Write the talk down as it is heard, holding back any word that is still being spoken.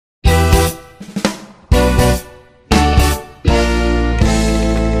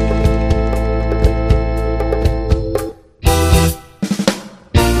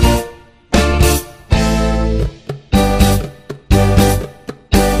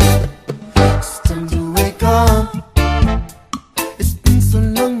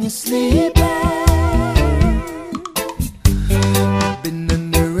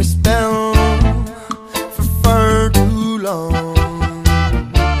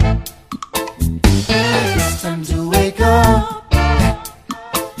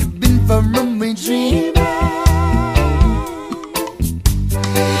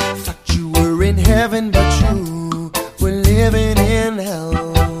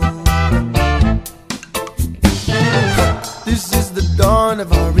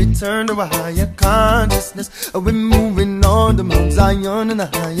return to a higher consciousness. We're moving on to Mount Zion and the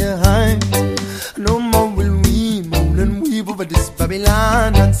higher heights. No more will we moan and weave over this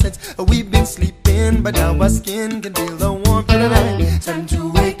Babylon nonsense. We've been sleeping, but now our skin can feel the warmth of the night. Time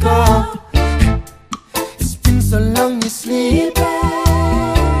to wake up. It's been so long you're sleeping.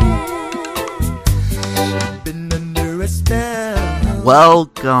 Been under a spell.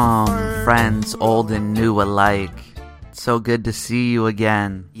 Welcome, friends old and new alike. So good to see you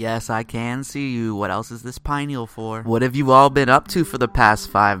again. Yes, I can see you. What else is this pineal for? What have you all been up to for the past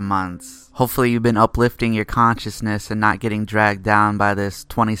 5 months? Hopefully you've been uplifting your consciousness and not getting dragged down by this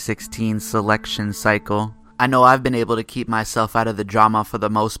 2016 selection cycle. I know I've been able to keep myself out of the drama for the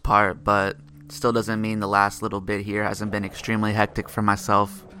most part, but still doesn't mean the last little bit here hasn't been extremely hectic for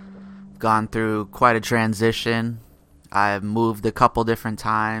myself. Gone through quite a transition. I've moved a couple different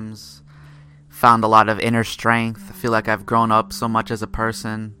times. Found a lot of inner strength. I feel like I've grown up so much as a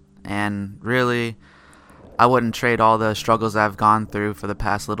person, and really, I wouldn't trade all the struggles I've gone through for the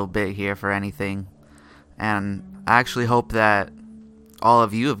past little bit here for anything. And I actually hope that all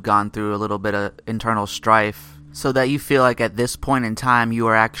of you have gone through a little bit of internal strife, so that you feel like at this point in time you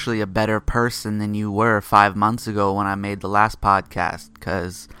are actually a better person than you were 5 months ago when I made the last podcast,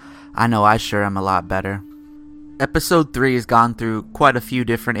 because I know I sure am a lot better. Episode 3 has gone through quite a few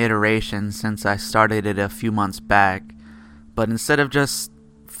different iterations since I started it a few months back, but instead of just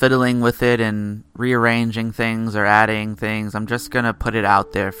fiddling with it and rearranging things or adding things, I'm just gonna put it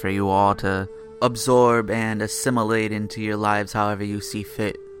out there for you all to absorb and assimilate into your lives however you see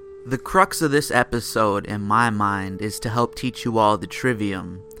fit. The crux of this episode, in my mind, is to help teach you all the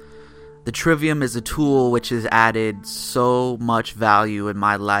Trivium. The Trivium is a tool which has added so much value in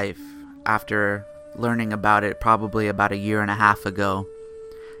my life after learning about it probably about 1.5 years ago.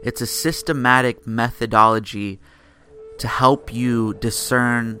 It's a systematic methodology to help you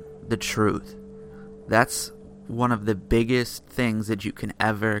discern the truth. That's one of the biggest things that you can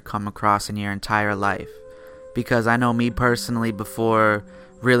ever come across in your entire life. Because I know me personally, before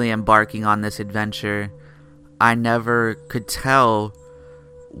really embarking on this adventure, I never could tell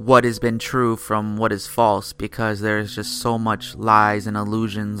what has been true from what is false, because there's just so much lies and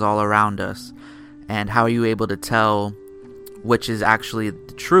illusions all around us. And how are you able to tell which is actually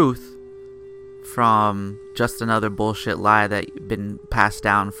the truth from just another bullshit lie that's been passed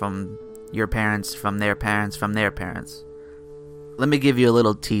down from your parents, from their parents, from their parents? Let me give you a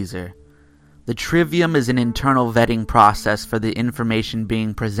little teaser. The Trivium is an internal vetting process for the information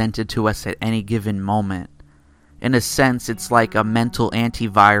being presented to us at any given moment. In a sense, it's like a mental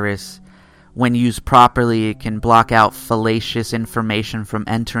antivirus. When used properly, it can block out fallacious information from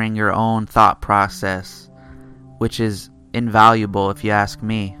entering your own thought process, which is invaluable if you ask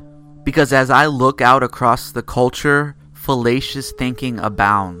me. Because as I look out across the culture, fallacious thinking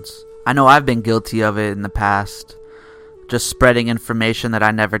abounds. I know I've been guilty of it in the past, just spreading information that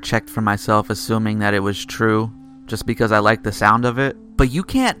I never checked for myself, assuming that it was true, just because I like the sound of it. But you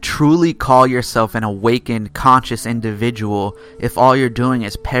can't truly call yourself an awakened, conscious individual if all you're doing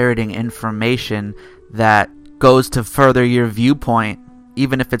is parroting information that goes to further your viewpoint,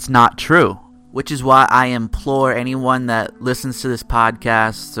 even if it's not true. Which is why I implore anyone that listens to this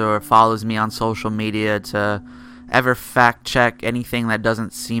podcast or follows me on social media to ever fact check anything that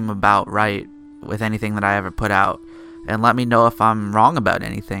doesn't seem about right with anything that I ever put out. And let me know if I'm wrong about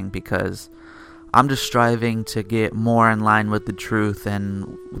anything, because I'm just striving to get more in line with the truth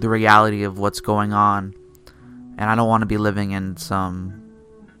and the reality of what's going on. And I don't want to be living in some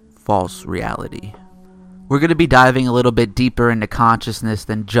false reality. We're going to be diving a little bit deeper into consciousness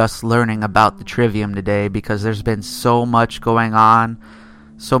than just learning about the Trivium today, because there's been so much going on.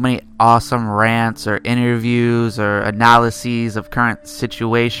 So many awesome rants or interviews or analyses of current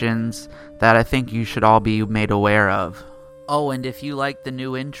situations that I think you should all be made aware of. Oh, and if you like the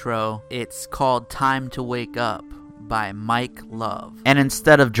new intro, it's called Time to Wake Up by Mike Love. And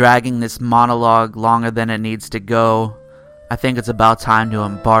instead of dragging this monologue longer than it needs to go, I think it's about time to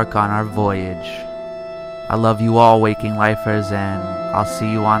embark on our voyage. I love you all, waking lifers, and I'll see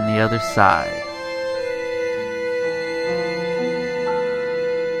you on the other side.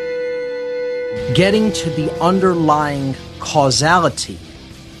 Getting to the underlying causality,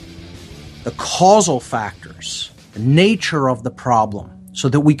 the causal factors, the nature of the problem, so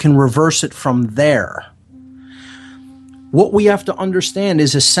that we can reverse it from there. What we have to understand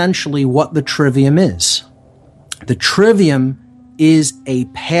is essentially what the Trivium is. The Trivium is a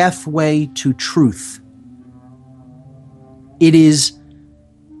pathway to truth. It is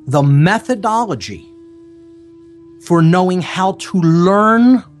the methodology for knowing how to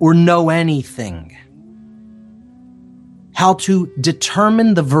learn or know anything. how to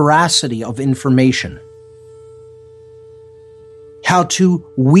determine the veracity of information, how to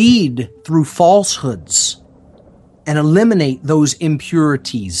weed through falsehoods and eliminate those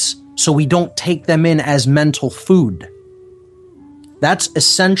impurities so we don't take them in as mental food. That's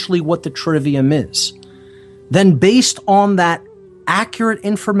essentially what the trivium is. Then based on that accurate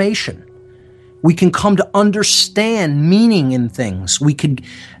information, we can come to understand meaning in things. We could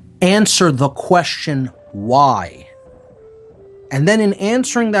answer the question, why? And then in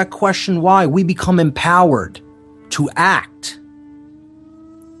answering that question, why, we become empowered to act,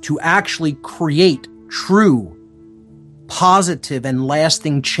 to actually create true, positive, and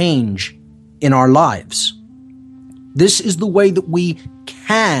lasting change in our lives. This is the way that we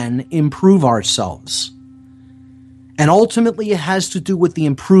can improve ourselves. And ultimately, it has to do with the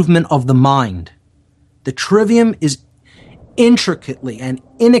improvement of the mind. The trivium is intricately and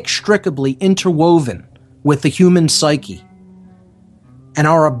inextricably interwoven with the human psyche and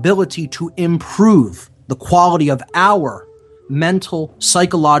our ability to improve the quality of our mental,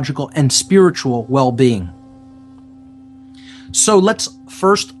 psychological, and spiritual well-being. So let's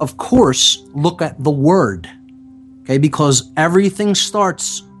first, of course, look at the word, okay? Because everything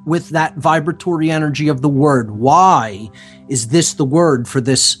starts with that vibratory energy of the word. Why is this the word for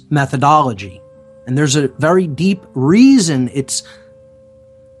this methodology? And there's a very deep reason it's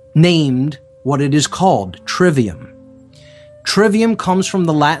named what it is called, trivium. Trivium comes from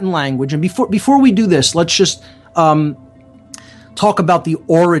the Latin language. And before we do this, let's just talk about the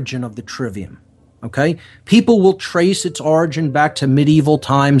origin of the trivium. Okay? People will trace its origin back to medieval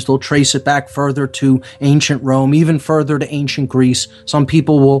times. They'll trace it back further to ancient Rome, even further to ancient Greece. Some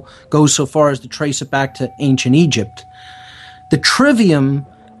people will go so far as to trace it back to ancient Egypt. The trivium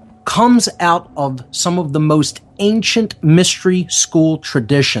comes out of some of the most ancient mystery school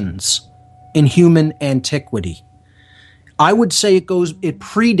traditions in human antiquity. I would say it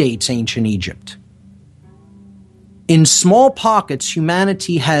predates ancient Egypt. In small pockets,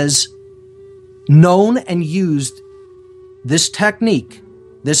 humanity has known and used this technique,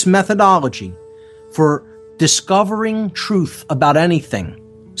 this methodology, for discovering truth about anything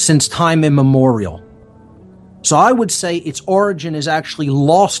since time immemorial. So I would say its origin is actually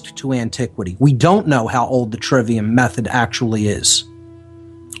lost to antiquity. We don't know how old the trivium method actually is,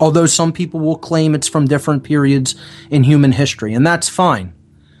 although some people will claim it's from different periods in human history, and that's fine.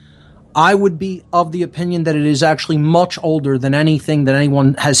 I would be of the opinion that it is actually much older than anything that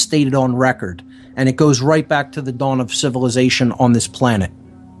anyone has stated on record, and it goes right back to the dawn of civilization on this planet.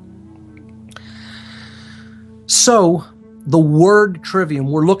 So, the word trivium,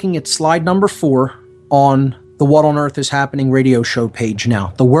 we're looking at slide number 4 on the What on Earth is Happening radio show page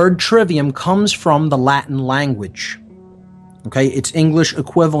now. The word trivium comes from the Latin language. Okay, its English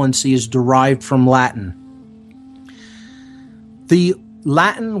equivalency is derived from Latin. The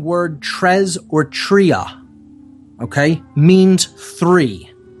Latin word tres or tria, okay, means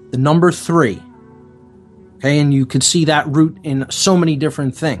 3, the number 3. Okay, and you could see that root in so many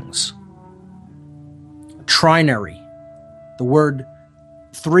different things. Trinary, the word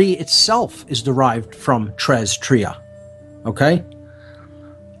 3 itself is derived from tres tria, okay?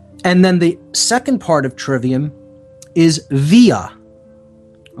 And then the second part of trivium is via,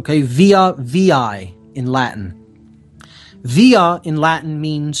 okay, via vi in Latin. Via in Latin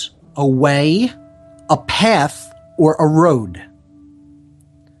means a way, a path, or a road.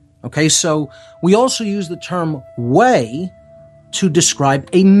 Okay, so we also use the term way to describe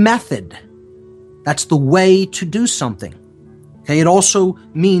a method. That's the way to do something. Okay, it also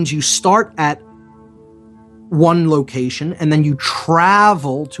means you start at one location and then you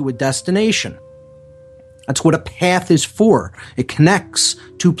travel to a destination. That's what a path is for. It connects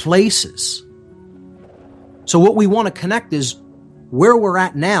two places. So what we want to connect is where we're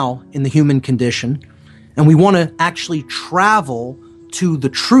at now in the human condition, and we want to actually travel to the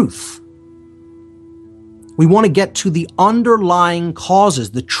truth. We want to get to the underlying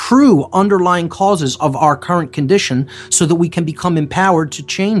causes, the true underlying causes of our current condition, so that we can become empowered to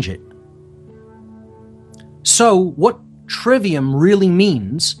change it. So what trivium really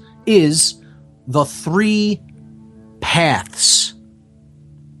means is the 3 paths,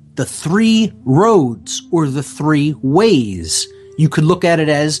 the 3 roads, or the 3 ways. You could look at it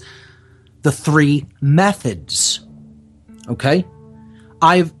as the 3 methods. Okay?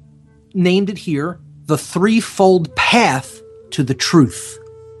 I've named it here the threefold path to the truth.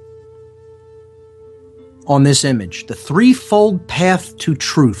 On this image, the threefold path to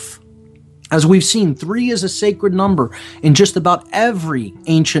truth. As we've seen, 3 is a sacred number in just about every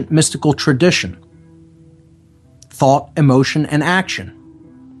ancient mystical tradition. Thought, emotion, and action,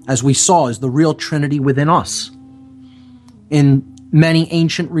 as we saw, is the real Trinity within us. In many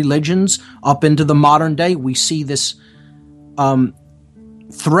ancient religions, up into the modern day, we see this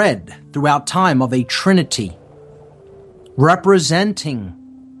thread throughout time of a trinity representing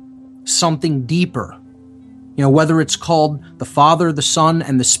something deeper. You know, whether it's called the Father, the Son,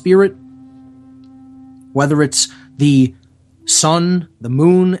 and the Spirit, whether it's the sun, the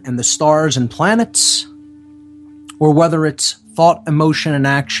moon, and the stars and planets, or whether it's thought, emotion, and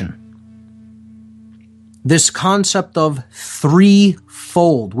action. This concept of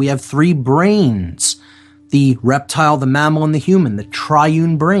threefold. We have three brains: the reptile, the mammal, and the human, the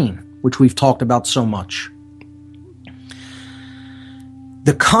triune brain, which we've talked about so much.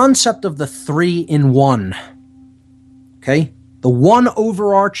 The concept of the three in one, okay? The one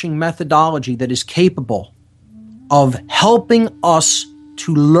overarching methodology that is capable of helping us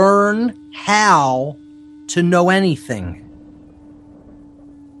to learn how to know anything,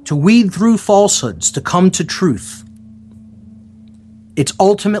 to weed through falsehoods, to come to truth. It's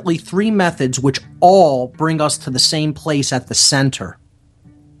ultimately three methods which all bring us to the same place at the center,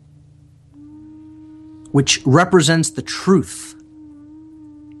 which represents the truth.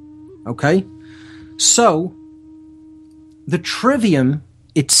 Okay? So, the trivium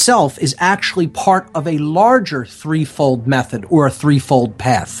itself is actually part of a larger threefold method or a threefold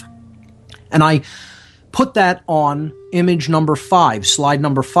path. And I put that on image number 5, slide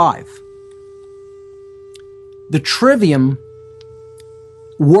number 5. The trivium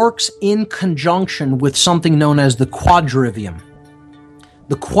works in conjunction with something known as the quadrivium.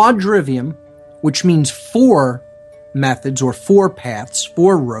 The quadrivium, which means 4 methods or 4 paths,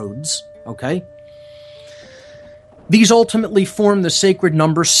 4 roads, okay? These ultimately form the sacred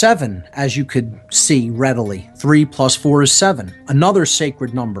number 7, as you could see readily. 3 plus 4 is 7. Another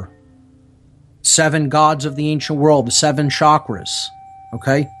sacred number. 7 gods of the ancient world, the 7 chakras,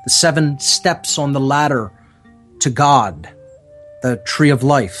 okay? The 7 steps on the ladder to God, the tree of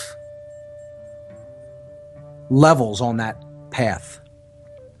life. Levels on that path,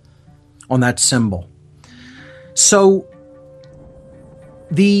 on that symbol. So,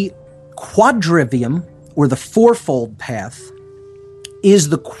 the quadrivium, or the fourfold path, is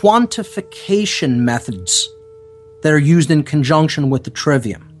the quantification methods that are used in conjunction with the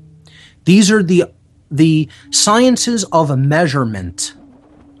trivium. These are the sciences of measurement.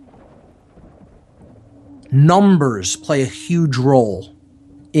 Numbers play a huge role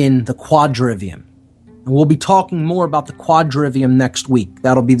in the quadrivium. And we'll be talking more about the quadrivium next week.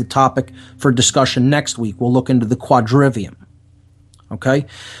 That'll be the topic for discussion next week. We'll look into the quadrivium. Okay?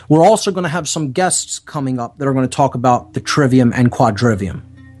 We're also going to have some guests coming up that are going to talk about the trivium and quadrivium.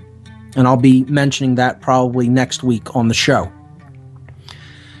 And I'll be mentioning that probably next week on the show.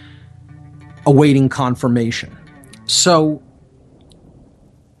 Awaiting confirmation. So,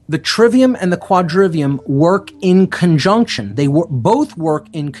 the trivium and the quadrivium work in conjunction. They both work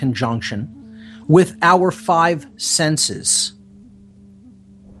in conjunction with our 5 senses.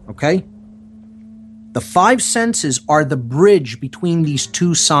 Okay? The 5 senses are the bridge between these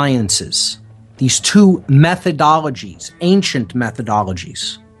 2 sciences, these 2 methodologies, ancient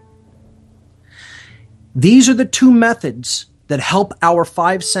methodologies. These are the 2 methods that help our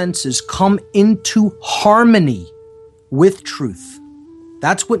 5 senses come into harmony with truth.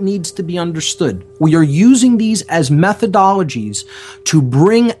 That's what needs to be understood. We are using these as methodologies to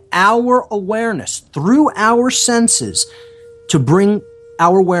bring our awareness through our senses, to bring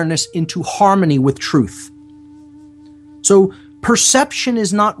our awareness into harmony with truth. So perception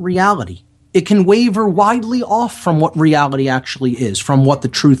is not reality. It can waver widely off from what reality actually is, from what the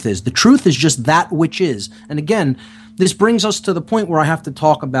truth is. The truth is just that which is. And again, this brings us to the point where I have to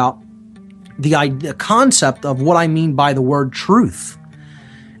talk about the concept of what I mean by the word truth.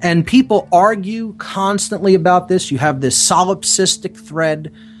 And people argue constantly about this. You have this solipsistic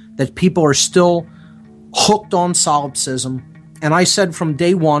thread that people are still hooked on solipsism. And I said from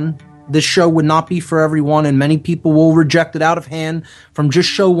day one, this show would not be for everyone, and many people will reject it out of hand. From just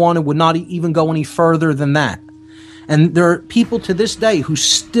show 1, it would not even go any further than that. And there are people to this day who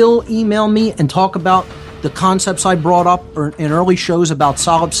still email me and talk about the concepts I brought up in early shows about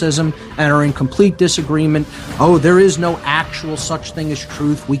solipsism and are in complete disagreement. Oh, there is no actual such thing as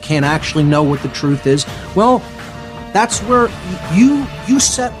truth. We can't actually know what the truth is. Well, that's where you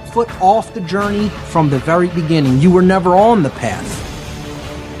set foot off the journey from the very beginning. You were never on the path.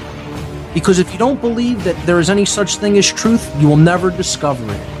 Because if you don't believe that there is any such thing as truth, you will never discover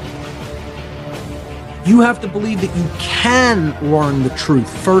it. You have to believe that you can learn the truth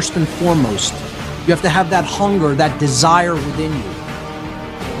first and foremost. You have to have that hunger, that desire within you.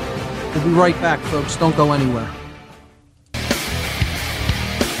 We'll be right back, folks. Don't go anywhere.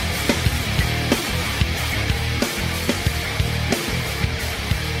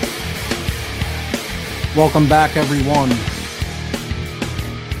 Welcome back, everyone.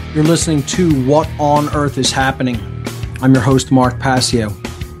 You're listening to What on Earth is Happening. I'm your host, Mark Passio.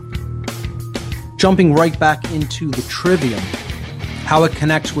 Jumping right back into the trivium, how it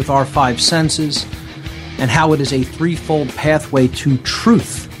connects with our five senses, and how it is a threefold pathway to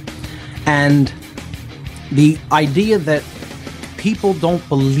truth. And the idea that people don't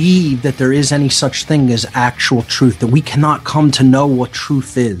believe that there is any such thing as actual truth, that we cannot come to know what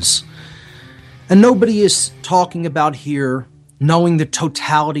truth is. And nobody is talking about here knowing the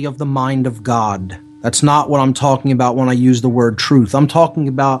totality of the mind of God. That's not what I'm talking about when I use the word truth. I'm talking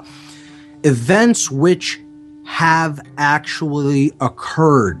about events which have actually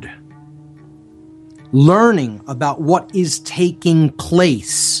occurred. Learning about what is taking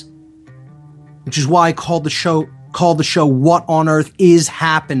place, which is why I called the show What on Earth is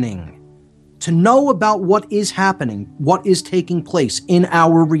Happening. To know about what is happening, what is taking place in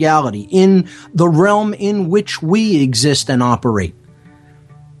our reality, in the realm in which we exist and operate.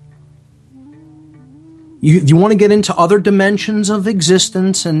 You want to get into other dimensions of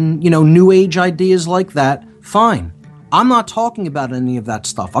existence and, new age ideas like that, fine. I'm not talking about any of that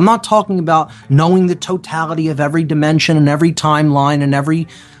stuff. I'm not talking about knowing the totality of every dimension and every timeline and every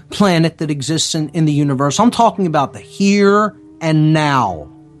planet that exists in the universe. I'm talking about the here and now.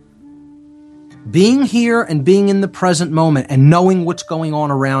 Being here and being in the present moment and knowing what's going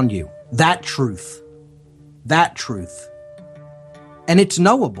on around you. That truth. And it's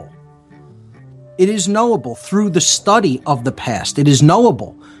knowable. It is knowable through the study of the past. It is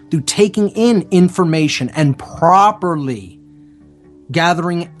knowable through taking in information and properly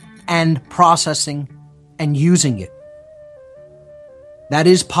gathering and processing and using it. That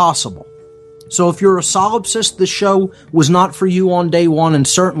is possible. So if you're a solipsist, this show was not for you on day one, and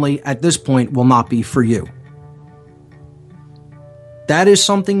certainly at this point will not be for you. That is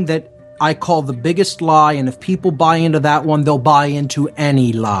something that I call the biggest lie, and if people buy into that one, they'll buy into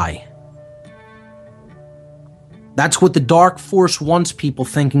any lie. That's what the dark force wants people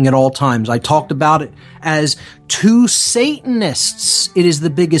thinking at all times. I talked about it as to Satanists, it is the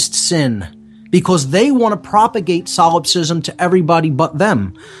biggest sin, because they want to propagate solipsism to everybody but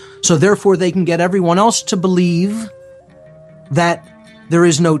them. So therefore they can get everyone else to believe that there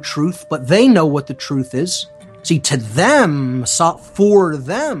is no truth, but they know what the truth is. See, to them, for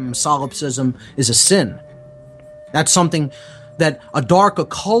them, solipsism is a sin. That's something that a dark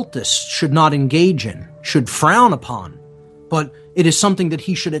occultist should not engage in, should frown upon. But it is something that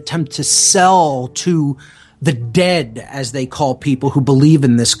he should attempt to sell to the dead, as they call people who believe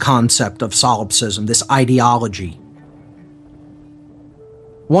in this concept of solipsism, this ideology.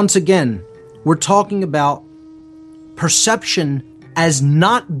 Once again, we're talking about perception as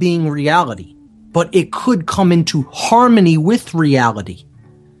not being reality, but it could come into harmony with reality.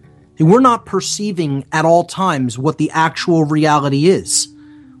 We're not perceiving at all times what the actual reality is.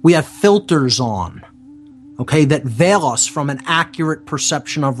 We have filters on, that veil us from an accurate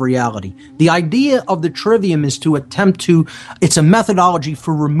perception of reality. The idea of the trivium is to it's a methodology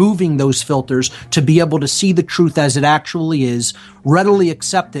for removing those filters to be able to see the truth as it actually is, readily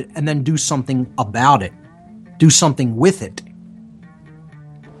accept it, and then do something about it. Do something with it.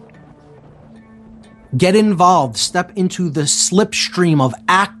 Get involved. Step into the slipstream of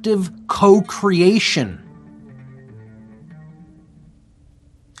active co-creation.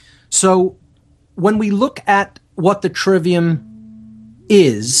 So, when we look at what the trivium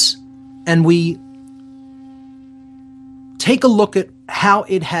is, and we take a look at how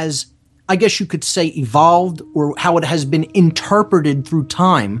it has, I guess you could say, evolved, or how it has been interpreted through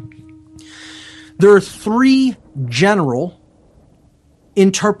time, there are three general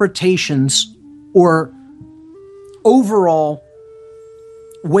interpretations or overall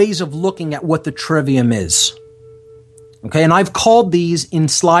ways of looking at what the trivium is. And I've called these in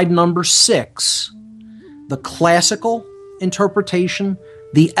slide number 6, the classical interpretation,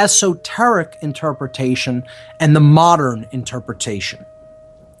 the esoteric interpretation, and the modern interpretation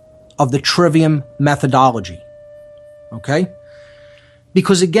of the trivium methodology.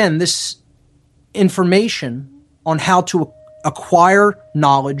 Because again, this information on how to acquire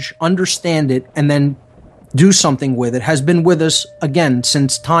knowledge, understand it, and then do something with it has been with us, again,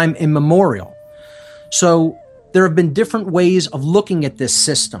 since time immemorial. So there have been different ways of looking at this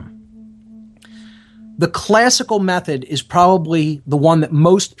system. The classical method is probably the one that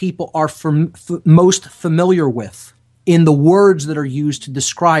most people are most familiar with in the words that are used to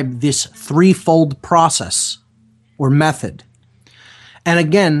describe this threefold process or method. And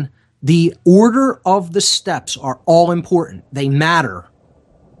again, the order of the steps are all important. They matter.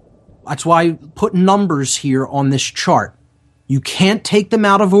 That's why I put numbers here on this chart. You can't take them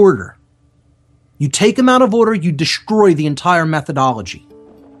out of order. You take them out of order, you destroy the entire methodology.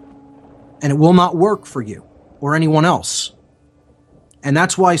 And it will not work for you or anyone else. And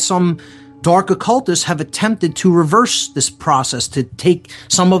that's why some dark occultists have attempted to reverse this process, to take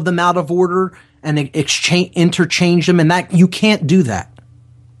some of them out of order and interchange them, and that you can't do that.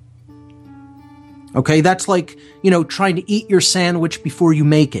 Okay, that's like, trying to eat your sandwich before you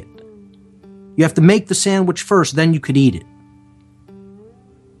make it. You have to make the sandwich first, then you could eat it.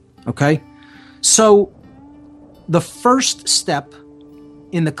 Okay? So, the first step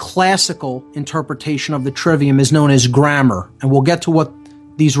in the classical interpretation of the trivium is known as grammar, and we'll get to what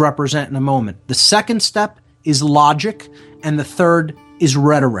these represent in a moment. The second step is logic, and the third is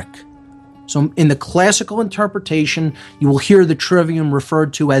rhetoric. So in the classical interpretation, you will hear the trivium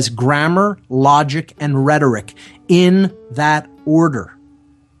referred to as grammar, logic, and rhetoric in that order.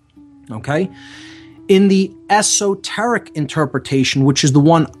 Okay? In the esoteric interpretation, which is the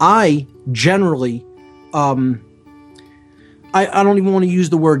one I generally, I don't even want to use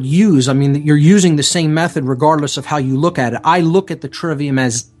the word use. I mean, you're using the same method regardless of how you look at it. I look at the trivium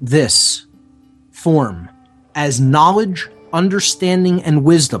as this form, as knowledge, understanding, and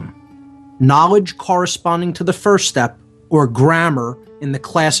wisdom. Knowledge corresponding to the first step, or grammar in the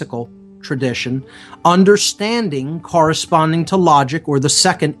classical tradition. Understanding corresponding to logic, or the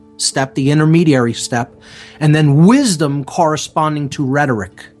second step, the intermediary step. And then wisdom corresponding to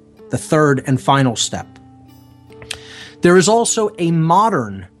rhetoric, the third and final step. There is also a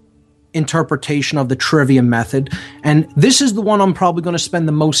modern interpretation of the trivium method, and this is the one I'm probably going to spend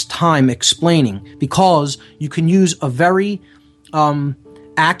the most time explaining, because you can use a very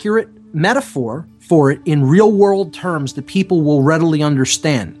accurate metaphor for it in real-world terms that people will readily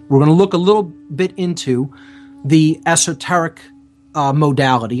understand. We're going to look a little bit into the esoteric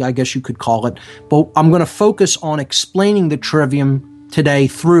modality, I guess you could call it, but I'm going to focus on explaining the trivium today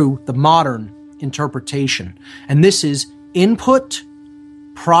through the modern interpretation. And this is input,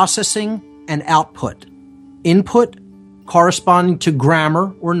 processing, and output. Input corresponding to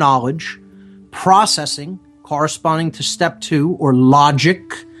grammar or knowledge, processing corresponding to step 2 or logic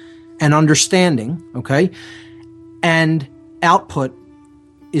and understanding, okay? And output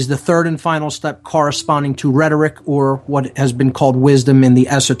is the third and final step corresponding to rhetoric, or what has been called wisdom in the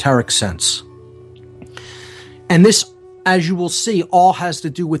esoteric sense. And this, as you will see, all has to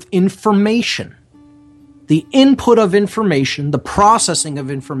do with information. The input of information, the processing of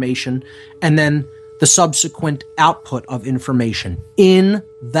information, and then the subsequent output of information in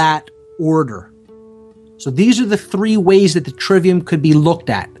that order. So these are the three ways that the trivium could be looked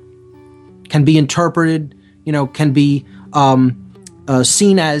at, can be interpreted, can be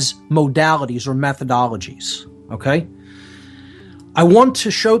seen as modalities or methodologies, okay? I want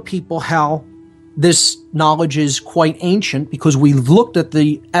to show people how this knowledge is quite ancient, because we've looked at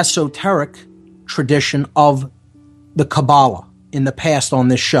the esoteric tradition of the Kabbalah in the past on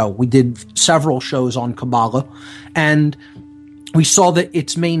this show. We did several shows on Kabbalah, and we saw that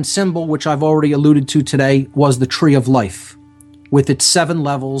its main symbol, which I've already alluded to today, was the Tree of Life, with its 7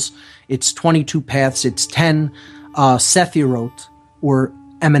 levels, its 22 paths, its 10 sephirot, or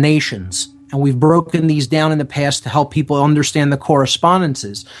emanations. And we've broken these down in the past to help people understand the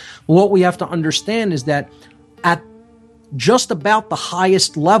correspondences. What we have to understand is that at just about the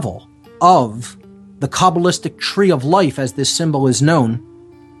highest level of the Kabbalistic Tree of Life, as this symbol is known,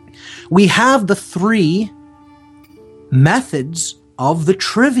 we have the 3 methods of the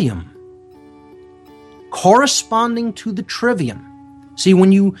trivium corresponding to the trivium. See,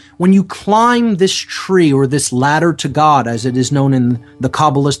 when you climb this tree, or this ladder to God, as it is known in the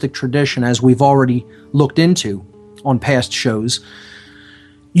Kabbalistic tradition, as we've already looked into on past shows,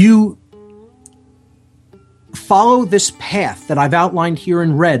 you follow this path that I've outlined here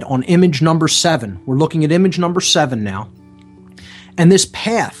in red on image number 7. We're looking at image number 7 now. And this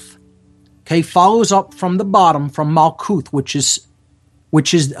path, okay, follows up from the bottom, from Malkuth, which is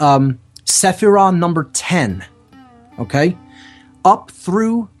Sephirah number 10, okay, up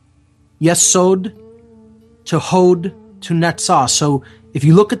through Yesod to Hod to Netzah. So if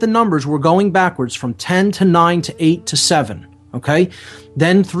you look at the numbers, we're going backwards from 10 to 9 to 8 to 7, okay?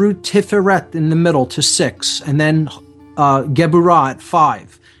 Then through Tiferet in the middle to 6, and then Geburah at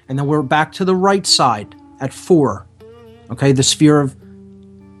 5, and then we're back to the right side at 4, okay, the sphere of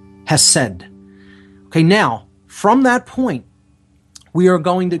Hesed. Okay, now, from that point, we are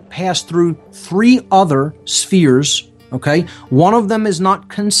going to pass through 3 other spheres, okay? One of them is not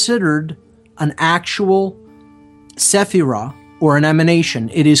considered an actual sephirah or an emanation.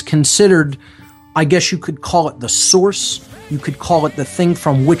 It is considered, I guess you could call it the source. You could call it the thing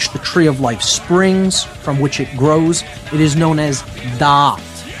from which the tree of life springs, from which it grows. It is known as Da'at,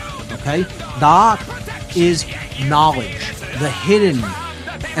 Okay? Da'at is knowledge, the hidden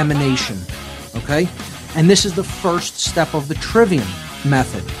emanation. Okay? And this is the first step of the trivium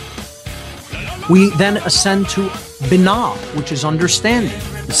method. We then ascend to Binah, which is understanding,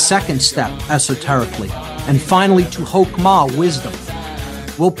 the second step esoterically. And finally to Hokmah, wisdom.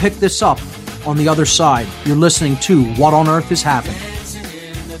 We'll pick this up on the other side. You're listening to What on Earth is Happening?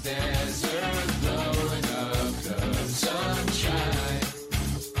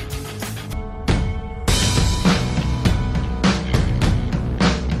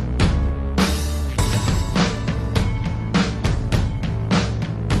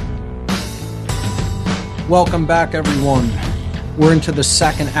 Welcome back, everyone. We're into the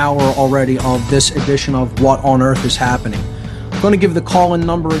second hour already of this edition of What on Earth is Happening. I'm going to give the call-in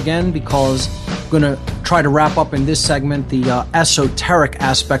number again because I'm going to try to wrap up in this segment the esoteric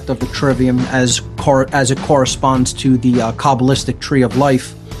aspect of the trivium as it corresponds to the Kabbalistic tree of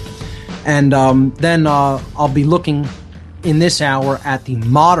life. And then I'll be looking in this hour at the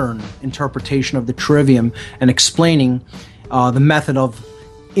modern interpretation of the trivium and explaining the method of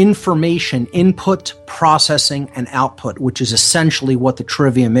information input, processing, and output, which is essentially what the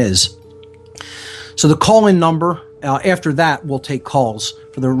trivium is. So the call-in number, after that, we'll take calls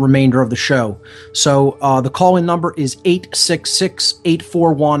for the remainder of the show. So the call-in number is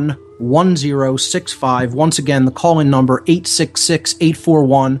 866-841-1065. Once again, the call-in number,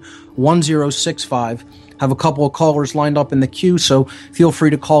 866-841-1065. Have a couple of callers lined up in the queue, so feel free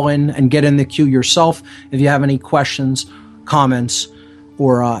to call in and get in the queue yourself if you have any questions, comments,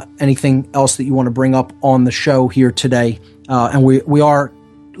 or anything else that you want to bring up on the show here today. And we are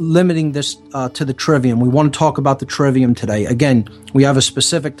limiting this to the trivium. We want to talk about the trivium today. Again, we have a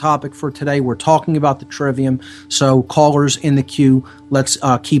specific topic for today. We're talking about the trivium. So callers in the queue, let's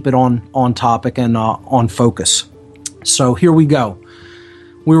keep it on topic and on focus. So here we go.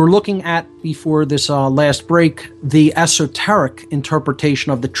 We were looking at, before this last break, the esoteric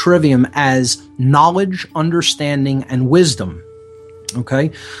interpretation of the trivium as knowledge, understanding, and wisdom.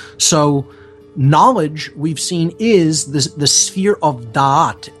 Okay, so knowledge, we've seen, is the sphere of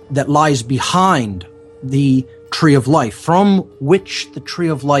Da'at that lies behind the tree of life, from which the tree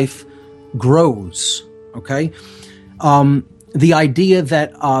of life grows. Okay, the idea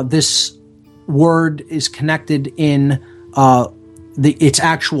that this word is connected in its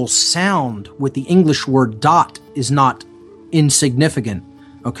actual sound with the English word dot is not insignificant.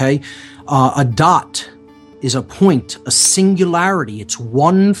 Okay, a dot is a point, a singularity. It's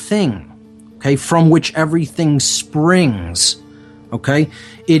one thing, okay, from which everything springs, okay?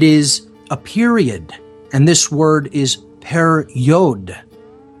 It is a period, and this word is period,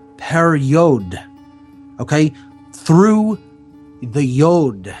 okay? Through the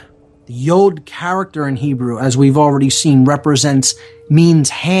yod. The yod character in Hebrew, as we've already seen, means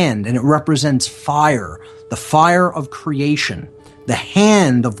hand, and it represents fire, the fire of creation. The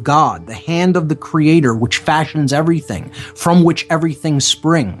hand of God, the hand of the Creator, which fashions everything, from which everything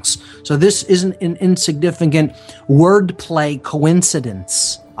springs. So this isn't an insignificant wordplay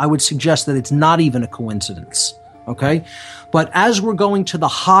coincidence. I would suggest that it's not even a coincidence, okay? But as we're going to the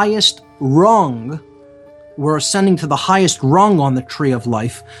highest rung, we're ascending to the highest rung on the tree of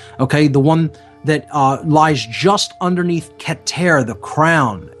life, okay? The one that lies just underneath Keter, the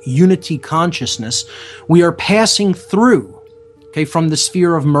crown, unity consciousness. We are passing through, okay, from the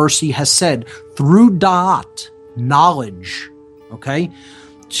sphere of mercy, has said, through Da'at, knowledge, okay,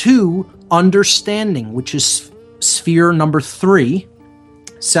 to understanding, which is sphere number 3,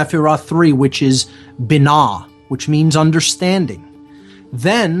 Sephirah 3, which is Binah, which means understanding.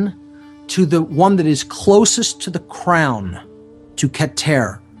 Then to the one that is closest to the crown, to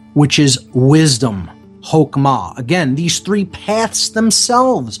Keter, which is wisdom, Hokmah. Again, these three paths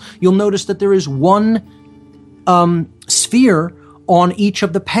themselves, you'll notice that there is one sphere on each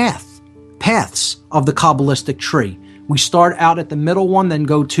of the paths of the Kabbalistic tree. We start out at the middle one, then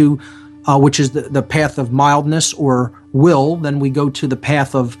go to, which is the path of mildness or will. Then we go to the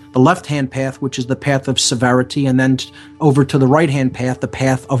path of the left-hand path, which is the path of severity, and then over to the right-hand path, the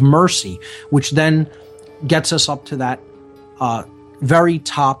path of mercy, which then gets us up to that very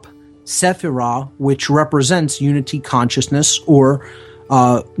top Sephirah, which represents unity consciousness or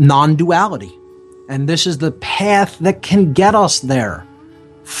non-duality. And this is the path that can get us there,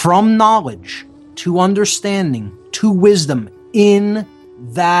 from knowledge to understanding to wisdom, in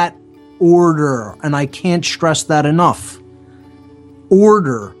that order. And I can't stress that enough.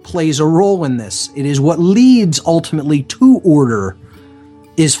 Order plays a role in this. It is what leads ultimately to order,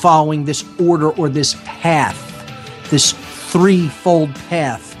 is following this order or this path, this threefold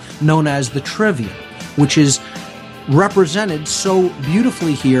path known as the trivium, which is represented so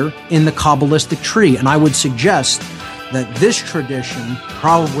beautifully here in the Kabbalistic tree. And I would suggest that this tradition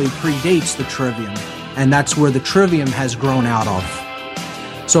probably predates the trivium, and that's where the trivium has grown out of.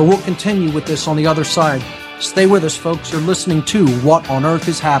 So we'll continue with this on the other side. Stay with us, folks. You're listening to What on Earth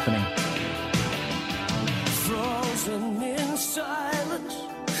is Happening. Frozen in silence,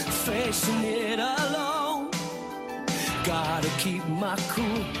 facing it alone. Gotta keep my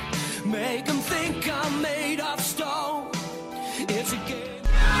cool, make them think I'm made of stone. It's a game.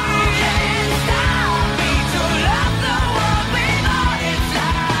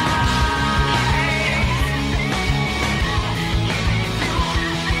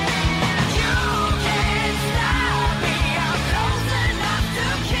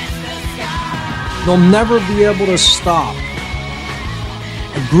 You'll never be able to stop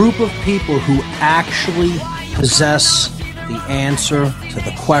a group of people who actually possess the answer to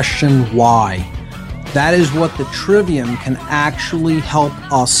the question why. That is what the trivium can actually help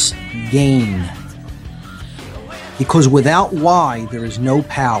us gain. Because without why, there is no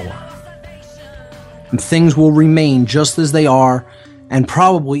power. And things will remain just as they are and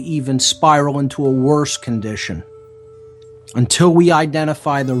probably even spiral into a worse condition until we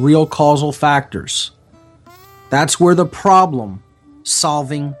identify the real causal factors. That's where the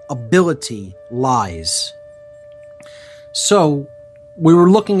problem-solving ability lies. So, we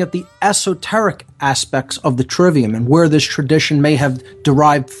were looking at the esoteric aspects of the trivium and where this tradition may have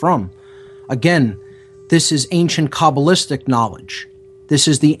derived from. Again, this is ancient Kabbalistic knowledge. This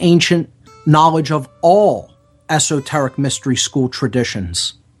is the ancient knowledge of all esoteric mystery school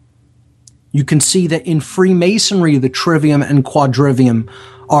traditions. You can see that in Freemasonry, the trivium and quadrivium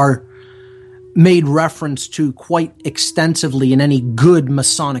are made reference to quite extensively in any good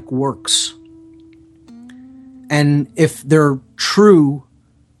Masonic works. And if they're true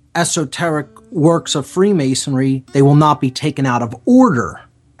esoteric works of Freemasonry, they will not be taken out of order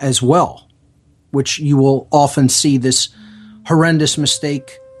as well, which you will often see this horrendous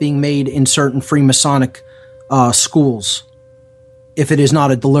mistake being made in certain Freemasonic schools, if it is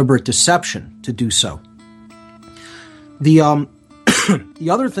not a deliberate deception to do so. The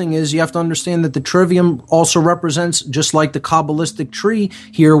other thing is you have to understand that the trivium also represents, just like the Kabbalistic tree,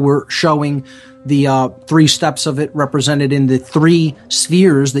 here we're showing the 3 steps of it represented in the 3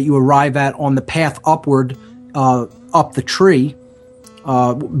 spheres that you arrive at on the path upward up the tree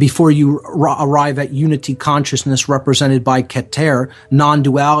before you arrive at unity consciousness represented by Keter,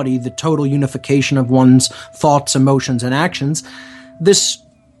 non-duality, the total unification of one's thoughts, emotions, and actions. This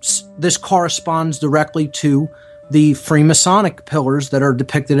corresponds directly to the Freemasonic pillars that are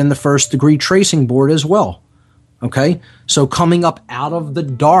depicted in the first degree tracing board as well. Okay? So coming up out of the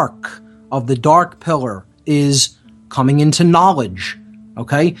dark pillar is coming into knowledge.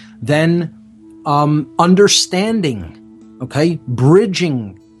 Okay? Then understanding. Okay?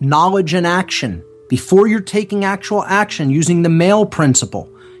 Bridging knowledge and action. Before you're taking actual action using the male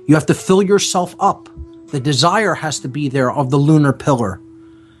principle, you have to fill yourself up. The desire has to be there of the lunar pillar.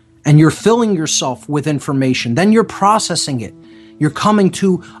 And you're filling yourself with information. Then you're processing it. You're coming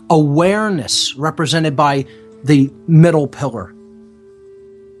to awareness, represented by the middle pillar,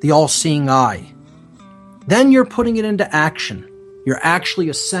 the all-seeing eye. Then you're putting it into action. You're actually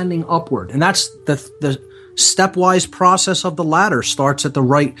ascending upward. And that's the stepwise process of the ladder. Starts at the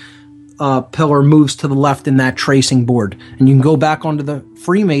right pillar, moves to the left in that tracing board. And you can go back onto the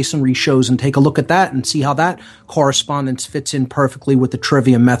Freemasonry shows and take a look at that and see how that correspondence fits in perfectly with the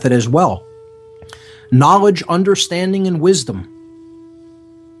trivium method as well. Knowledge, understanding, and wisdom.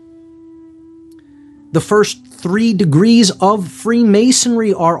 The first 3 degrees of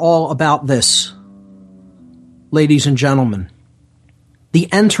Freemasonry are all about this. Ladies and gentlemen,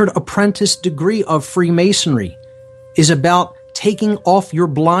 the entered apprentice degree of Freemasonry is about taking off your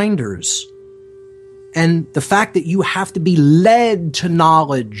blinders and the fact that you have to be led to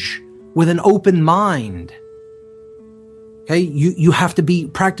knowledge with an open mind. Okay, you have to be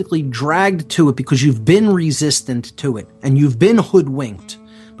practically dragged to it because you've been resistant to it and you've been hoodwinked.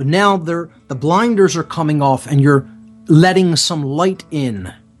 But now the blinders are coming off and you're letting some light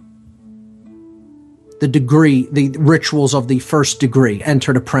in. The rituals of the first degree,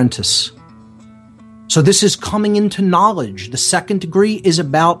 entered apprentice. So this is coming into knowledge. The second degree is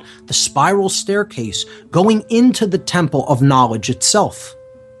about the spiral staircase, going into the temple of knowledge itself.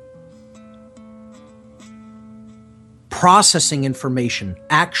 Processing information,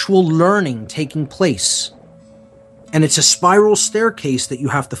 actual learning taking place. And it's a spiral staircase that you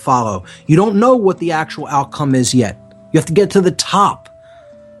have to follow. You don't know what the actual outcome is yet. You have to get to the top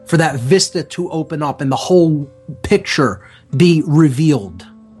for that vista to open up and the whole picture be revealed.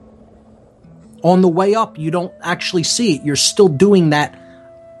 On the way up, you don't actually see it. You're still doing that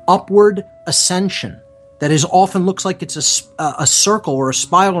upward ascension that is often looks like it's a circle or a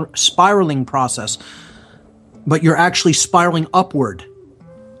spiraling process, but you're actually spiraling upward.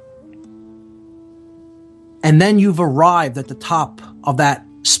 And then you've arrived at the top of that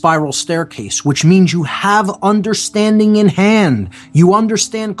spiral staircase, which means you have understanding in hand. You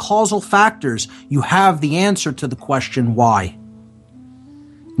understand causal factors. You have the answer to the question, why?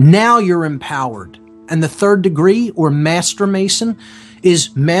 Now you're empowered. And the third degree, or Master Mason,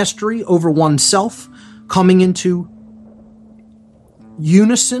 is mastery over oneself, coming into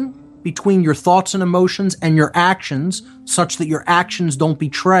unison between your thoughts and emotions and your actions, such that your actions don't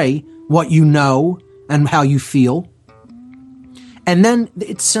betray what you know and how you feel. And then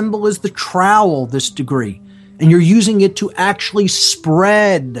its symbol is the trowel, this degree. And you're using it to actually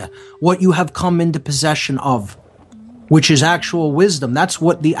spread what you have come into possession of, which is actual wisdom. That's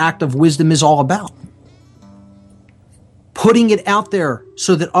what the act of wisdom is all about. Putting it out there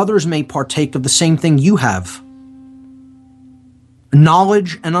so that others may partake of the same thing you have.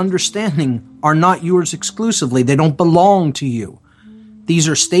 Knowledge and understanding are not yours exclusively. They don't belong to you. These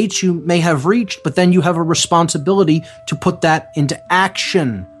are states you may have reached, but then you have a responsibility to put that into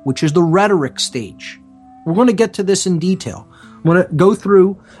action, which is the rhetoric stage. We're going to get to this in detail. I'm going to go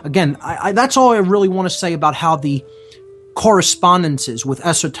through, again, that's all I really want to say about how the correspondences with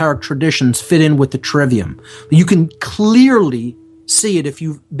esoteric traditions fit in with the trivium. You can clearly see it if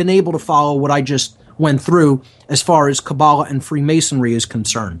you've been able to follow what I just went through as far as Kabbalah and Freemasonry is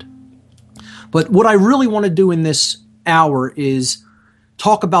concerned. But what I really want to do in this hour is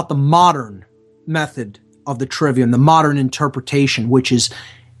talk about the modern method of the trivium, the modern interpretation, which is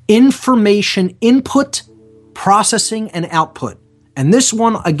information input, processing, and output. And this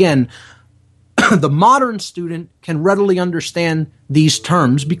one, again, the modern student can readily understand these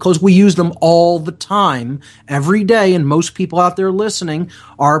terms because we use them all the time, every day, and most people out there listening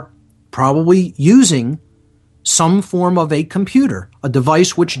are probably using some form of a computer, a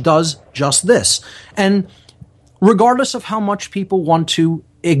device which does just this. And regardless of how much people want to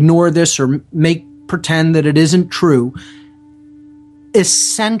ignore this or pretend that it isn't true,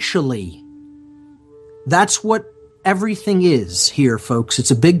 essentially, that's what everything is here, folks.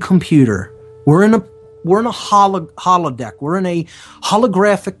 It's a big computer. We're in a holodeck. We're in a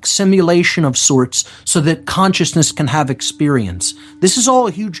holographic simulation of sorts so that consciousness can have experience. This is all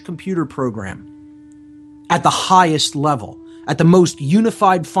a huge computer program at the highest level, at the most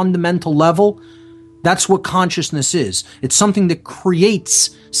unified fundamental level. That's what consciousness is. It's something that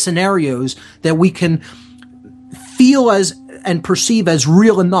creates scenarios that we can feel as and perceive as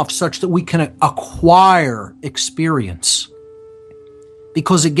real enough such that we can acquire experience.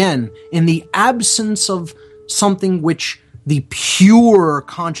 Because again, in the absence of something which the pure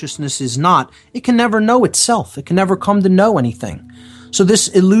consciousness is not, it can never know itself. It can never come to know anything. So this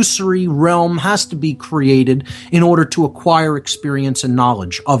illusory realm has to be created in order to acquire experience and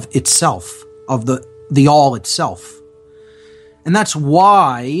knowledge of itself, of the all itself. And that's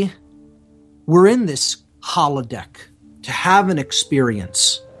why we're in this holodeck, to have an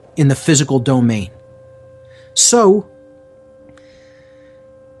experience in the physical domain. So,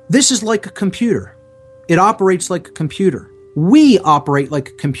 this is like a computer. It operates like a computer. We operate like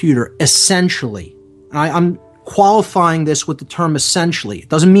a computer, essentially. And I'm qualifying this with the term essentially. It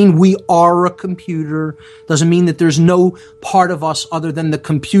doesn't mean we are a computer. It doesn't mean that there's no part of us other than the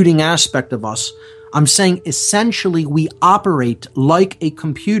computing aspect of us. I'm saying essentially we operate like a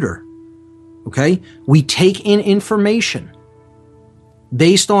computer. Okay? We take in information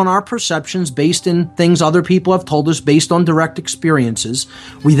based on our perceptions, based in things other people have told us, based on direct experiences.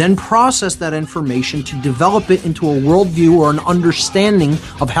 We then process that information to develop it into a worldview or an understanding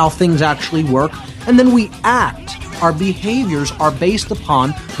of how things actually work. And then we act. Our behaviors are based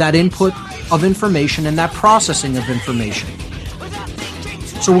upon that input of information and that processing of information.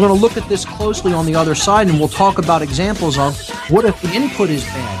 So we're going to look at this closely on the other side, and we'll talk about examples of what if the input is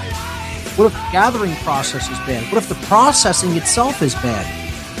bad? What if the gathering process is bad? What if the processing itself is bad?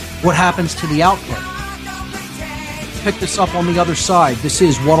 What happens to the output? Pick this up on the other side. This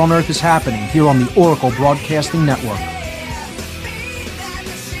is What on Earth is Happening here on the Oracle Broadcasting Network.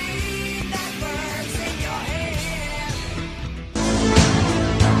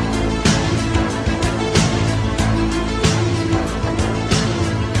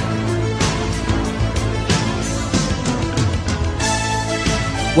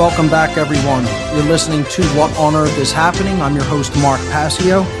 Welcome back, everyone. You're listening to What on Earth is Happening. I'm your host, Mark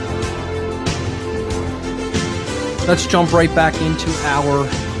Passio. Let's jump right back into our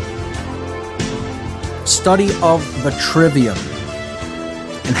study of the trivium.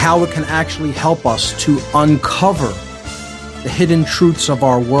 and how it can actually help us to uncover the hidden truths of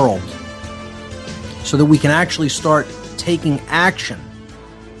our world so that we can actually start taking action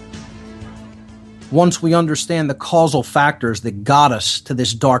once we understand the causal factors that got us to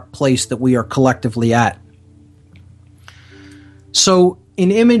this dark place that we are collectively at. So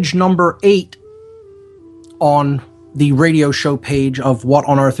in image number 8 on the radio show page of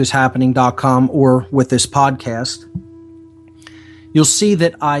whatonearthishappening.com or with this podcast, you'll see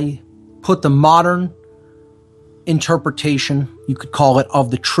that I put the modern interpretation, you could call it,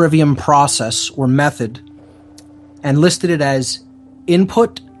 of the trivium process or method and listed it as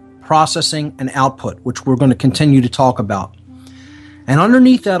input, processing, and output, which we're going to continue to talk about. And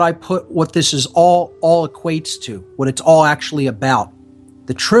underneath that, I put what this is all equates to, what it's all actually about.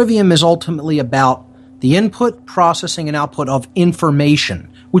 The trivium is ultimately about the input, processing, and output of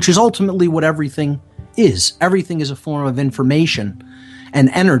information, which is ultimately what everything is. Everything is a form of information and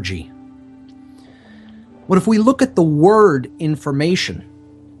energy. But if we look at the word information,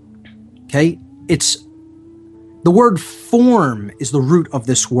 okay, it's the word form is the root of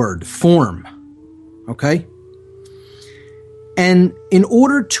this word, form, okay? And in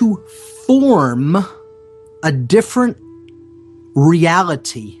order to form a different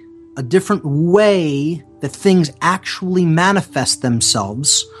reality, a different way that things actually manifest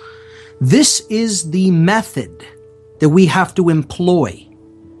themselves, this is the method that we have to employ.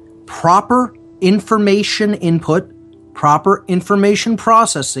 Proper information input, proper information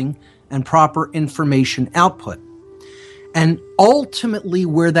processing, and proper information output. And ultimately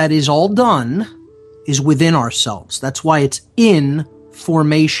where that is all done is within ourselves. That's why it's in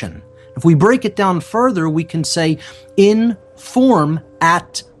formation. If we break it down further, we can say in form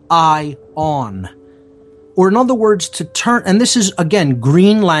at I on. Or in other words, to turn, and this is again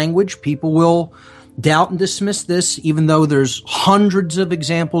green language. People will doubt and dismiss this, even though there's hundreds of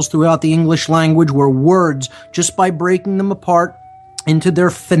examples throughout the English language where words, just by breaking them apart into their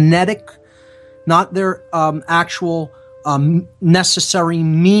phonetic, not their actual necessary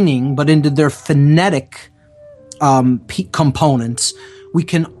meaning, but into their phonetic components, we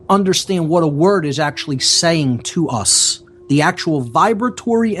can understand what a word is actually saying to us. The actual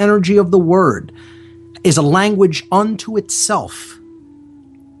vibratory energy of the word is a language unto itself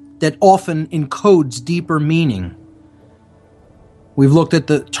that often encodes deeper meaning. We've looked at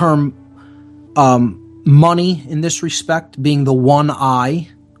the term money in this respect being the one I,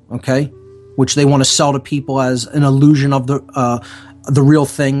 okay, which they want to sell to people as an illusion of the real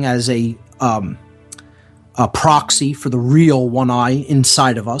thing, as a proxy for the real one I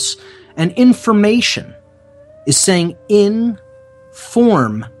inside of us. And information is saying in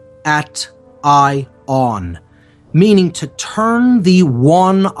form at I on, meaning to turn the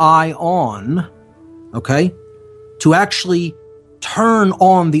one eye on, okay, to actually turn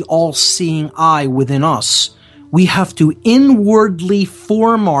on the all-seeing eye within us. We have to inwardly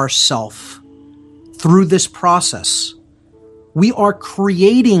form ourselves through this process. We are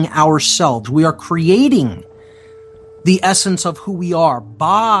creating ourselves. We are creating the essence of who we are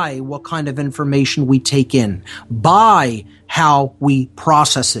by what kind of information we take in, by how we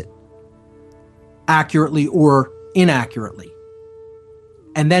process it, accurately or inaccurately,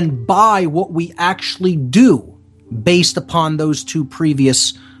 and then by what we actually do based upon those two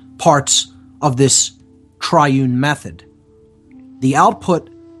previous parts of this triune method. The output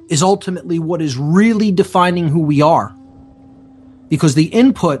is ultimately what is really defining who we are, because the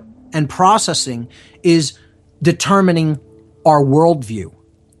input and processing is determining our worldview,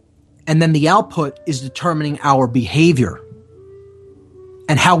 and then the output is determining our behavior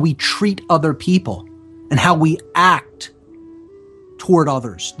and how we treat other people and how we act toward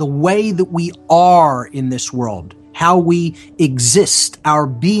others, the way that we are in this world, how we exist, our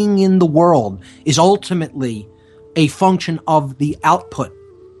being in the world is ultimately a function of the output.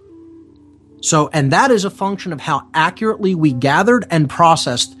 So, and that is a function of how accurately we gathered and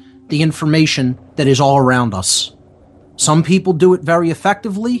processed the information that is all around us. Some people do it very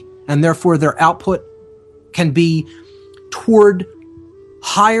effectively, and therefore their output can be toward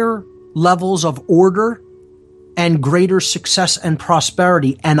higher levels of order and greater success and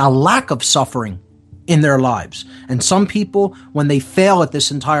prosperity and a lack of suffering in their lives. And some people, when they fail at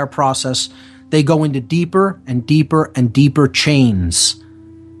this entire process, they go into deeper and deeper and deeper chains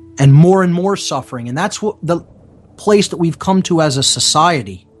and more suffering. And that's what the place that we've come to as a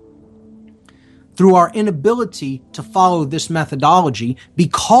society through our inability to follow this methodology,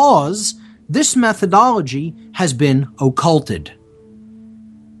 because this methodology has been occulted.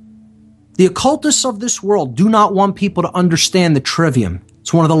 The occultists of this world do not want people to understand the trivium.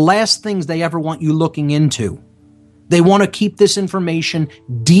 It's one of the last things they ever want you looking into. They want to keep this information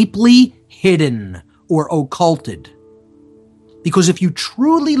deeply hidden or occulted. Because if you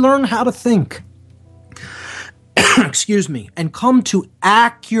truly learn how to think, excuse me, and come to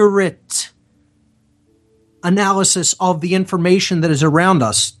accurate analysis of the information that is around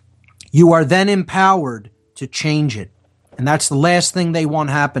us, you are then empowered to change it. And that's the last thing they want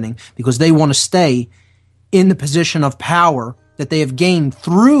happening, because they want to stay in the position of power that they have gained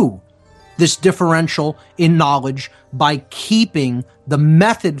through this differential in knowledge by keeping the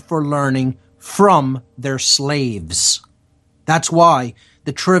method for learning from their slaves. That's why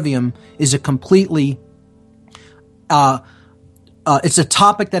the trivium is a completely, it's a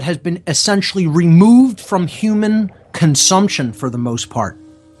topic that has been essentially removed from human consumption for the most part.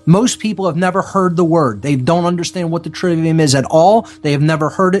 Most people have never heard the word. They don't understand what the trivium is at all. They have never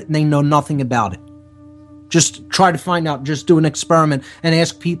heard it, and they know nothing about it. Just try to find out, just do an experiment and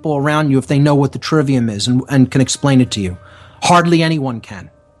ask people around you if they know what the trivium is and can explain it to you. Hardly anyone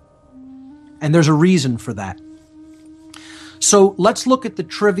can. And there's a reason for that. So let's look at the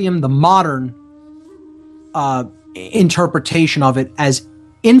trivium, the modern interpretation of it, as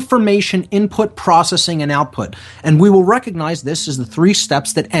information input, processing, and output. And we will recognize this as the 3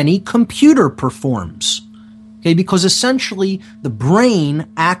 steps that any computer performs. Okay, because essentially the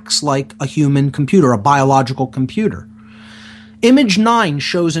brain acts like a human computer, a biological computer. Image 9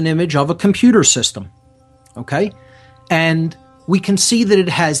 shows an image of a computer system. Okay, and we can see that it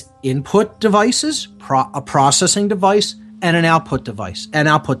has input devices, a processing device, and an output device, and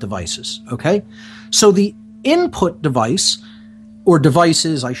output devices. Okay, so the input device, or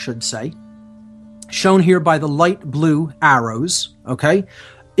devices, I should say, shown here by the light blue arrows, okay,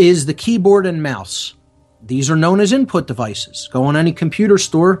 is the keyboard and mouse. These are known as input devices. Go on any computer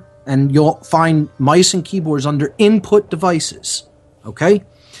store and you'll find mice and keyboards under input devices, okay?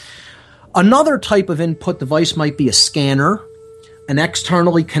 Another type of input device might be a scanner, an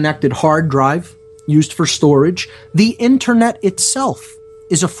externally connected hard drive used for storage. The internet itself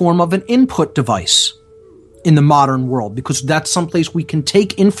is a form of an input device in the modern world, because that's someplace we can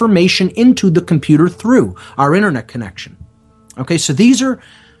take information into the computer through our internet connection. Okay, so these are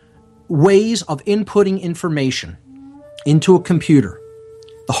ways of inputting information into a computer.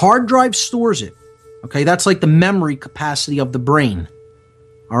 The hard drive stores it. Okay, that's like the memory capacity of the brain.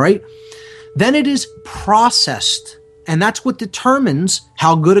 All right? Then it is processed, and that's what determines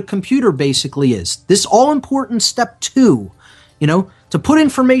how good a computer basically is. This all-important step 2, to put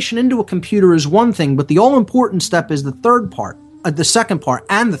information into a computer is one thing, but the all-important step is the third part, the second part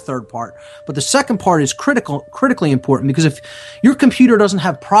and the third part. But the second part is critically important, because if your computer doesn't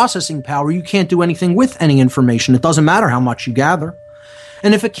have processing power, you can't do anything with any information. It doesn't matter how much you gather.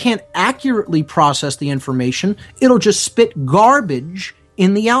 And if it can't accurately process the information, it'll just spit garbage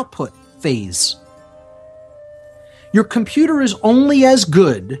in the output phase. Your computer is only as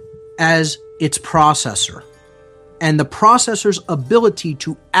good as its processor, and the processor's ability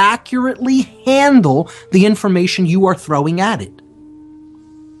to accurately handle the information you are throwing at it.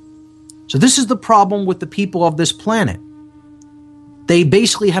 So this is the problem with the people of this planet. They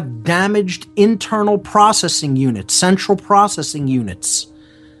basically have damaged internal processing units, central processing units.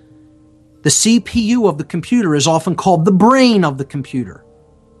 The CPU of the computer is often called the brain of the computer.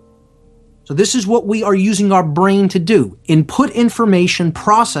 So this is what we are using our brain to do. Input information,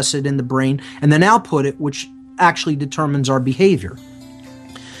 process it in the brain, and then output it, which actually determines our behavior.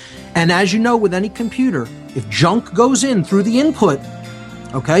 And as you know, with any computer, if junk goes in through the input,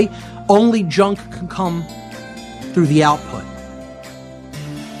 okay, only junk can come through the output.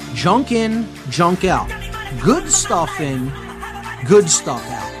 Junk in, junk out. Good stuff in, good stuff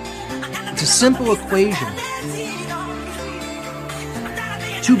out. It's a simple equation.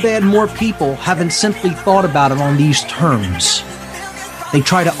 Too bad more people haven't simply thought about it on these terms. They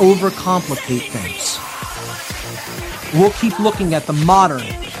try to overcomplicate things. We'll keep looking at the modern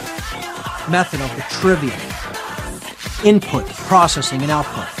method of the trivium. Input, processing, and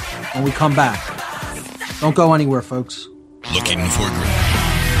output when we come back. Don't go anywhere, folks. Looking for growth.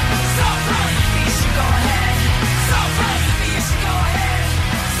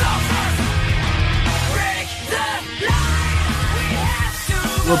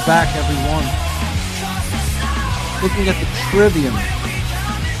 We're back, everyone. Looking at the trivium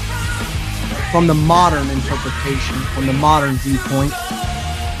from the modern interpretation, from the modern viewpoint,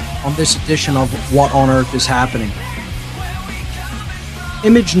 on this edition of What on Earth is Happening.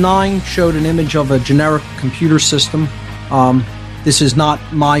 Image 9 showed an image of a generic computer system. This is not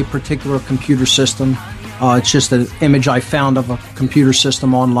my particular computer system. It's just an image I found of a computer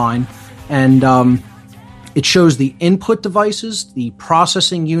system online. And It shows the input devices, the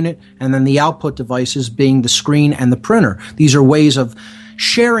processing unit, and then the output devices being the screen and the printer. These are ways of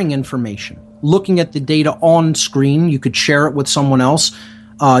sharing information. Looking at the data on screen, you could share it with someone else.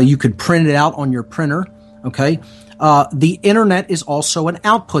 You could print it out on your printer, okay? The internet is also an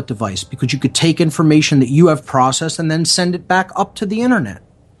output device because you could take information that you have processed and then send it back up to the internet.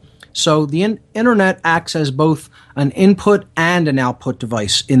 So the internet acts as both an input and an output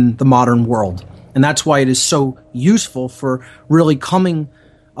device in the modern world. And that's why it is so useful for really coming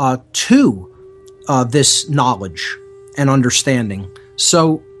to this knowledge and understanding.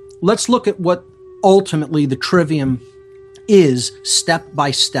 So let's look at what ultimately the trivium is step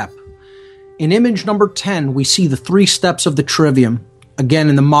by step. In image number 10, we see the 3 steps of the trivium, again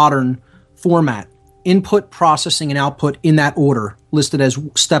in the modern format. Input, processing, and output in that order, listed as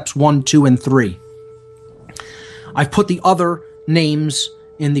steps 1, 2, and 3. I've put the other names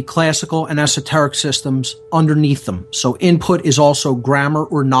in the classical and esoteric systems underneath them. So input is also grammar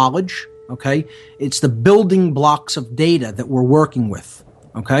or knowledge, okay? It's the building blocks of data that we're working with,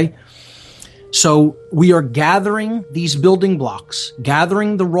 okay? So we are gathering these building blocks,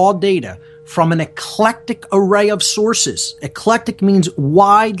 gathering the raw data from an eclectic array of sources. Eclectic means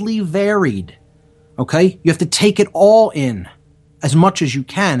widely varied. Okay? You have to take it all in, as much as you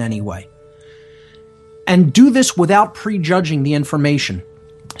can anyway. And do this without prejudging the information.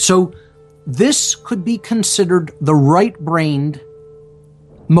 So this could be considered the right-brained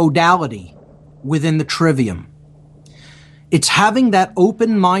modality within the trivium. It's having that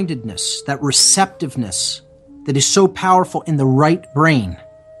open-mindedness, that receptiveness that is so powerful in the right brain.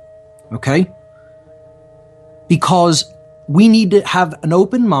 Okay? Because we need to have an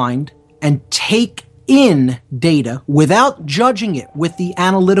open mind and take in data without judging it with the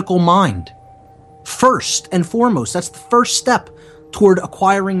analytical mind. First and foremost, that's the first step toward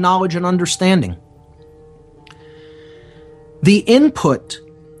acquiring knowledge and understanding. The input,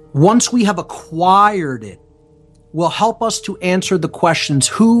 once we have acquired it, will help us to answer the questions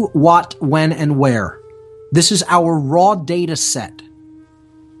who, what, when, and where. This is our raw data set.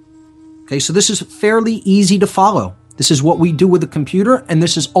 Okay, so this is fairly easy to follow. This is what we do with a computer, and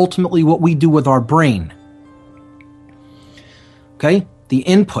this is ultimately what we do with our brain. Okay, the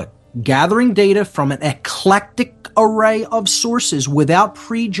input, gathering data from an eclectic array of sources without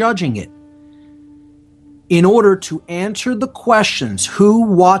prejudging it in order to answer the questions who,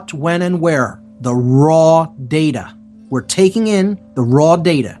 what, when, and where. The raw data. We're taking in the raw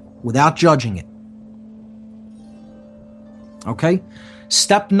data without judging it. Okay?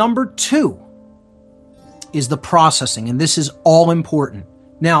 Step number 2 is the processing, and this is all important.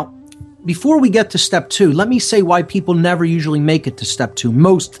 Now, before we get to step 2, let me say why people never usually make it to step 2.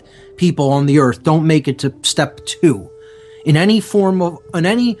 Most people on the earth don't make it to step 2 in any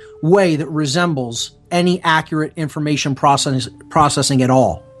way that resembles any accurate information processing at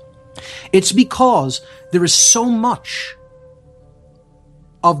all. It's because there is so much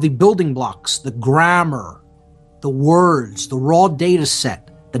of the building blocks, the grammar, the words, the raw data set,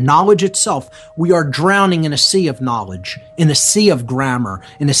 the knowledge itself. We are drowning in a sea of knowledge, in a sea of grammar,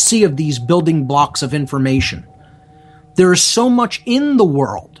 in a sea of these building blocks of information. There is so much in the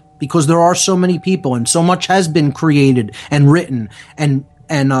world because there are so many people and so much has been created and written and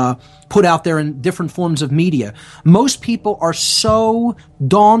put out there in different forms of media. Most people are so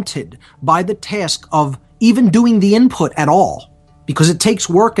daunted by the task of even doing the input at all because it takes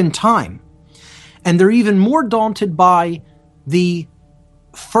work and time. And they're even more daunted by the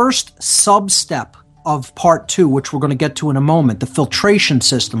first sub-step of part 2, which we're going to get to in a moment, the filtration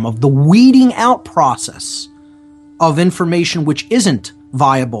system of the weeding out process of information which isn't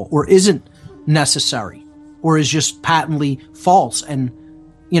viable or isn't necessary or is just patently false and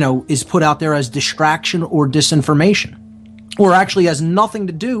is put out there as distraction or disinformation, or actually has nothing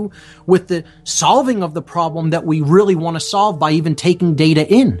to do with the solving of the problem that we really want to solve by even taking data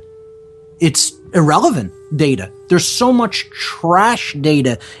in. It's irrelevant data. There's so much trash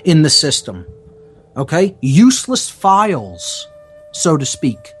data in the system, okay? Useless files, so to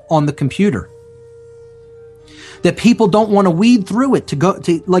speak, on the computer, that people don't want to weed through it to go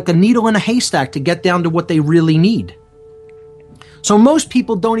to like a needle in a haystack to get down to what they really need. So most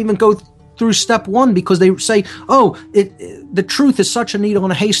people don't even go through step 1 because they say, the truth is such a needle in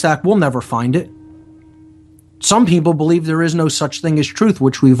a haystack, we'll never find it. Some people believe there is no such thing as truth,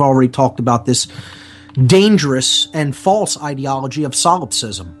 which we've already talked about, this dangerous and false ideology of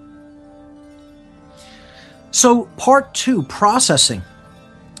solipsism. So part 2, processing,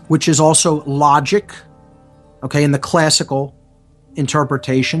 which is also logic, okay, in the classical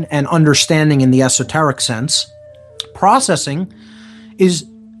interpretation and understanding in the esoteric sense. Processing is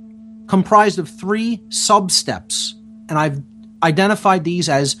comprised of 3 sub-steps, and I've identified these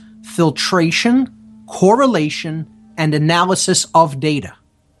as filtration, correlation, and analysis of data.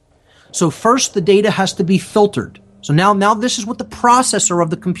 So first, the data has to be filtered. So now this is what the processor of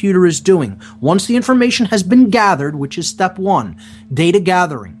the computer is doing. Once the information has been gathered, which is step 1, data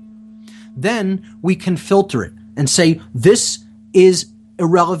gathering, then we can filter it and say, this is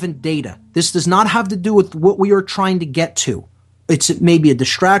irrelevant data. This does not have to do with what we are trying to get to. It's maybe a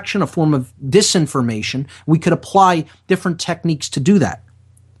distraction, a form of disinformation. We could apply different techniques to do that.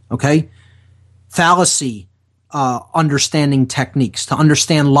 Okay? Fallacy understanding techniques to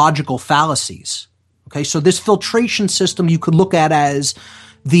understand logical fallacies. Okay, so this filtration system you could look at as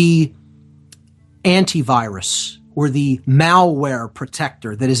the antivirus or the malware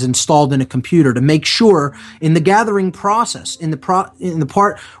protector that is installed in a computer to make sure in the gathering process, in the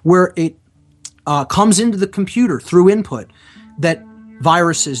part where it comes into the computer through input, that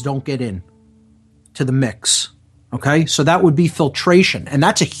viruses don't get in to the mix. Okay, so that would be filtration. And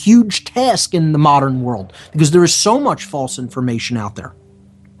that's a huge task in the modern world because there is so much false information out there.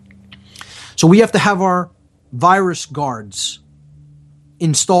 So we have to have our virus guards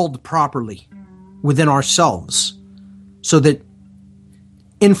installed properly within ourselves so that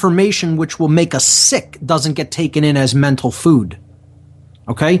information which will make us sick doesn't get taken in as mental food.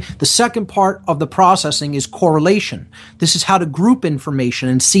 Okay? The second part of the processing is correlation. This is how to group information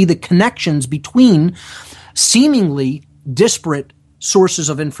and see the connections between seemingly disparate sources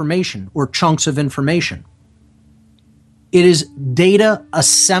of information or chunks of information. It is data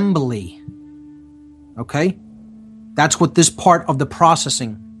assembly. Okay? That's what this part of the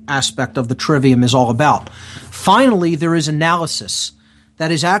processing aspect of the trivium is all about. Finally, there is analysis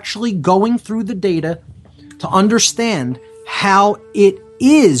that is actually going through the data to understand how it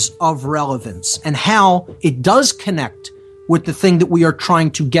is of relevance and how it does connect with the thing that we are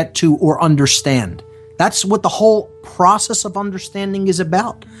trying to get to or understand. That's what the whole process of understanding is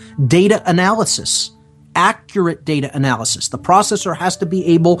about. Data analysis. Accurate data analysis. The processor has to be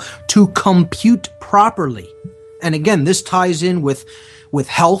able to compute properly. And again, this ties in with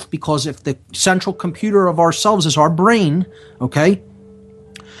health, because if the central computer of ourselves is our brain, okay,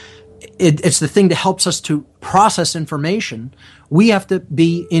 it's the thing that helps us to process information, we have to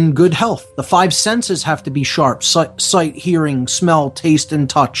be in good health. The 5 senses have to be sharp: sight, hearing, smell, taste, and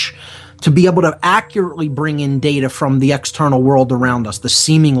touch, to be able to accurately bring in data from the external world around us, the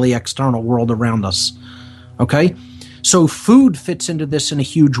seemingly external world around us. Okay? So food fits into this in a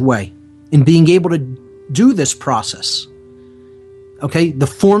huge way in being able to do this process. Okay?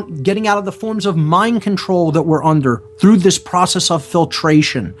 Getting out of the forms of mind control that we're under through this process of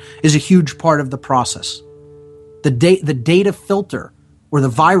filtration is a huge part of the process. The data filter or the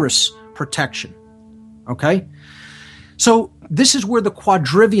virus protection. Okay? So this is where the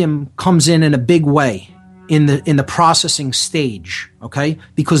quadrivium comes in a big way in the processing stage. Okay?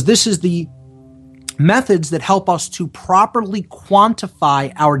 Because this is the methods that help us to properly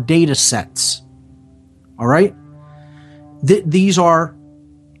quantify our data sets. All right? These 4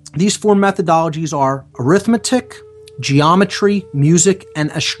 methodologies are arithmetic, geometry, music,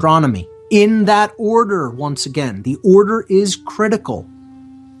 and astronomy. In that order, once again, the order is critical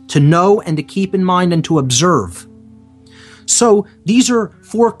to know and to keep in mind and to observe. So these are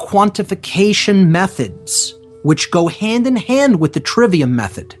 4 quantification methods which go hand in hand with the trivium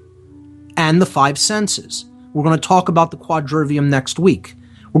method and the 5 senses. We're going to talk about the quadrivium next week.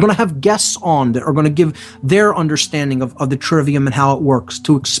 We're going to have guests on that are going to give their understanding of the trivium and how it works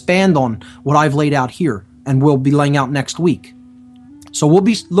to expand on what I've laid out here and we'll be laying out next week. So we'll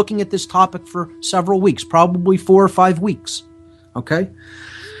be looking at this topic for several weeks, probably 4 or 5 weeks. Okay?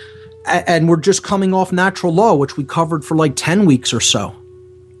 And we're just coming off natural law, which we covered for like 10 weeks or so.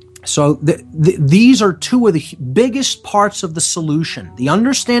 So these are 2 of the biggest parts of the solution: the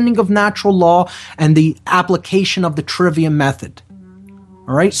understanding of natural law and the application of the trivium method.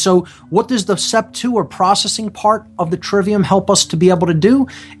 All right, so what does the step 2 or processing part of the trivium help us to be able to do?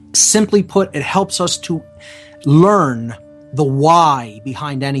 Simply put, it helps us to learn the why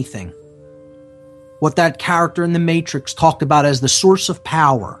behind anything. What that character in the Matrix talked about as the source of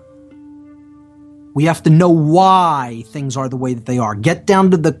power. We have to know why things are the way that they are. Get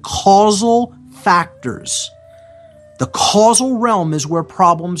down to the causal factors. The causal realm is where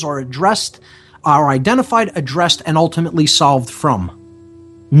problems are identified, addressed, and ultimately solved from.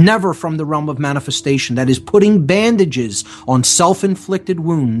 Never from the realm of manifestation, that is putting bandages on self-inflicted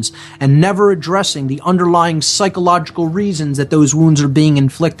wounds and never addressing the underlying psychological reasons that those wounds are being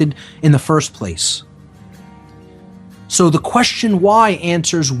inflicted in the first place. So the question why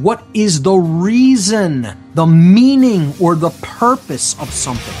answers what is the reason, the meaning, or the purpose of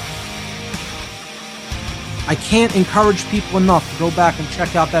something. I can't encourage people enough to go back and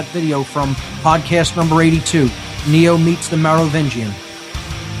check out that video from podcast number 82, Neo Meets the Merovingian.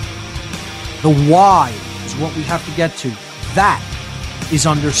 The why is what we have to get to. That is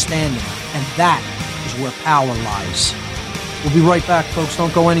understanding, and that is where power lies. We'll be right back, folks.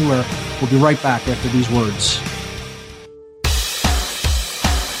 Don't go anywhere. We'll be right back after these words.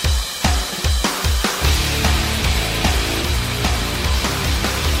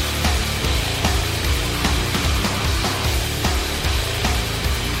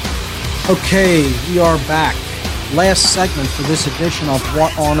 Okay, we are back. Last segment for this edition of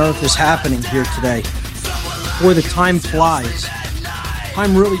What on Earth is Happening here today. Boy, the time flies.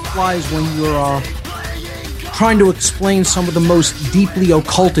 Time really flies when you're trying to explain some of the most deeply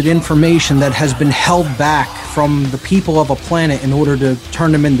occulted information that has been held back from the people of a planet in order to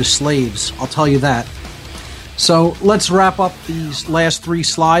turn them into slaves. I'll tell you that. So let's wrap up these last 3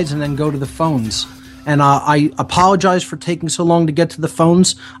 slides and then go to the phones. And I apologize for taking so long to get to the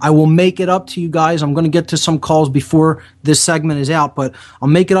phones. I will make it up to you guys. I'm going to get to some calls before this segment is out, but I'll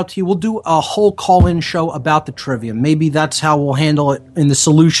make it up to you. We'll do a whole call-in show about the trivia. Maybe that's how we'll handle it in the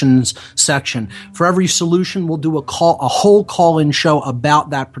solutions section. For every solution, we'll do a whole call-in show about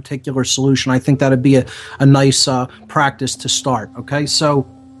that particular solution. I think that'd be a nice practice to start. Okay, so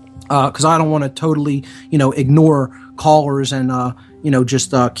because I don't want to totally, ignore callers and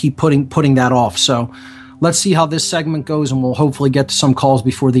just keep putting that off. So let's see how this segment goes, and we'll hopefully get to some calls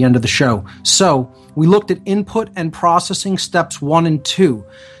before the end of the show. So we looked at input and processing steps 1 and 2.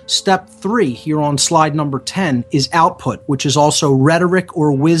 Step 3 here on slide number 10 is output, which is also rhetoric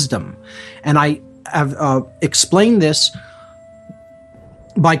or wisdom. And I have explained this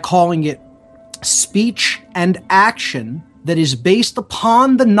by calling it speech and action that is based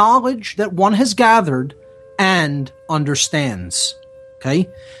upon the knowledge that one has gathered and understands. Okay?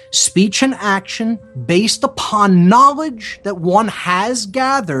 Speech and action based upon knowledge that one has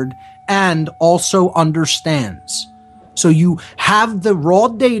gathered and also understands. So you have the raw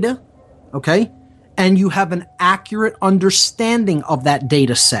data, okay? And you have an accurate understanding of that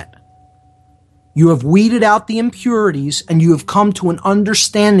data set. You have weeded out the impurities and you have come to an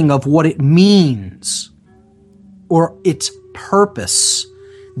understanding of what it means or its purpose.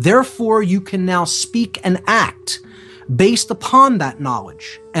 Therefore, you can now speak and act based upon that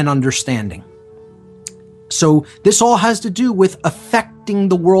knowledge and understanding. So this all has to do with affecting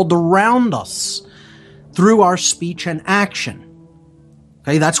the world around us through our speech and action.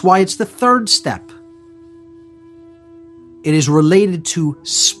 Okay, that's why it's the 3rd step. It is related to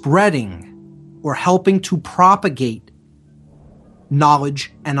spreading or helping to propagate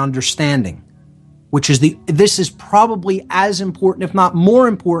knowledge and understanding, which is this is probably as important, if not more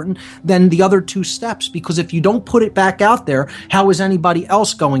important, than the other 2 steps. Because if you don't put it back out there, how is anybody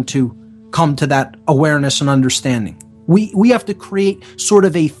else going to come to that awareness and understanding? We have to create sort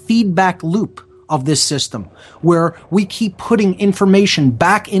of a feedback loop of this system where we keep putting information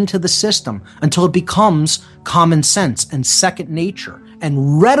back into the system until it becomes common sense and second nature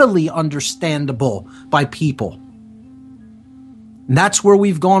and readily understandable by people. And that's where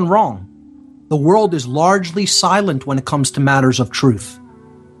we've gone wrong. The world is largely silent when it comes to matters of truth.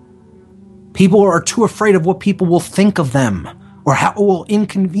 People are too afraid of what people will think of them or how it will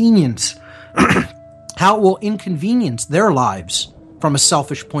inconvenience their lives from a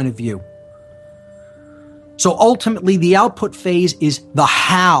selfish point of view. So ultimately, the output phase is the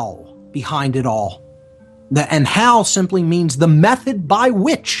how behind it all. And how simply means the method by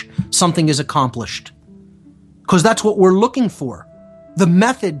which something is accomplished. Because that's what we're looking for. The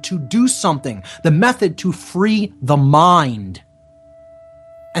method to do something. The method to free the mind.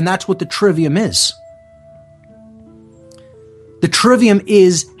 And that's what the trivium is. The trivium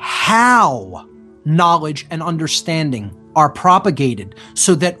is how knowledge and understanding are propagated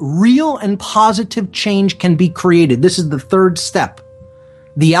so that real and positive change can be created. This is the 3rd step.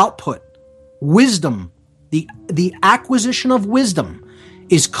 The output, wisdom, the acquisition of wisdom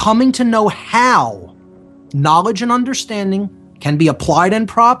is coming to know how knowledge and understanding can be applied and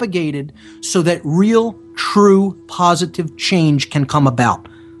propagated so that real, true, positive change can come about.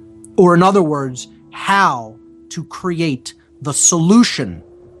 Or in other words, how to create the solution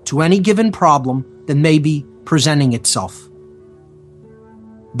to any given problem that may be presenting itself.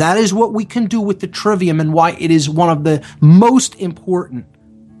 That is what we can do with the trivium and why it is one of the most important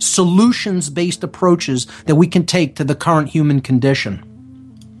solutions-based approaches that we can take to the current human condition.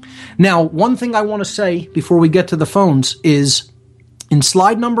 Now, one thing I want to say before we get to the phones is in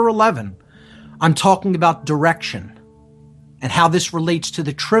slide number 11, I'm talking about direction and how this relates to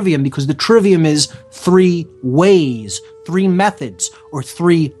the trivium, because the trivium is 3 ways, 3 methods, or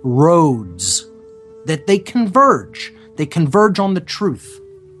 3 roads. that they converge. They converge on the truth.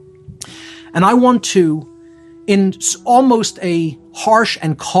 And I want to, in almost a harsh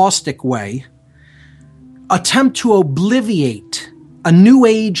and caustic way, attempt to obviate a New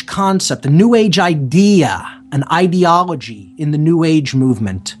Age concept, a New Age idea, an ideology in the New Age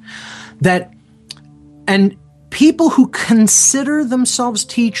movement and people who consider themselves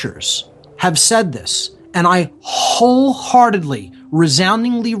teachers have said this, and I wholeheartedly,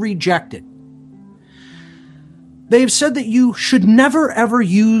 resoundingly reject it. They've said that you should never ever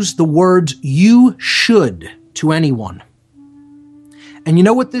use the words "you should" to anyone. And you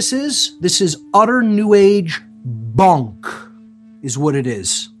know what this is? This is utter New Age bunk, is what it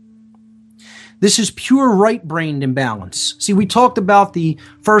is. This is pure right-brained imbalance. See, we talked about the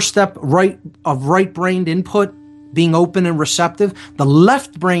first step of right-brained input being open and receptive. The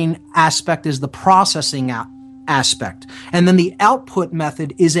left brain aspect is the processing aspect. And then the output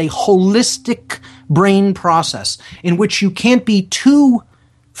method is a holistic brain process in which you can't be too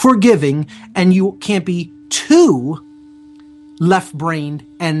forgiving and you can't be too left-brained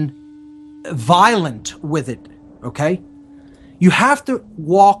and violent with it, okay? You have to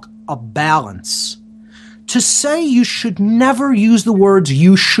walk a balance. To say you should never use the words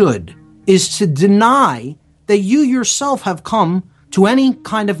 "you should" is to deny that you yourself have come to any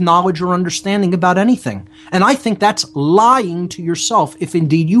kind of knowledge or understanding about anything. And I think that's lying to yourself if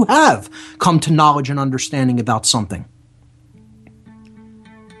indeed you have come to knowledge and understanding about something.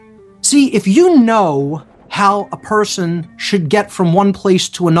 See, if you know how a person should get from one place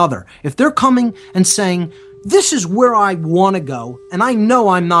to another, if they're coming and saying, "This is where I want to go, and I know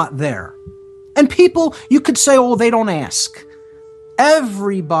I'm not there." And people, you could say, "Oh, they don't ask."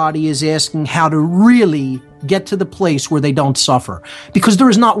 Everybody is asking how to really get to the place where they don't suffer. Because there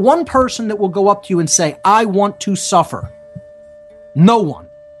is not one person that will go up to you and say, "I want to suffer." No one.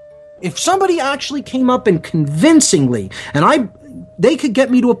 If somebody actually came up and convincingly, and they could get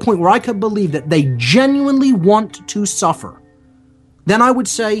me to a point where I could believe that they genuinely want to suffer, then I would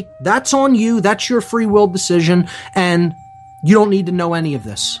say, that's on you, that's your free will decision, and you don't need to know any of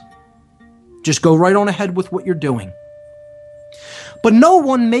this. Just go right on ahead with what you're doing. But no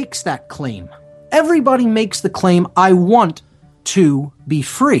one makes that claim. Everybody makes the claim, "I want to be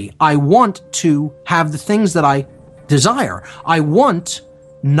free. I want to have the things that I desire. I want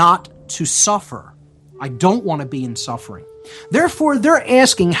not to suffer. I don't want to be in suffering." Therefore, they're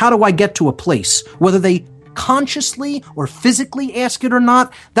asking, how do I get to a place? Whether they consciously or physically ask it or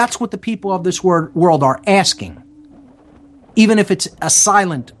not, that's what the people of this world are asking, even if it's a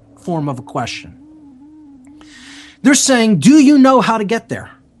silent form of a question. They're saying, do you know how to get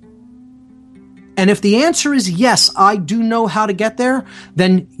there? And if the answer is yes, I do know how to get there,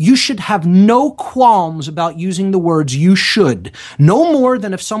 then you should have no qualms about using the words "you should." No more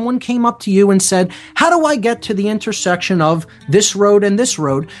than if someone came up to you and said, "How do I get to the intersection of this road and this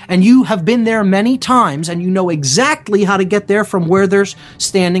road?" And you have been there many times and you know exactly how to get there from where they're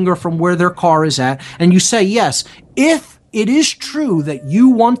standing or from where their car is at. And you say, "Yes, if it is true that you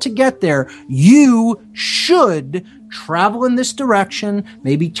want to get there, you should travel in this direction,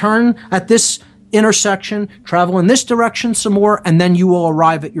 maybe turn at this intersection, travel in this direction some more, and then you will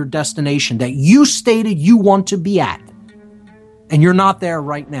arrive at your destination that you stated you want to be at." And you're not there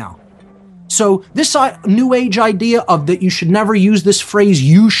right now. So this New Age idea of that you should never use this phrase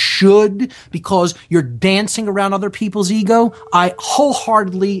 "you should" because you're dancing around other people's ego, I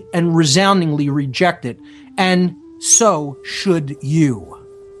wholeheartedly and resoundingly reject it. And so should you.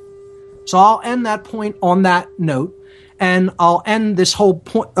 So I'll end that point on that note. And I'll end this whole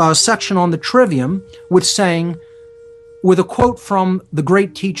section on the trivium with a quote from the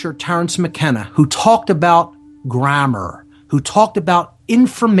great teacher Terence McKenna, who talked about grammar, who talked about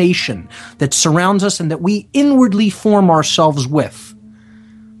information that surrounds us and that we inwardly form ourselves with.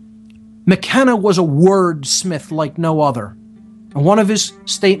 McKenna was a wordsmith like no other. And one of his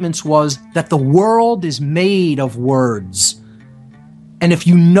statements was that the world is made of words. And if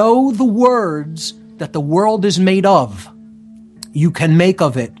you know the words that the world is made of, you can make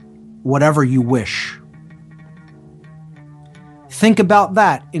of it whatever you wish. Think about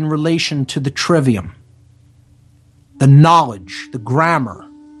that in relation to the trivium. The knowledge, the grammar,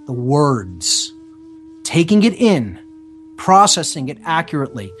 the words. Taking it in, processing it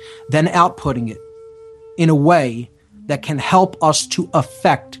accurately, then outputting it in a way that can help us to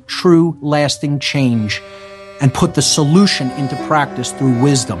affect true, lasting change and put the solution into practice through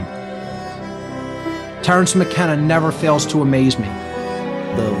wisdom. Terence McKenna never fails to amaze me.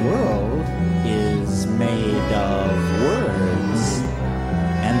 The world is made of words,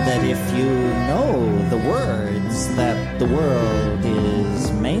 and that if you know the words that the world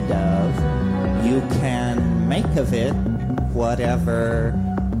is made of, you can make of it whatever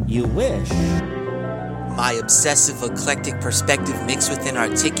you wish. My obsessive, eclectic perspective mixed with an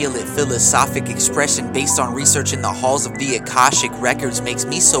articulate, philosophic expression based on research in the halls of the Akashic records makes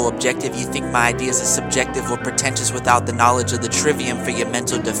me so objective you think my ideas are subjective or pretentious without the knowledge of the trivium for your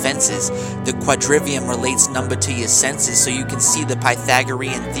mental defenses. The quadrivium relates number to your senses so you can see the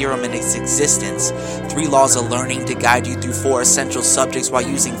Pythagorean theorem in its existence. 3 laws of learning to guide you through 4 essential subjects while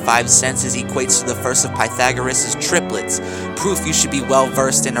using 5 senses equates to the first of Pythagoras' triplets. Proof you should be well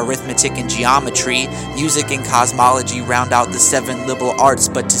versed in arithmetic and geometry. Music and cosmology round out the 7 liberal arts,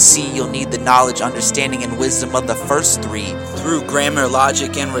 but to see you'll need the knowledge, understanding, and wisdom of the first 3. Through grammar,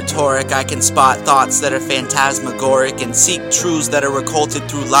 logic, and rhetoric, I can spot thoughts that are phantasmagoric and seek truths that are occulted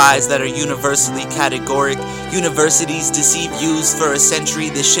through lies that are universally categoric. Universities deceive youths for a century,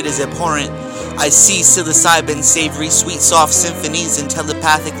 this shit is abhorrent. I see psilocybin, savory, sweet, soft symphonies and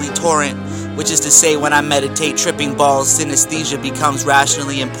telepathically torrent, which is to say when I meditate tripping balls, synesthesia becomes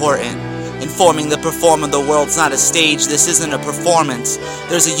rationally important. Informing the performer the world's not a stage, this isn't a performance.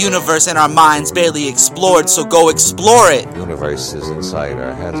 There's a universe in our minds barely explored, so go explore it. The universe is inside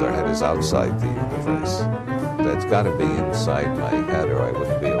our heads. Our head is outside the universe. That's got to be inside my head or I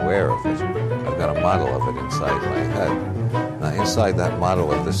wouldn't be aware of it. I've got a model of it inside my head. Now, inside that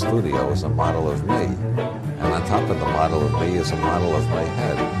model of the studio is a model of me. And on top of the model of me is a model of my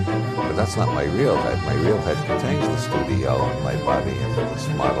head. But that's not my real head. My real head contains the studio and my body into this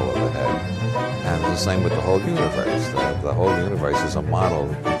model of a head. And the same with the whole universe. The whole universe is a model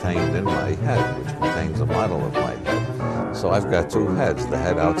contained in my head, which contains a model of my head. So I've got 2 heads, the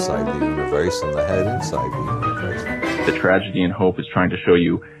head outside the universe and the head inside the universe. The tragedy and hope is trying to show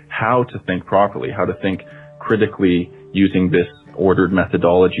you how to think properly, how to think critically using this ordered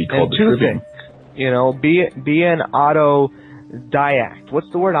methodology called the trivium. You know, be an autodidact. What's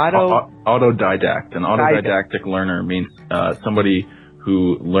the word? Autodidact. An autodidactic learner means somebody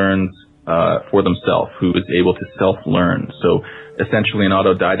who learns for themselves, who is able to self-learn. So essentially an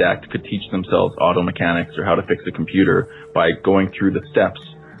autodidact could teach themselves auto mechanics or how to fix a computer by going through the steps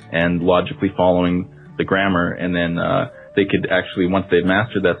and logically following the grammar, and then they could actually, once they've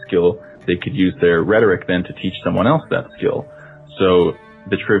mastered that skill, they could use their rhetoric then to teach someone else that skill. So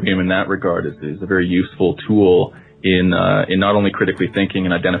the trivium in that regard is a very useful tool in not only critically thinking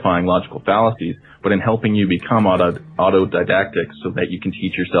and identifying logical fallacies, but in helping you become autodidactic so that you can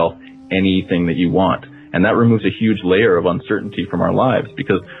teach yourself anything that you want. And that removes a huge layer of uncertainty from our lives,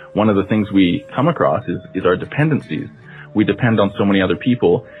 because one of the things we come across is our dependencies. We depend on so many other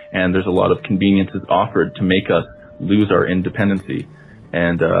people, and there's a lot of conveniences offered to make us lose our independency.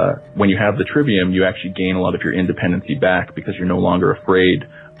 And when you have the trivium, you actually gain a lot of your independency back because you're no longer afraid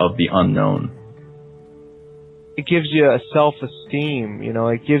of the unknown. It gives you a self-esteem, you know,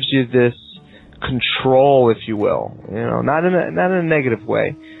 it gives you this control, if you will, you know, not in a negative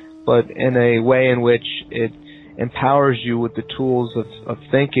way, but in a way in which it empowers you with the tools of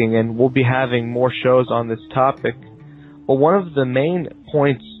thinking. And we'll be having more shows on this topic. But one of the main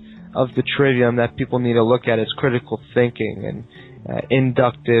points of the trivium that people need to look at is critical thinking and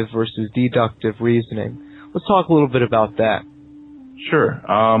inductive versus deductive reasoning. Let's talk a little bit about that. Sure.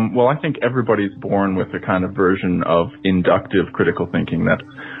 Well, I think everybody's born with a kind of version of inductive critical thinking. That's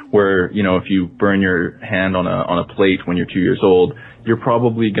where, you know, if you burn your hand on a plate when you're 2 years old, you're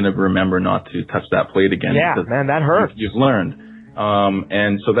probably going to remember not to touch that plate again. Yeah, man, that hurts. You've learned.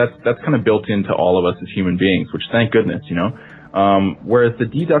 And so that's kind of built into all of us as human beings, which thank goodness, you know. Whereas the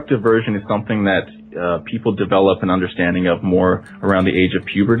deductive version is something that people develop an understanding of more around the age of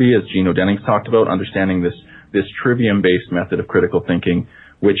puberty, as Gino Dennings talked about, understanding this trivium-based method of critical thinking,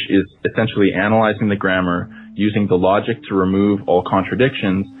 which is essentially analyzing the grammar, using the logic to remove all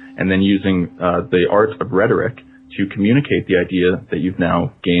contradictions, and then using the art of rhetoric to communicate the idea that you've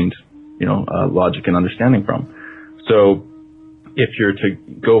now gained, you know, logic and understanding from. So if you're to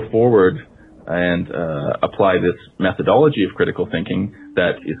go forward and apply this methodology of critical thinking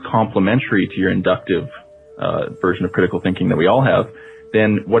that is complementary to your inductive version of critical thinking that we all have,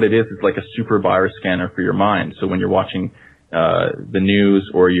 then what it is like a super virus scanner for your mind. So when you're watching the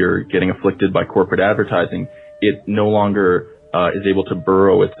news or you're getting afflicted by corporate advertising, it no longer is able to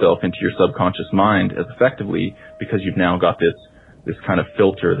burrow itself into your subconscious mind as effectively, because you've now got this kind of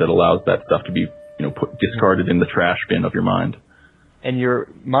filter that allows that stuff to be, you know, discarded in the trash bin of your mind. And your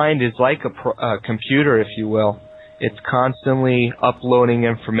mind is like a computer, if you will. It's constantly uploading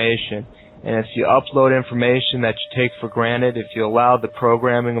information. And if you upload information that you take for granted, if you allow the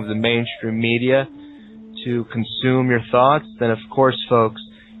programming of the mainstream media to consume your thoughts, then of course, folks,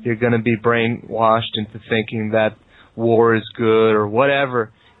 you're going to be brainwashed into thinking that war is good or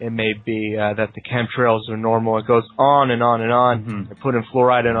whatever it may be that the chemtrails are normal. It goes on and on and on. Mm-hmm. They're putting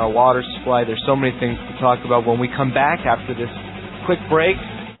fluoride in our water supply. There's so many things to talk about. When we come back after this quick break,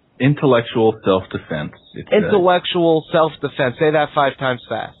 intellectual self-defense. Intellectual self-defense. Say that 5 times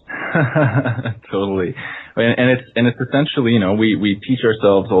fast. Totally. And it's essentially, we teach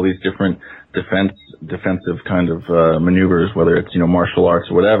ourselves all these different defensive kind of maneuvers, whether it's, martial arts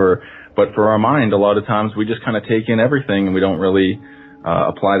or whatever. But for our mind, a lot of times we just kind of take in everything and we don't really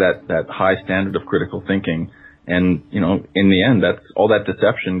apply that high standard of critical thinking. And, in the end, that's all that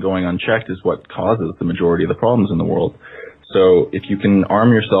deception going unchecked is what causes the majority of the problems in the world. So if you can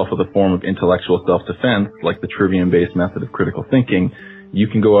arm yourself with a form of intellectual self-defense, like the trivium-based method of critical thinking, you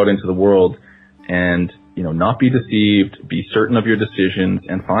can go out into the world and, not be deceived, be certain of your decisions,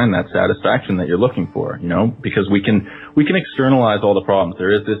 and find that satisfaction that you're looking for, because we can externalize all the problems.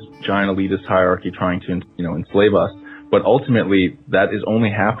 There is this giant elitist hierarchy trying to, enslave us, but ultimately that is only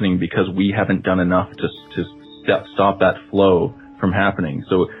happening because we haven't done enough to stop that flow from happening.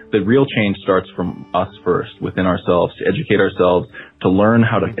 So the real change starts from us first, within ourselves, to educate ourselves, to learn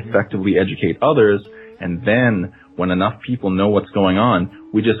how to effectively educate others, and then when enough people know what's going on,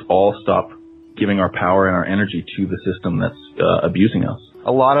 we just all stop giving our power and our energy to the system that's abusing us.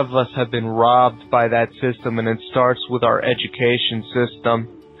 A lot of us have been robbed by that system, and it starts with our education system.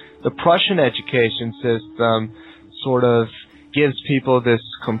 The Prussian education system sort of gives people this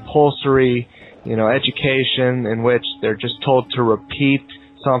compulsory, education in which they're just told to repeat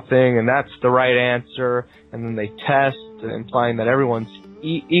something, and that's the right answer, and then they test, implying that everyone's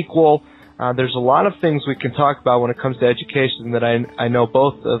equal. There's a lot of things we can talk about when it comes to education that I know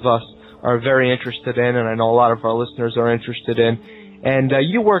both of us are very interested in, and I know a lot of our listeners are interested in. And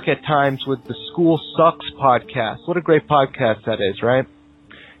you work at times with the School Sucks podcast. What a great podcast that is, right?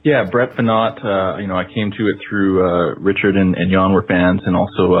 Yeah, Brett Venot, I came to it through Richard and Jan were fans, and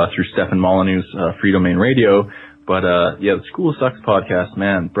also through Stefan Molyneux's Free Domain Radio. But the School Sucks podcast,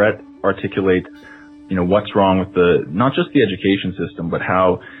 man, Brett articulates, what's wrong with not just the education system, but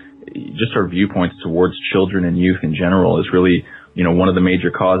how just our viewpoints towards children and youth in general is really, one of the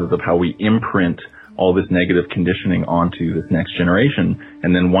major causes of how we imprint all this negative conditioning onto this next generation,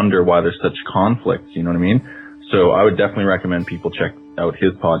 and then wonder why there's such conflict, you know what I mean? So I would definitely recommend people check out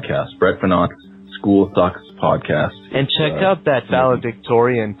his podcast, Brett Venot's School Sucks podcast. And check out that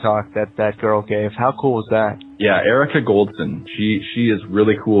valedictorian talk that girl gave. How cool was that? Yeah, Erica Goldson. She is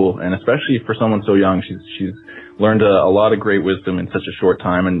really cool, and especially for someone so young, she's learned a lot of great wisdom in such a short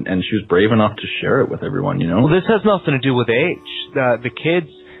time, and she was brave enough to share it with everyone, Well, this has nothing to do with age. The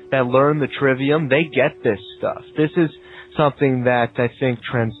kids that learn the trivium, they get this stuff. This is something that I think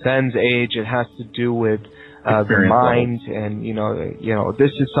transcends age. It has to do with the mind, and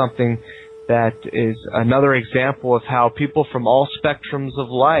this is something that is another example of how people from all spectrums of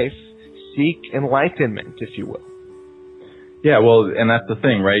life seek enlightenment, if you will. Yeah, well, and that's the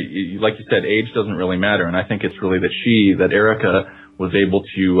thing, right? Like you said, age doesn't really matter, and I think it's really that Erica was able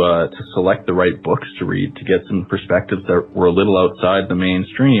to select the right books to read, to get some perspectives that were a little outside the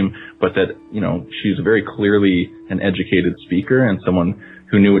mainstream, but that, she's very clearly an educated speaker and someone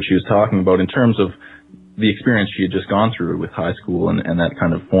who knew what she was talking about in terms of the experience she had just gone through with high school and that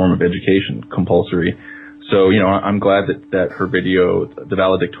kind of form of education, compulsory. So, I'm glad that her video, the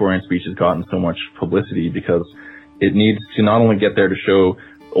valedictorian speech, has gotten so much publicity, because it needs to not only get there to show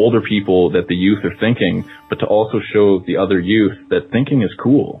older people that the youth are thinking, but to also show the other youth that thinking is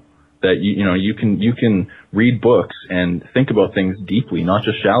cool. That you can read books and think about things deeply, not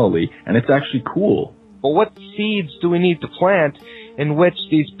just shallowly, and it's actually cool. But what seeds do we need to plant in which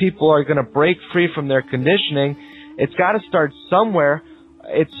these people are going to break free from their conditioning? It's got to start somewhere.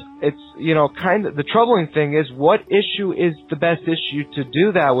 It's kind of the troubling thing is, what issue is the best issue to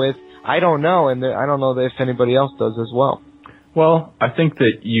do that with? I don't know, and I don't know if anybody else does as well. Well, I think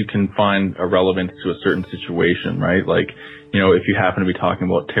that you can find a relevance to a certain situation, right? Like, if you happen to be talking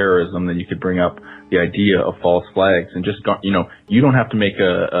about terrorism, then you could bring up the idea of false flags, and just, you don't have to make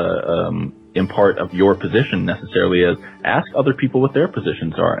impart of your position necessarily, as ask other people what their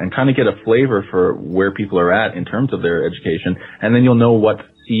positions are and kind of get a flavor for where people are at in terms of their education, and then you'll know what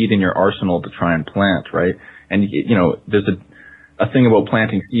seed in your arsenal to try and plant, right? And, there's a thing about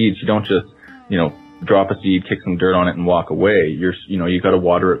planting seeds. You don't just, drop a seed, kick some dirt on it, and walk away. You got to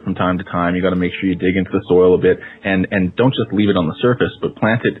water it from time to time. You got to make sure you dig into the soil a bit, and don't just leave it on the surface, but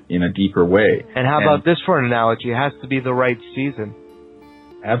plant it in a deeper way. And how about this for an analogy? It has to be the right season.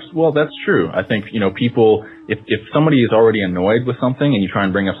 Well, that's true. I think, people, if somebody is already annoyed with something and you try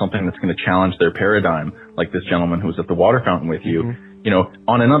and bring up something that's going to challenge their paradigm, like this gentleman who was at the water fountain with you,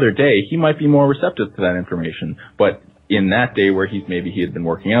 on another day, he might be more receptive to that information. But in that day where he had been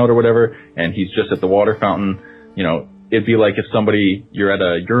working out or whatever, and he's just at the water fountain, you know, it'd be like if you're at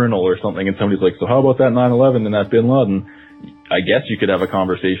a urinal or something and somebody's like, so how about that 9/11 and that Bin Laden? I guess you could have a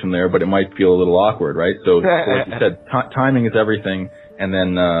conversation there, but it might feel a little awkward, right? So like you said, timing is everything, and then,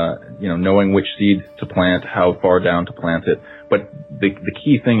 you know, knowing which seed to plant, how far down to plant it. But the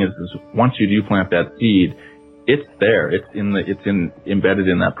key thing is once you do plant that seed, it's there. It's embedded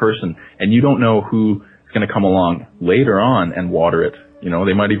in that person, and you don't know who is going to come along later on and water it. You know,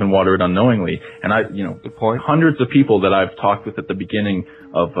 they might even water it unknowingly. And good point. Hundreds of people that I've talked with at the beginning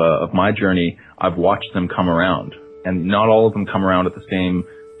of my journey, I've watched them come around. And not all of them come around at the same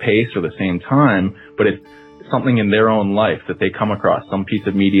pace or the same time, but it's something in their own life that they come across, some piece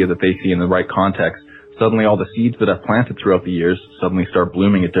of media that they see in the right context. Suddenly all the seeds that I've planted throughout the years suddenly start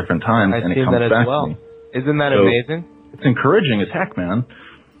blooming at different times, and it comes back to me. Isn't that amazing? It's encouraging as heck, man.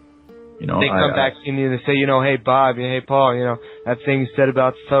 You know, they come back to you and they say, you know, hey Bob, hey Paul, you know, that thing you said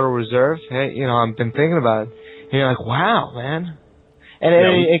about the Federal Reserve, hey, you know, I've been thinking about it. And you're like, wow, man. And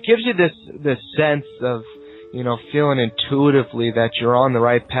it gives you this sense of, you know, feeling intuitively that you're on the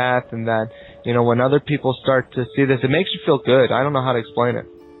right path, and that, you know, when other people start to see this, it makes you feel good. I don't know how to explain it.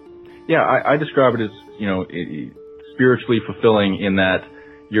 Yeah, I describe it as, you know, spiritually fulfilling in that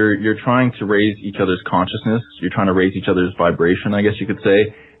you're trying to raise each other's consciousness, you're trying to raise each other's vibration, I guess you could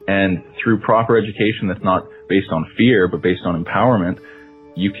say, and through proper education that's not based on fear but based on empowerment,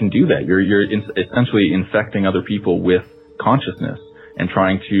 you can do that. You're essentially infecting other people with consciousness and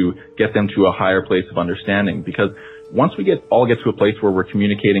trying to get them to a higher place of understanding. Because once we all get to a place where we're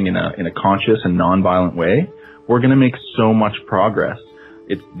communicating in a conscious and nonviolent way, we're going to make so much progress.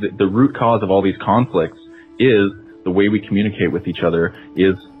 It's the root cause of all these conflicts is the way we communicate with each other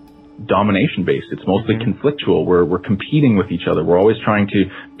is domination based. It's mostly conflictual. We're competing with each other. We're always trying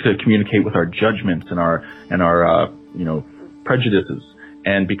to communicate with our judgments and our you know, prejudices.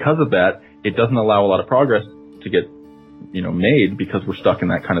 And because of that, it doesn't allow a lot of progress to get, you know, made, because we're stuck in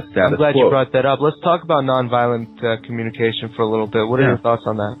that kind of status quo. I'm glad you brought that up. Let's talk about nonviolent communication for a little bit. What are your thoughts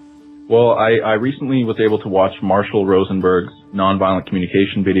on that? Well, I recently was able to watch Marshall Rosenberg's nonviolent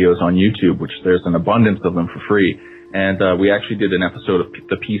communication videos on YouTube, which there's an abundance of them for free. And we actually did an episode of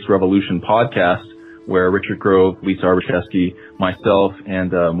the Peace Revolution podcast where Richard Grove, Lisa Arbuchesky, myself,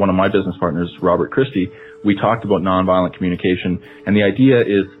 and one of my business partners, Robert Christie, we talked about nonviolent communication. And the idea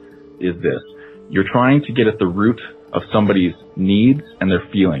is this. You're trying to get at the root of somebody's needs and their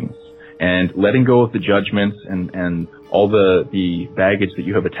feelings, and letting go of the judgments and all the baggage that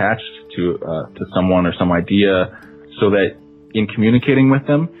you have attached to someone or some idea, so that in communicating with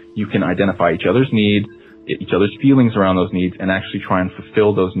them, you can identify each other's needs, each other's feelings around those needs, and actually try and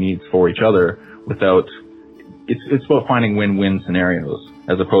fulfill those needs for each other without, it's about finding win-win scenarios,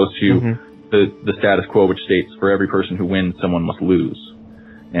 as opposed to the status quo, which states for every person who wins, someone must lose.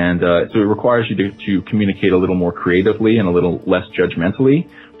 And so it requires you to communicate a little more creatively and a little less judgmentally,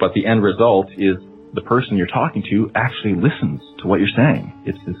 but the end result is the person you're talking to actually listens to what you're saying.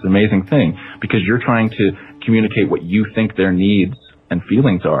 It's an amazing thing, because you're trying to communicate what you think their needs and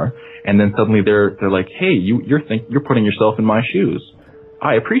feelings are, and then suddenly they're like, hey, you're putting yourself in my shoes.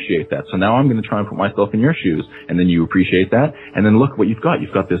 I appreciate that, so now I'm going to try and put myself in your shoes. And then you appreciate that, and then look what you've got.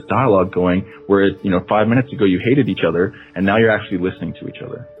 You've got this dialogue going where, you know, 5 minutes ago you hated each other, and now you're actually listening to each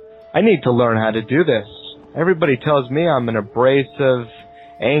other. I need to learn how to do this. Everybody tells me I'm an abrasive,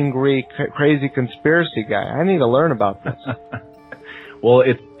 angry, crazy conspiracy guy. I need to learn about this. Well,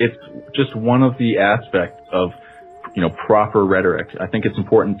 it's just one of the aspects of, you know, proper rhetoric. I think it's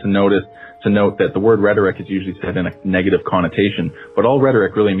important to note that the word rhetoric is usually said in a negative connotation, but all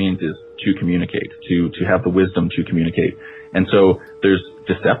rhetoric really means is to communicate, to have the wisdom to communicate. And so there's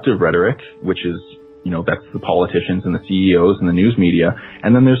deceptive rhetoric, which is, you know, that's the politicians and the CEOs and the news media.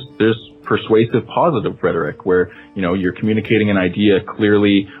 And then there's persuasive positive rhetoric where, you know, you're communicating an idea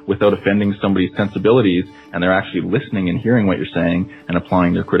clearly without offending somebody's sensibilities, and they're actually listening and hearing what you're saying and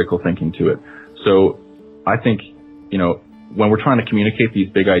applying their critical thinking to it. So I think, you know, when we're trying to communicate these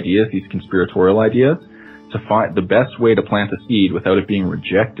big ideas, these conspiratorial ideas, to find the best way to plant a seed without it being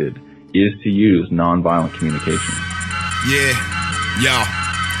rejected is to use nonviolent communication. Yeah, yo,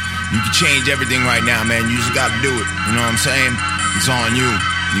 you can change everything right now, man. You just gotta do it. You know what I'm saying? It's on you.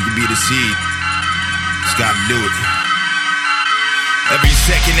 You can be the seed. Just gotta do it. Every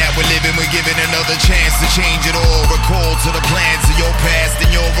second that we're living, we're given another chance to change it all. Recall to the plans of your past and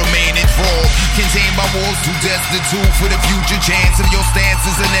you'll remain enthralled. Can maintained by walls too destitute for the future chance of your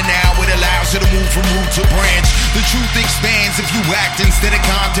stances. In the now, it allows you to move from root to branch. The truth expands if you act instead of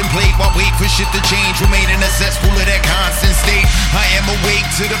contemplate. While wait for shit to change, remain in a cesspool of that constant state. I am awake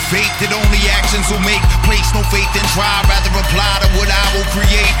to the fate that only actions will make. Place no faith in try, rather apply to what I will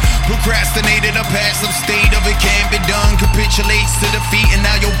create. Procrastinate in a passive state of it can't be done. Capitulates to defeat and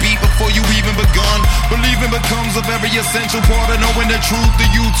now you'll beat before you even begun. Believing becomes a very essential part of knowing the truth. The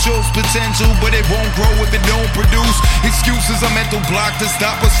youth shows potential, but it won't grow if it don't produce. Excuses are mental block to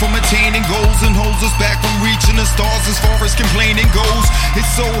stop us from attaining goals and holds us back from reaching the stars as far as complaining goes. It's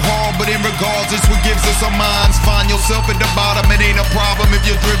so hard, but in regards, it's what gives us our minds. Find yourself at the bottom, it ain't a problem if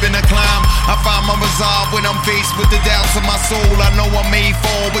you're driven to climb. I find my resolve when I'm faced with the doubts of my soul. I know I may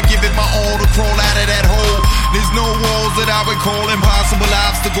fall, but give it my all to crawl out of that hole. There's no walls that I would call impossible,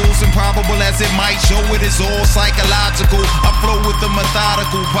 obstacles improbable as it might show. It is all psychological. I flow with the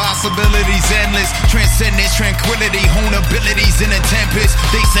methodical, possibilities endless, transcendence, tranquility, hone abilities in a tempest.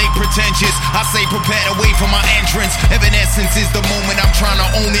 They say pretentious, I say prepared away from my entrance. Evanescence is the moment, I'm trying to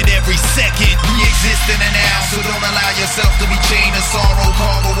own it every second. We exist in the now, so don't allow yourself to be chained to sorrow.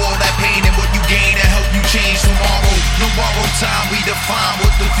 Cargo all that pain and what you gain to help you change tomorrow. No borrowed time, we define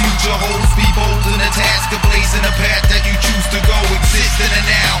what the future holds. Be bold in the task of blazing a path that you choose to go. Exist in the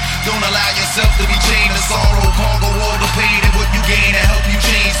now, don't allow yourself to be chained to sorrow. Cargo all the pain and what you gain to help you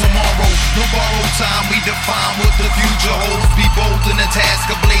change tomorrow. No borrowed time, we define what the future holds. Be bold in the task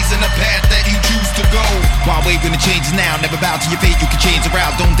of blazing a path that you choose to go. While waving the changes now, never bow to your fate, you can change the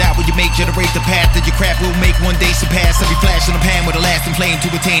route. Don't doubt what you make, generate the path that your craft will make one day surpass. Every flash in the pan with a lasting flame to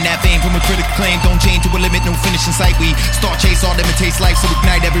attain that fame from a critical claim. Don't change to a limit, no finish in sight. We start chase, all imitates life, so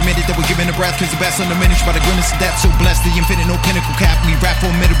ignite every minute that we're given a breath. Cause the best undiminished by the goodness of death. So blessed, the infinite, no pinnacle cap. We rap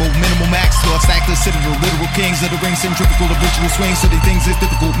formidable, minimal max, lost actors, citadel, literal kings of the ring, centrifugal, the ritual swing. So the things is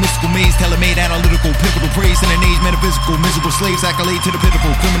difficult, mystical maze, tailor-made, analytical, pivotal praise in an age metaphysical, miserable slaves accolade to the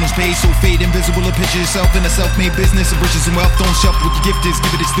pitiful, criminals pay, so fade invisible. A picture yourself in a self-made business of riches and wealth. Don't shelf what your gift is,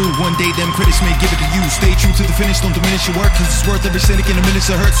 give it its due. One day them critics may give it to you. Stay true to the finish, don't diminish your work, cause it's worth every cynic in a minute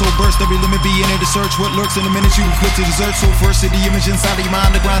to hurt. So burst every limit, be in it to search what lurks in a minute you flip to desert. So first see the image inside of your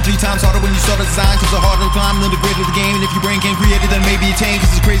mind, the grind 3 times harder when you start to design. Cause the harder the climb, then the greater the game. And if your brain can't create it, then maybe attain. Cause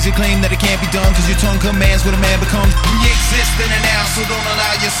it's crazy to claim that it can't be done, cause your tongue commands what a man becomes. We exist in the now, so don't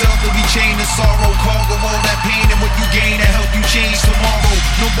allow yourself to be chained to sorrow. Cargo all that pain and what you gain to help you change tomorrow.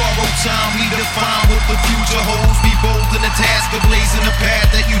 No borrowed time, we define what the future holds. Be bold in the task of blazing the path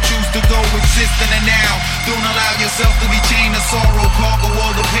that you choose to go. Exist in the now, don't allow yourself to be chained to sorrow. Cargo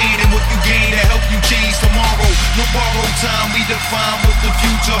all the pain and what you gain to help you change tomorrow. No borrowed time, we define what the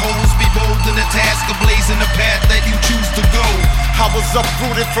future holds. Be bold in the task of blazing the path that you choose to go. I was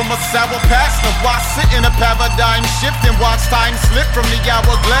uprooted from a sour past. Now I sit in a paradigm shift and watch time slip from the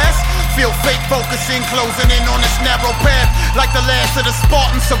hourglass. Feel fate focusing, closing in on this narrow path. Like the last of the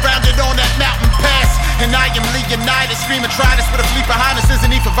Spartans surrounded on that mountain pass. And I am Leonidas, screaming Tritus with a fleet behind us. There's a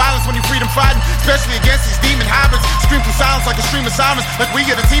need for violence when you freedom fighting, especially against these demon hybrids. Scream through silence like a stream of sirens. Like we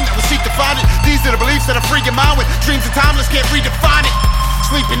are the team that will seek to find it. These are the beliefs that are free your mind with. Dreams are timeless, can't redefine it.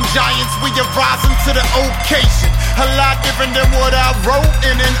 Sleeping giants, we are rising to the occasion. A lot different than what I wrote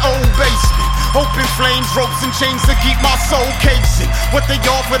in an old basement. Open flames, ropes and chains to keep my soul casing. What they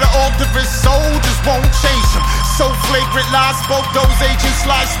offer the ultimate soldiers won't change them. So flagrant lies spoke, those agents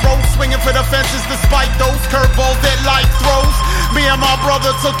slice throats, swinging for the fences despite those curveballs that life throws. Me and my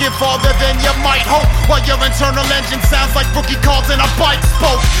brother took it farther than you might hope. While your internal engine sounds like rookie calls in a bike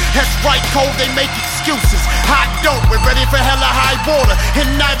spoke. That's right, cold, they make excuses. I don't, we're ready for hella high water,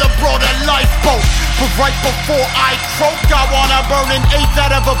 and neither brought a lifeboat. But right before I croak, I wanna burn an eighth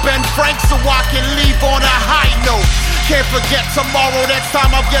out of a Ben Frank so I can leave on a high note. Can't forget tomorrow, next time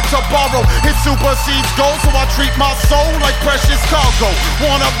I'll get to borrow. It supersedes gold, so I treat my soul like precious cargo.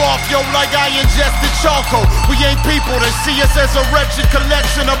 Wanna barf yo like I ingested charcoal. We ain't people, they see us as a wretched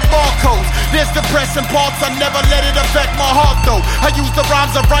collection of barcodes. There's depressing parts, I never let it affect my heart though. I use the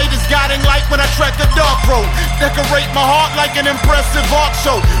rhymes of writers guiding light when I tread the dark road. Decorate my heart like an impressive art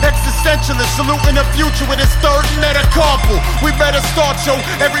show. Existentialist saluting the future with his third metacarpal. We better start yo,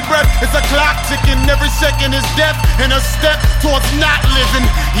 every breath is a clock ticking, every second is death and a step towards not living.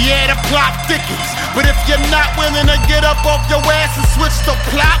 Yeah, the plot thickens, but if you're not willing to get up off your ass and switch the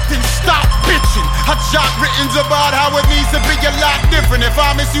plot, then stop bitching. I jot writtens about how it needs to be a lot different. If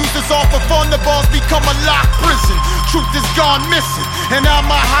I misuse this all for fun, the bars become a locked prison. Truth is gone missing, and I'm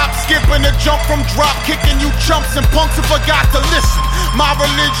a hop, skip, and a jump from drop kicking you chumps and punks who forgot to listen. My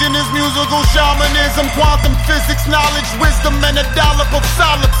religion is musical shamanism, quantum physics, knowledge, wisdom, and a dollop of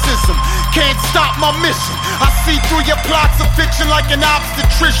solipsism. Can't stop my mission. I see through your plots of fiction like an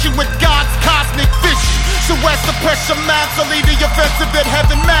obstetrician with God's cosmic vision. So as the pressure mounts, I'll lead the offensive that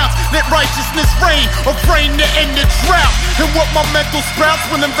heaven mounts. Let righteousness reign, or reign to end the drought. And what my mental sprouts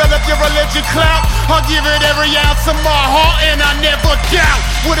will envelop your religion clout. I'll give it every ounce of my heart and I never doubt.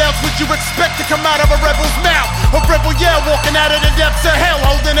 What else would you expect to come out of a rebel's mouth? A rebel, yeah, walking out of the depths of hell,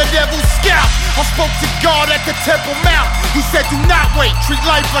 holding a devil's scalp. I spoke to God at the Temple Mount. He said, do not wait, treat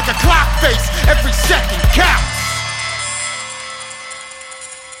life like a clock face. Every second counts.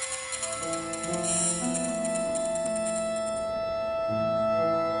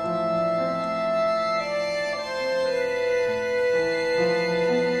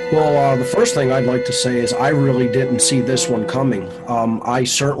 Well, the first thing I'd like to say is I really didn't see this one coming. I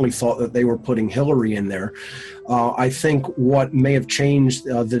certainly thought that they were putting Hillary in there. I think what may have changed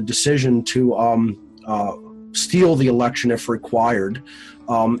the decision to steal the election if required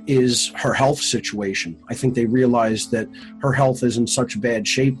is her health situation. I think they realized that her health is in such bad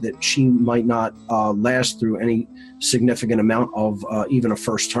shape that she might not last through any significant amount of even a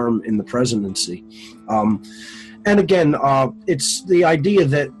first term in the presidency. And again, it's the idea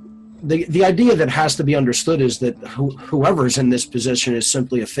that the idea that has to be understood is that whoever's in this position is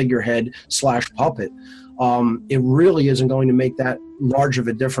simply a figurehead / puppet. It really isn't going to make that large of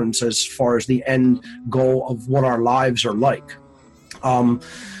a difference as far as the end goal of what our lives are like.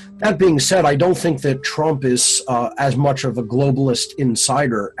 That being said, I don't think that Trump is as much of a globalist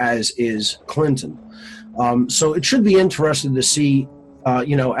insider as is Clinton. So it should be interesting to see,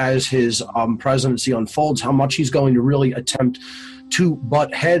 as his presidency unfolds, how much he's going to really attempt to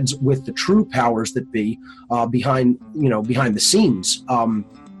butt heads with the true powers that be behind the scenes.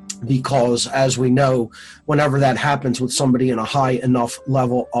 Because as we know, whenever that happens with somebody in a high enough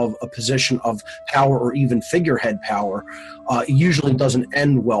level of a position of power or even figurehead power, it usually doesn't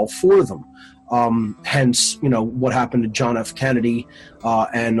end well for them. Hence, what happened to John F. Kennedy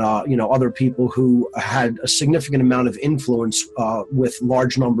and other people who had a significant amount of influence with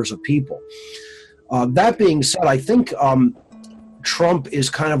large numbers of people. That being said, I think Trump is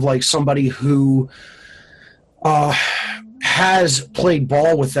kind of like somebody who has played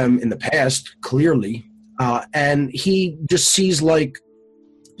ball with them in the past, clearly, and he just sees like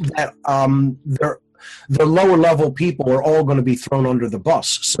that the lower level people are all going to be thrown under the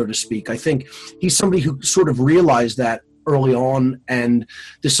bus, so to speak. I think he's somebody who sort of realized that early on and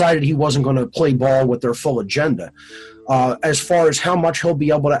decided he wasn't going to play ball with their full agenda. As far as how much he'll be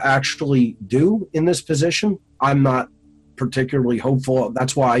able to actually do in this position, I'm not particularly hopeful.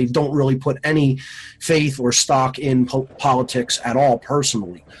 That's why I don't really put any faith or stock in politics at all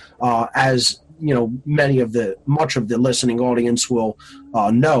personally. As much of the listening audience will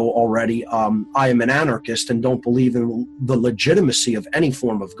know already, I am an anarchist and don't believe in the legitimacy of any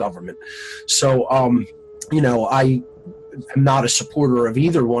form of government. So, I am not a supporter of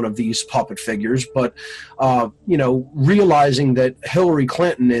either one of these puppet figures, but, realizing that Hillary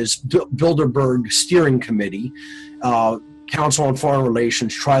Clinton is Bilderberg Steering Committee, Council on Foreign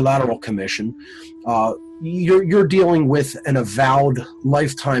Relations, Trilateral Commission, you're dealing with an avowed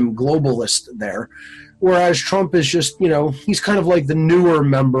lifetime globalist there, whereas Trump is just, he's kind of like the newer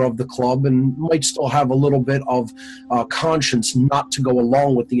member of the club and might still have a little bit of conscience not to go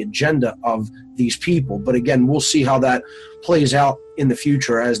along with the agenda of these people. But again, we'll see how that plays out in the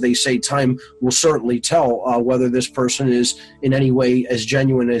future. As they say, time will certainly tell whether this person is in any way as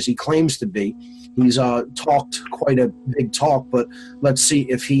genuine as he claims to be. He's talked quite a big talk, but let's see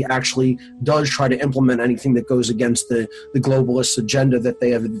if he actually does try to implement anything that goes against the globalist agenda that they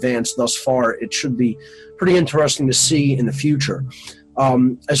have advanced thus far. It should be pretty interesting to see in the future.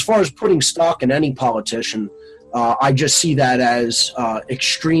 As far as putting stock in any politician, I just see that as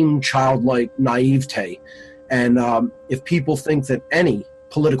extreme childlike naivete. And if people think that any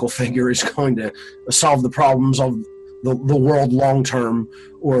political figure is going to solve the problems of the world long term,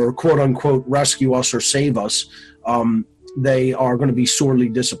 or quote unquote rescue us or save us, they are going to be sorely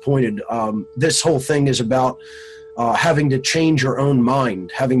disappointed. This whole thing is about having to change your own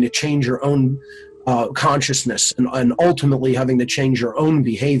mind, having to change your own consciousness, and ultimately having to change your own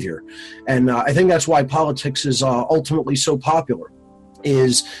behavior. And I think that's why politics is ultimately so popular.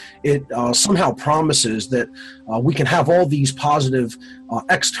 is it somehow promises that we can have all these positive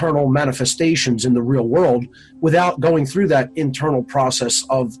external manifestations in the real world without going through that internal process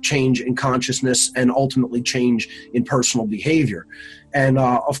of change in consciousness and ultimately change in personal behavior. And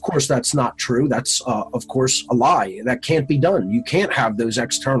of course, that's not true. That's, of course, a lie. That can't be done. You can't have those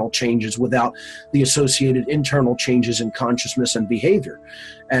external changes without the associated internal changes in consciousness and behavior.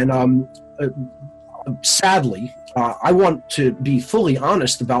 And sadly, I want to be fully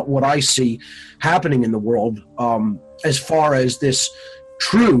honest about what I see happening in the world as far as this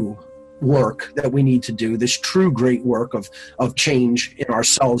true work that we need to do, this true great work of change in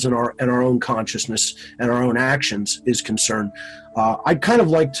ourselves and our own consciousness and our own actions is concerned. I'd kind of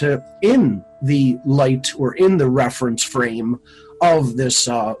like to, in the light or in the reference frame of this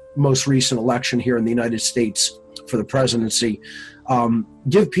most recent election here in the United States for the presidency,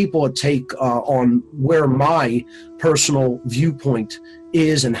 give people a take on where my personal viewpoint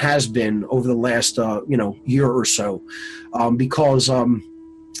is and has been over the last year or so, because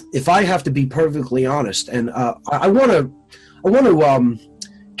if I have to be perfectly honest, and I want to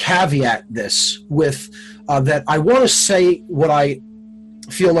caveat this with that I want to say what I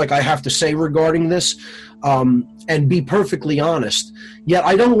feel like I have to say regarding this, and be perfectly honest. Yet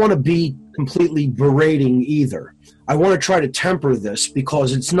I don't want to be completely berating either. I want to try to temper this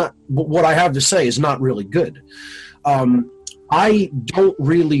because it's not, what I have to say is not really good. I don't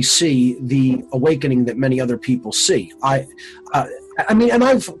really see the awakening that many other people see. I mean, and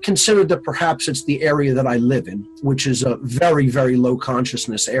I've considered that perhaps it's the area that I live in, which is a very, very low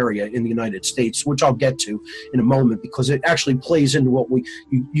consciousness area in the United States, which I'll get to in a moment because it actually plays into what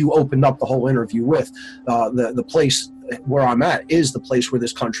you opened up the whole interview with. The place where I'm at is the place where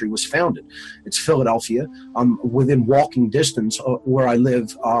this country was founded. It's Philadelphia. I'm within walking distance where I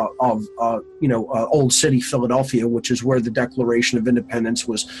live of Old City, Philadelphia, which is where the Declaration of Independence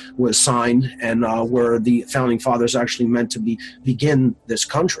was signed and where the founding fathers actually meant to begin this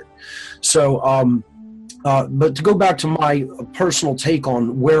country. So, but to go back to my personal take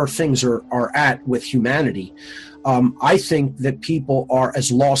on where things are at with humanity, I think that people are as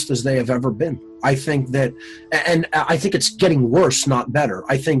lost as they have ever been. I think that, and I think it's getting worse, not better.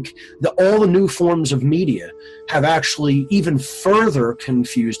 I think that all the new forms of media have actually even further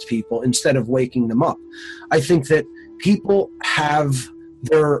confused people instead of waking them up. I think that people have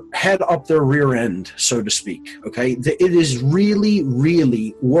their head up their rear end, so to speak. Okay, it is really,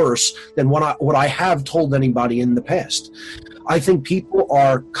 really worse than what I have told anybody in the past. I think people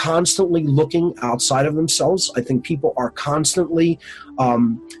are constantly looking outside of themselves. I think people are constantly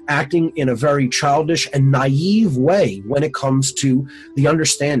acting in a very childish and naive way when it comes to the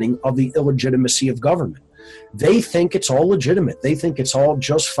understanding of the illegitimacy of government. They think it's all legitimate. They think it's all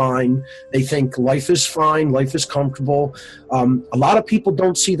just fine. They think life is fine, life is comfortable. A lot of people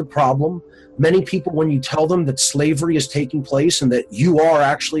don't see the problem. Many people, when you tell them that slavery is taking place and that you are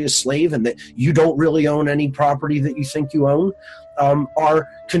actually a slave and that you don't really own any property that you think you own, are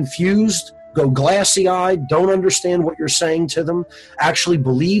confused, go glassy-eyed, don't understand what you're saying to them, actually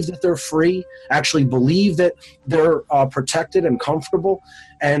believe that they're free, actually believe that they're protected and comfortable.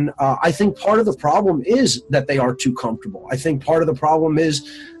 And I think part of the problem is that they are too comfortable. I think part of the problem is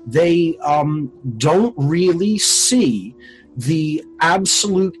they don't really see the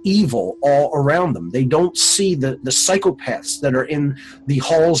absolute evil all around them. They don't see the psychopaths that are in the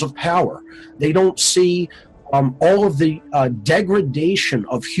halls of power. They don't see all of the degradation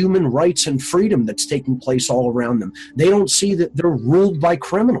of human rights and freedom that's taking place all around them. They don't see that they're ruled by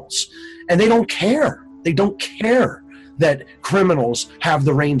criminals. And they don't care. They don't care that criminals have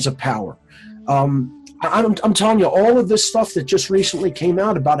the reins of power. I'm telling you, all of this stuff that just recently came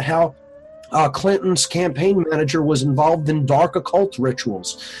out about how Clinton's campaign manager was involved in dark occult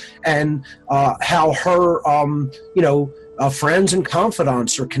rituals, and how her, friends and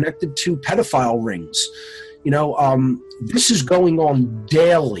confidants are connected to pedophile rings. This is going on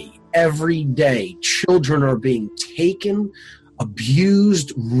daily, every day. Children are being taken,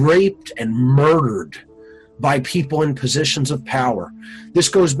 abused, raped, and murdered by people in positions of power. This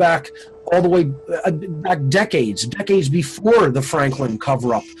goes back all the way back decades before the Franklin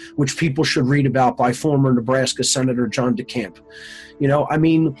cover-up, which people should read about, by former Nebraska Senator John DeCamp.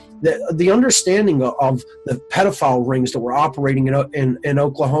 The understanding of the pedophile rings that were operating in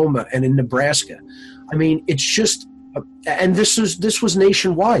Oklahoma and in Nebraska. It's just, and this was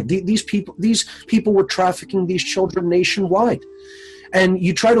nationwide. These people were trafficking these children nationwide. And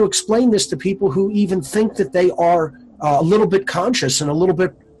you try to explain this to people who even think that they are a little bit conscious and a little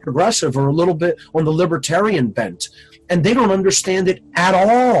bit progressive or a little bit on the libertarian bent. And they don't understand it at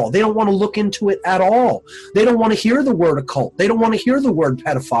all. They don't want to look into it at all. They don't want to hear the word occult. They don't want to hear the word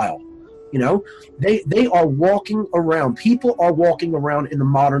pedophile. You know, they are walking around. People are walking around in the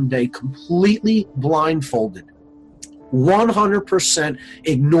modern day completely blindfolded, 100%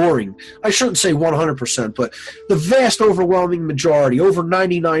 ignoring. I shouldn't say 100%, but the vast overwhelming majority, over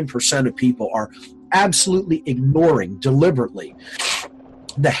 99% of people are absolutely ignoring deliberately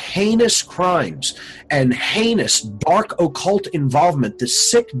the heinous crimes and heinous dark occult involvement, the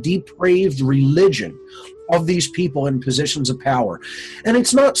sick, depraved religion of these people in positions of power. And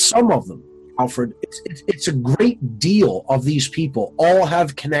it's not some of them, Alfred. It's a great deal of these people all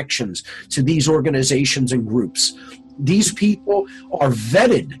have connections to these organizations and groups. These people are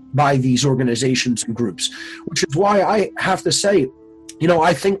vetted by these organizations and groups, which is why I have to say, you know,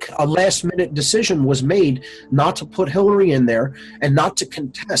 I think a last-minute decision was made not to put Hillary in there and not to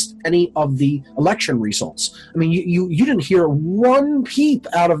contest any of the election results. I mean, you didn't hear one peep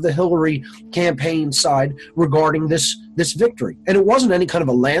out of the Hillary campaign side regarding this victory. And it wasn't any kind of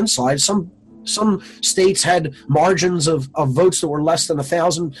a landslide. Some states had margins of votes that were less than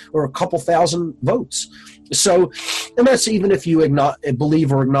 1,000 or a couple thousand votes. So, and that's even if you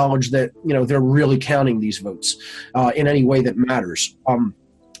believe or acknowledge that, you know, they're really counting these votes in any way that matters.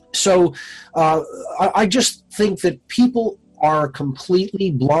 I just think that people are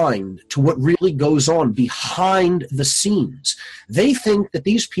completely blind to what really goes on behind the scenes. They think that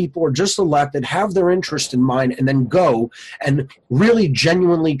these people are just elected, have their interest in mind, and then go and really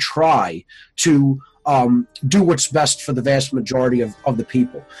genuinely try to do what's best for the vast majority of the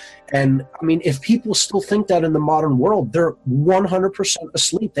people. And I mean, if people still think that in the modern world, they're 100%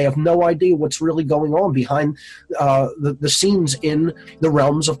 asleep. They have no idea what's really going on behind the scenes in the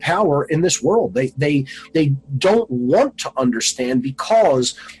realms of power in this world. They don't want to understand,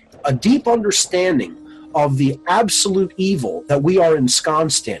 because a deep understanding of the absolute evil that we are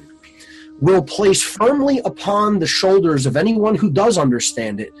ensconced in will place firmly upon the shoulders of anyone who does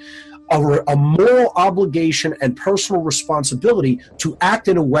understand it a moral obligation and personal responsibility to act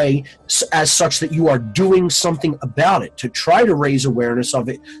in a way as such that you are doing something about it, to try to raise awareness of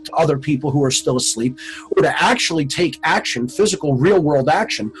it to other people who are still asleep, or to actually take action, physical, real-world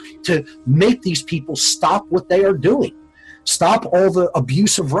action, to make these people stop what they are doing, stop all the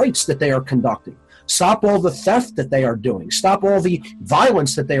abuse of rights that they are conducting, stop all the theft that they are doing, stop all the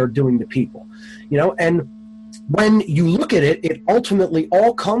violence that they are doing to people, you know. And when you look at it, it ultimately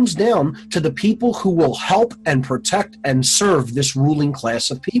all comes down to the people who will help and protect and serve this ruling class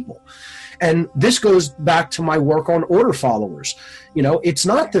of people. And this goes back to my work on order followers. You know, it's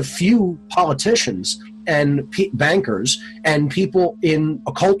not the few politicians and bankers and people in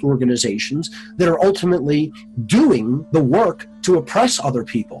occult organizations that are ultimately doing the work to oppress other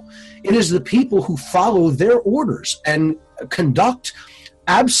people. It is the people who follow their orders and conduct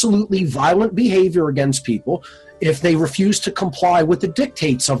absolutely violent behavior against people if they refuse to comply with the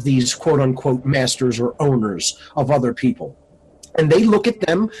dictates of these quote-unquote masters or owners of other people. And they look at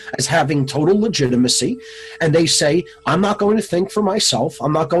them as having total legitimacy, and they say, I'm not going to think for myself,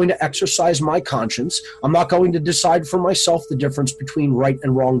 I'm not going to exercise my conscience, I'm not going to decide for myself the difference between right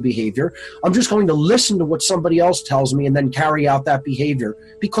and wrong behavior, I'm just going to listen to what somebody else tells me and then carry out that behavior,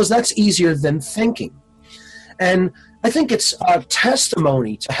 because that's easier than thinking. And I think it's a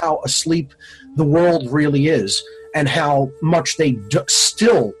testimony to how asleep the world really is and how much they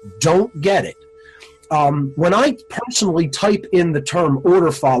still don't get it. When I personally type in the term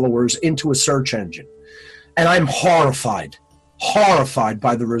order followers into a search engine, and I'm horrified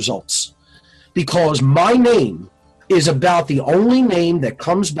by the results, because my name is about the only name that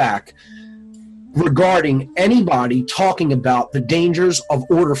comes back regarding anybody talking about the dangers of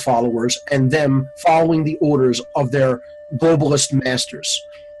order followers and them following the orders of their globalist masters.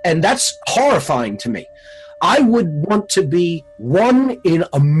 And that's horrifying to me. I would want to be 1 in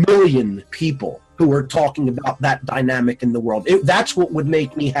a million people who are talking about that dynamic in the world. That's what would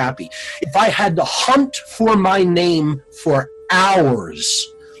make me happy. If I had to hunt for my name for hours,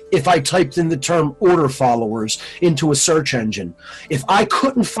 if I typed in the term order followers into a search engine, if I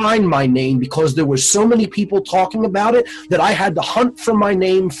couldn't find my name because there were so many people talking about it that I had to hunt for my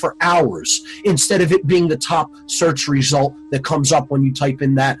name for hours instead of it being the top search result that comes up when you type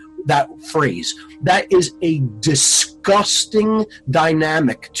in that phrase. That is a disgusting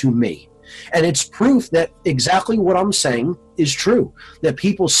dynamic to me. And it's proof that exactly what I'm saying is true, that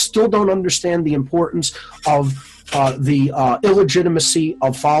people still don't understand the importance of the illegitimacy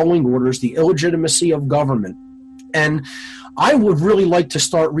of following orders, the illegitimacy of government. And I would really like to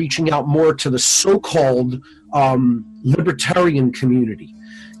start reaching out more to the so-called libertarian community,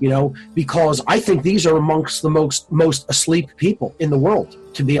 because I think these are amongst the most asleep people in the world,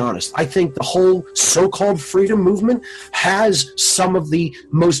 to be honest. I think the whole so-called freedom movement has some of the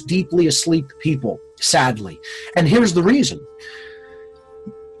most deeply asleep people, sadly. And here's the reason.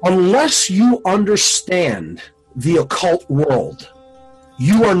 Unless you understand the occult world,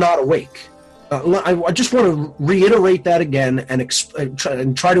 you are not awake. I just want to reiterate that again and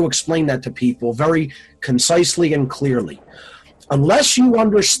try to explain that to people very concisely and clearly. Unless you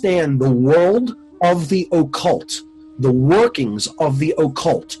understand the world of the occult, the workings of the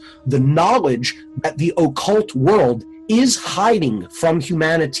occult, the knowledge that the occult world is hiding from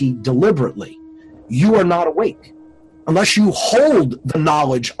humanity deliberately, you are not awake. Unless you hold the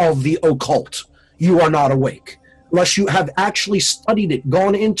knowledge of the occult, you are not awake. Unless you have actually studied it,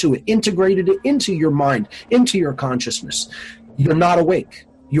 gone into it, integrated it into your mind, into your consciousness, you're not awake.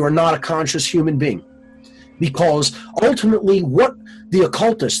 You are not a conscious human being. Because ultimately what the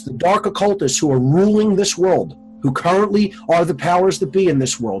occultists, the dark occultists who are ruling this world, who currently are the powers that be in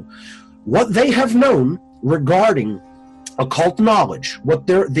this world, what they have known regarding occult knowledge,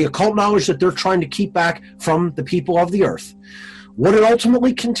 the occult knowledge that they're trying to keep back from the people of the earth, what it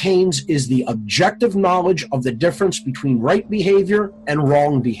ultimately contains is the objective knowledge of the difference between right behavior and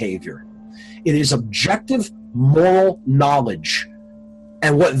wrong behavior. It is objective moral knowledge.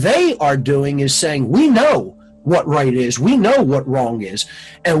 And what they are doing is saying, we know what right is, we know what wrong is,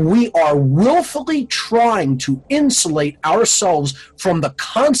 and we are willfully trying to insulate ourselves from the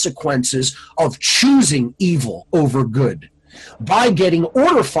consequences of choosing evil over good by getting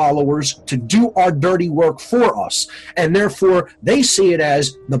order followers to do our dirty work for us. And therefore, they see it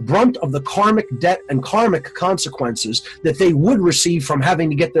as the brunt of the karmic debt and karmic consequences that they would receive from having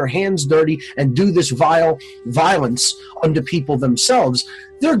to get their hands dirty and do this vile violence unto people themselves.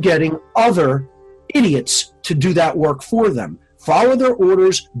 They're getting other idiots to do that work for them. Follow their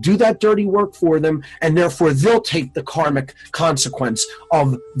orders, do that dirty work for them, and therefore they'll take the karmic consequence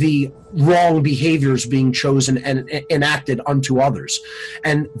of the wrong behaviors being chosen and enacted unto others.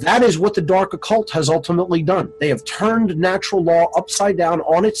 And that is what the dark occult has ultimately done. They have turned natural law upside down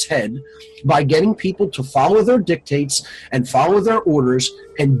on its head by getting people to follow their dictates and follow their orders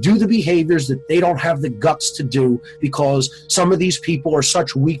and do the behaviors that they don't have the guts to do, because some of these people are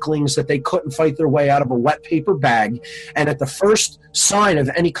such weaklings that they couldn't fight their way out of a wet paper bag. And at the first sign of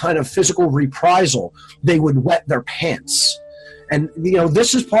any kind of physical reprisal, they would wet their pants. And,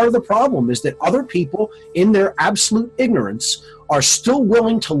 this is part of the problem, is that other people in their absolute ignorance are still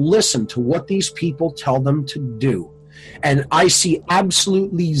willing to listen to what these people tell them to do. And I see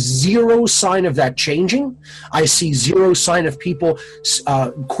absolutely zero sign of that changing. I see zero sign of people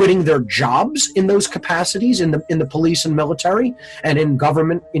quitting their jobs in those capacities, in the police and military and in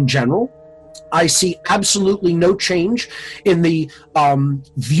government in general. I see absolutely no change in the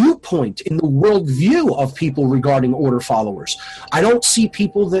viewpoint, in the worldview of people regarding order followers. I don't see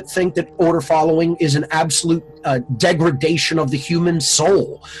people that think that order following is an absolute degradation of the human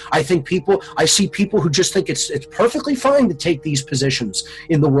soul. I see people who just think it's perfectly fine to take these positions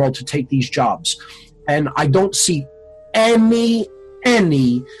in the world, to take these jobs. And I don't see any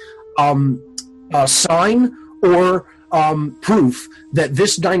sign or proof that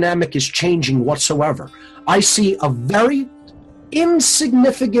this dynamic is changing whatsoever. I see a very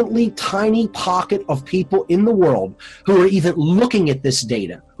insignificantly tiny pocket of people in the world who are even looking at this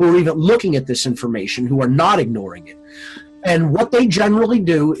data, who are even looking at this information, who are not ignoring it. And what they generally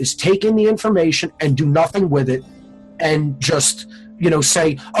do is take in the information and do nothing with it and just,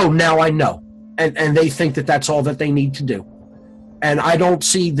 say, oh, now I know. And they think that that's all that they need to do. And I don't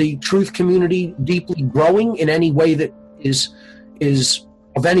see the truth community deeply growing in any way that is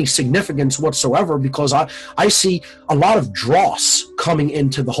of any significance whatsoever, because I see a lot of dross coming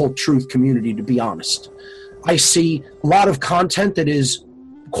into the whole truth community, to be honest. I see a lot of content that is,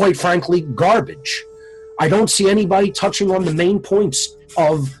 quite frankly, garbage. I don't see anybody touching on the main points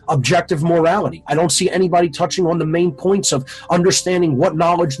of objective morality. I don't see anybody touching on the main points of understanding what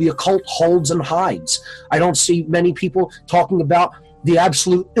knowledge the occult holds and hides. I don't see many people talking about the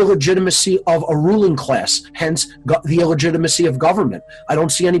absolute illegitimacy of a ruling class, hence the illegitimacy of government. I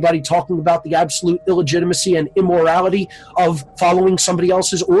don't see anybody talking about the absolute illegitimacy and immorality of following somebody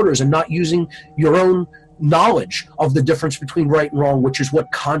else's orders and not using your own knowledge of the difference between right and wrong, which is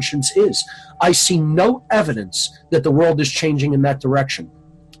what conscience is. I see no evidence that the world is changing in that direction.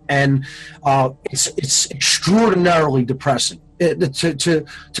 And it's extraordinarily depressing to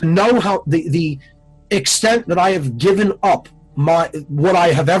know how the extent that I have given up what I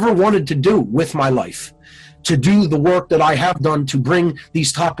have ever wanted to do with my life, to do the work that I have done to bring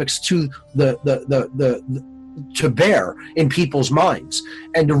these topics to the to bear in people's minds,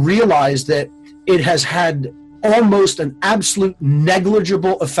 and to realize that it has had almost an absolute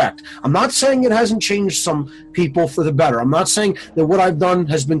negligible effect. I'm not saying it hasn't changed some people for the better. I'm not saying that what I've done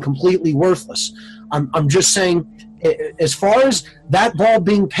has been completely worthless. I'm just saying, as far as that ball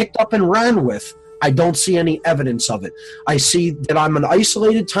being picked up and ran with, I don't see any evidence of it. I see that I'm an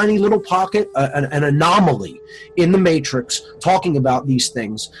isolated, tiny little pocket, an anomaly in the matrix talking about these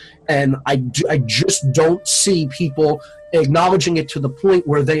things. And I just don't see people acknowledging it to the point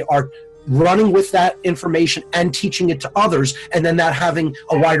where they are running with that information and teaching it to others, and then that having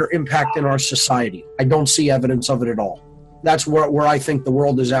a wider impact in our society. I don't see evidence of it at all. That's where I think the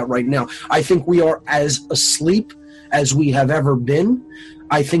world is at right now. I think we are as asleep as we have ever been.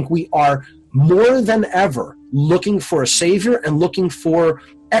 I think we are more than ever looking for a savior and looking for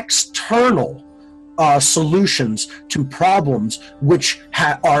external solutions to problems which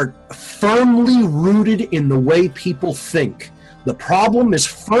are firmly rooted in the way people think. The problem is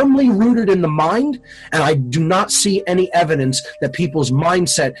firmly rooted in the mind, and I do not see any evidence that people's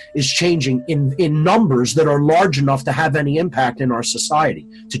mindset is changing in numbers that are large enough to have any impact in our society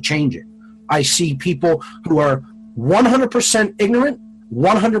to change it. I see people who are 100% ignorant,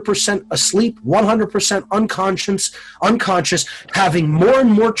 100% asleep, 100% unconscious, having more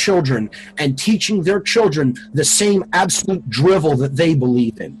and more children and teaching their children the same absolute drivel that they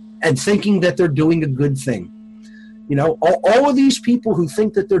believe in and thinking that they're doing a good thing. You know, all of these people who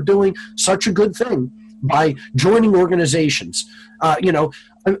think that they're doing such a good thing by joining organizations, I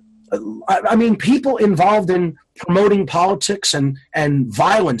mean, people involved in promoting politics and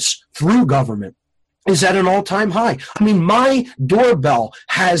violence through government is at an all-time high. I mean, my doorbell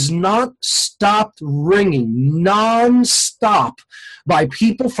has not stopped ringing non-stop by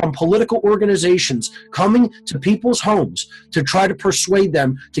people from political organizations coming to people's homes to try to persuade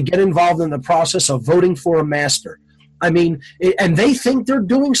them to get involved in the process of voting for a master. I mean, and they think they're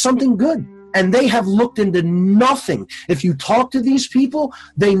doing something good, and they have looked into nothing. If you talk to these people,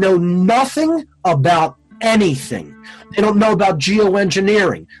 they know nothing about anything. They don't know about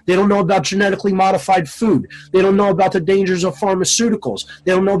geoengineering. They don't know about genetically modified food. They don't know about the dangers of pharmaceuticals.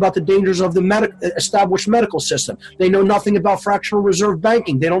 They don't know about the dangers of the established medical system. They know nothing about fractional reserve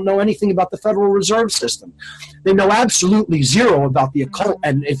banking. They don't know anything about the Federal Reserve System. They know absolutely zero about the occult,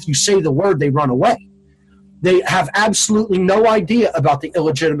 and if you say the word, they run away. They have absolutely no idea about the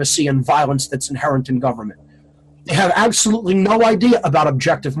illegitimacy and violence that's inherent in government. They have absolutely no idea about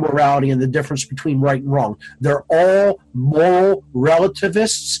objective morality and the difference between right and wrong. They're all moral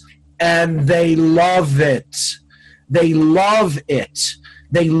relativists, and they love it. They love it.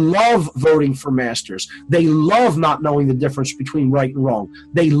 They love voting for masters. They love not knowing the difference between right and wrong.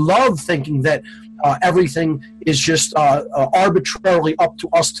 They love thinking that everything is just arbitrarily up to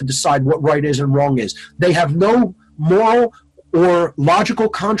us to decide what right is and wrong is. They have no moral or logical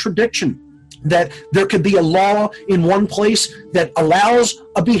contradiction that there could be a law in one place that allows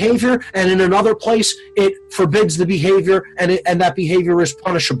a behavior, and in another place it forbids the behavior, and that behavior is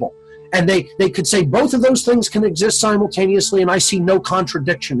punishable. And they could say both of those things can exist simultaneously, and I see no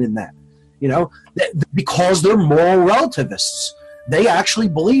contradiction in that. You know, because they're moral relativists. They actually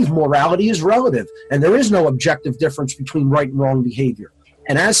believe morality is relative, and there is no objective difference between right and wrong behavior.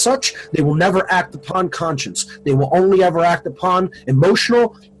 And as such, they will never act upon conscience. They will only ever act upon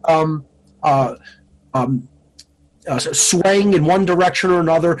emotional swaying in one direction or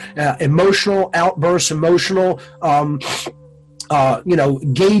another, emotional outbursts, emotional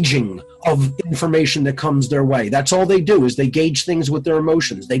gauging of information that comes their way. That's all they do, is they gauge things with their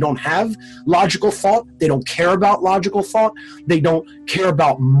emotions. They don't have logical thought. They don't care about logical thought. They don't care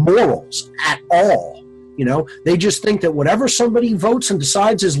about morals at all. You know, they just think that whatever somebody votes and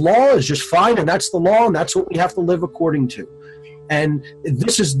decides is law is just fine, and that's the law, and that's what we have to live according to. And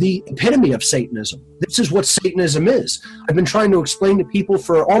this is the epitome of Satanism. This is what Satanism is. I've been trying to explain to people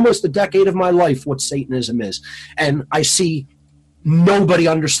for almost a decade of my life what Satanism is. And I see nobody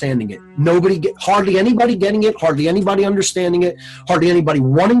understanding it. Hardly anybody getting it, hardly anybody understanding it, hardly anybody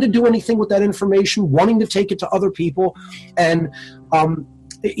wanting to do anything with that information, wanting to take it to other people. And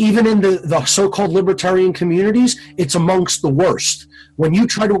even in the so-called libertarian communities, it's amongst the worst. When you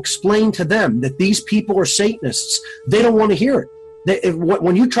try to explain to them that these people are Satanists, they don't want to hear it.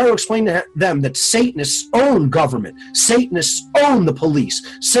 When you try to explain to them that Satanists own government, Satanists own the police,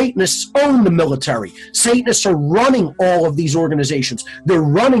 Satanists own the military, Satanists are running all of these organizations, they're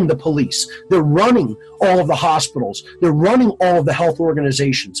running the police, they're running all of the hospitals, they're running all of the health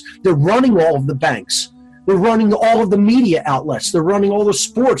organizations, they're running all of the banks, they're running all of the media outlets, they're running all the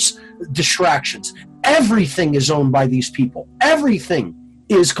sports distractions. Everything is owned by these people. Everything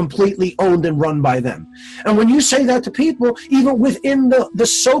is completely owned and run by them. And when you say that to people, even within the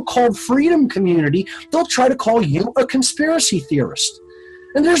so-called freedom community, they'll try to call you a conspiracy theorist.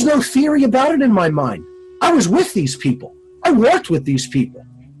 And there's no theory about it in my mind. I was with these people. I worked with these people.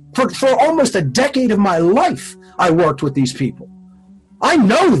 For almost a decade of my life, I worked with these people. I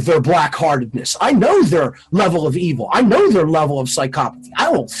know their black-heartedness. I know their level of evil. I know their level of psychopathy.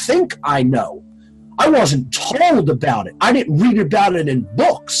 I don't think I know. I wasn't told about it. I didn't read about it in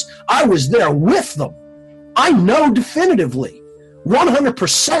books. I was there with them. I know definitively,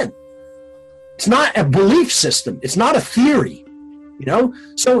 100%. It's not a belief system. It's not a theory, you know?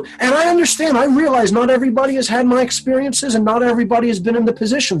 So, and I understand, I realize not everybody has had my experiences and not everybody has been in the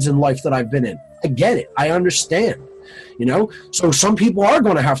positions in life that I've been in. I get it. I understand, you know? So some people are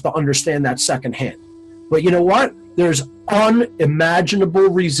going to have to understand that secondhand. But you know what? There's unimaginable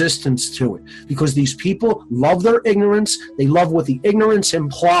resistance to it because these people love their ignorance. They love what the ignorance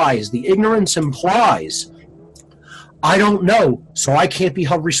implies. The ignorance implies, I don't know, so I can't be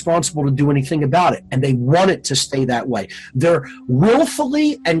held responsible to do anything about it. And they want it to stay that way. They're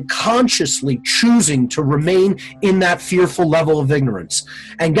willfully and consciously choosing to remain in that fearful level of ignorance.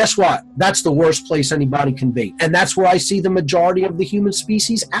 And guess what? That's the worst place anybody can be. And that's where I see the majority of the human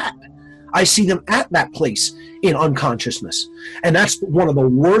species at. I see them at that place in unconsciousness. And that's one of the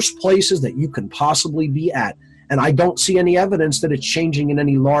worst places that you can possibly be at. And I don't see any evidence that it's changing in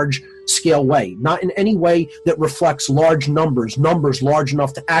any large scale way, not in any way that reflects large numbers large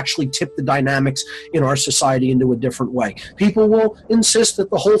enough to actually tip the dynamics in our society into a different way. People will insist that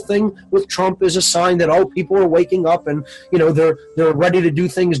the whole thing with Trump is a sign that, oh, people are waking up and, you know, they're ready to do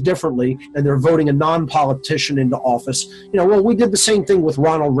things differently and they're voting a non-politician into office. You know, well, we did the same thing with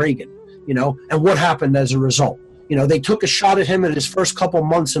Ronald Reagan, you know, and what happened as a result? You know, they took a shot at him in his first couple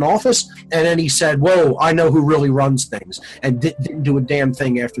months in office, and then he said, whoa, I know who really runs things, and didn't do a damn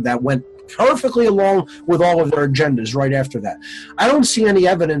thing after that, went perfectly along with all of their agendas right after that. I don't see any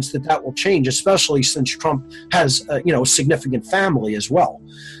evidence that that will change, especially since Trump has, you know, a significant family as well.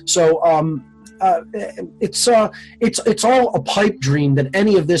 So it's all a pipe dream that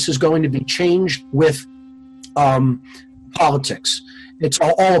any of this is going to be changed with politics. It's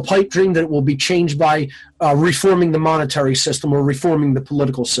all a pipe dream that it will be changed by reforming the monetary system or reforming the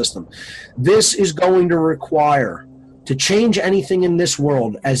political system. This is going to require, to change anything in this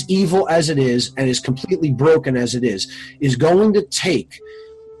world, as evil as it is and as completely broken as it is going to take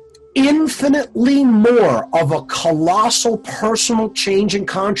infinitely more of a colossal personal change in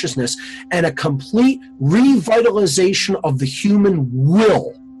consciousness and a complete revitalization of the human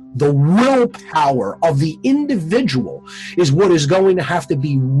will. The willpower of the individual is what is going to have to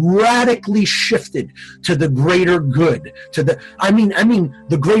be radically shifted to the greater good, to the, I mean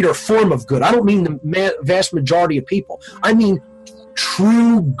the greater form of good. I don't mean the vast majority of people. I mean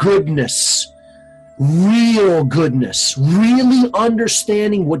true goodness, real goodness, really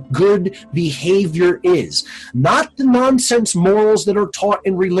understanding what good behavior is, not the nonsense morals that are taught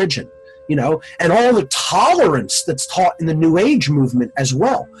in religion. You know, and all the tolerance that's taught in the New Age movement as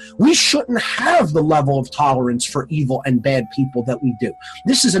well. We shouldn't have the level of tolerance for evil and bad people that we do.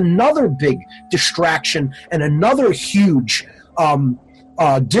 This is another big distraction and another huge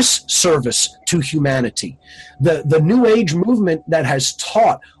disservice to humanity. The New Age movement that has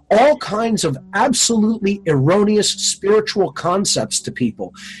taught all kinds of absolutely erroneous spiritual concepts to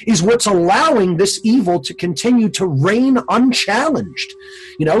people is what's allowing this evil to continue to reign unchallenged.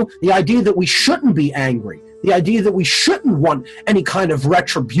 You know, the idea that we shouldn't be angry, the idea that we shouldn't want any kind of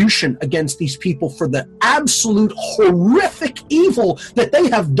retribution against these people for the absolute horrific evil that they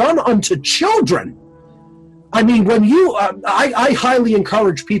have done unto children. I mean, when you, I highly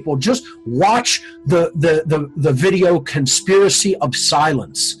encourage people, just watch the video Conspiracy of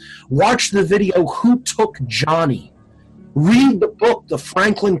Silence. Watch the video Who Took Johnny. Read the book, The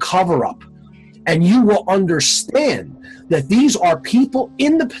Franklin Cover-Up, and you will understand that these are people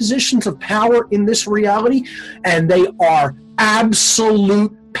in the positions of power in this reality, and they are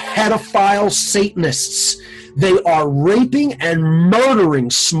absolute pedophile Satanists. They are raping and murdering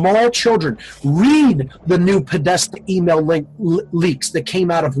small children. Read the new Podesta email leaks that came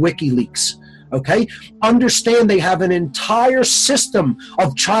out of WikiLeaks. Okay? Understand they have an entire system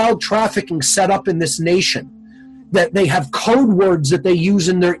of child trafficking set up in this nation. That they have code words that they use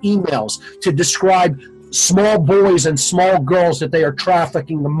in their emails to describe small boys and small girls that they are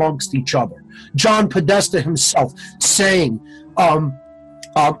trafficking amongst each other. John Podesta himself saying, my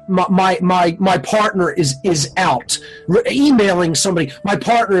partner is out. Emailing somebody, my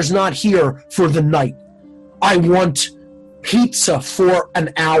partner is not here for the night. I want pizza for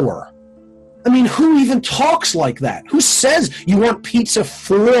an hour. I mean, who even talks like that? Who says you want pizza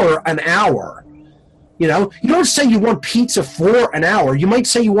for an hour? You know, you don't say you want pizza for an hour. You might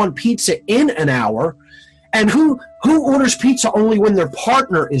say you want pizza in an hour. And who orders pizza only when their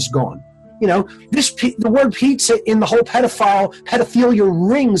partner is gone? You know, the word pizza in the whole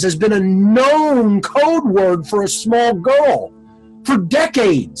pedophilia rings has been a known code word for a small girl for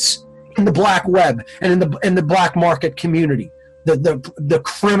decades in the black web and in the black market community, the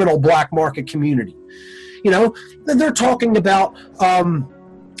criminal black market community. You know, they're talking about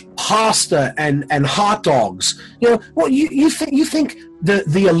pasta and hot dogs. You know, well, you think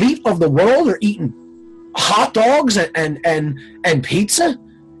the elite of the world are eating hot dogs and pizza?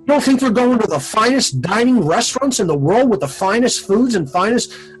 You don't think they're going to the finest dining restaurants in the world with the finest foods and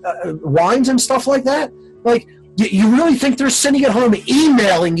finest wines and stuff like that? Like, you really think they're sitting at home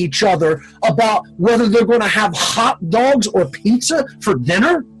emailing each other about whether they're going to have hot dogs or pizza for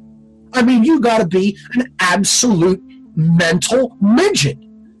dinner? I mean, you got to be an absolute mental midget.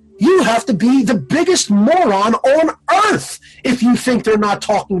 You have to be the biggest moron on earth if you think they're not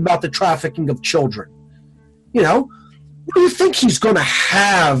talking about the trafficking of children. You know, what do you think he's going to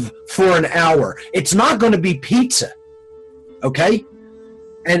have for an hour? It's not going to be pizza, okay?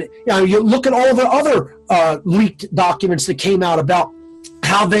 And you know, you look at all the other leaked documents that came out about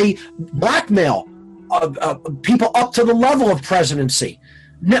how they blackmail people up to the level of presidency,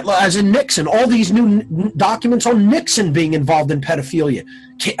 as in Nixon. All these new documents on Nixon being involved in pedophilia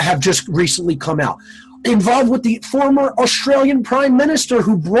have just recently come out. Involved with the former Australian Prime Minister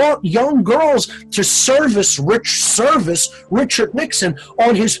who brought young girls to service Richard Nixon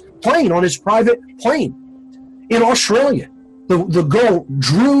on his plane, on his private plane in Australia. The girl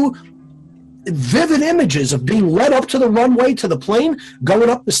drew vivid images of being led up to the runway to the plane, going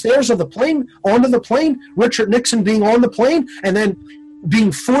up the stairs of the plane, onto the plane, Richard Nixon being on the plane, and then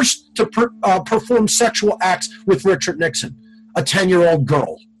being forced to perform sexual acts with Richard Nixon, a 10-year-old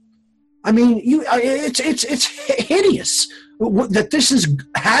girl. I mean, it's hideous that this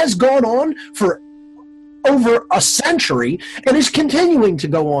has gone on for over a century and is continuing to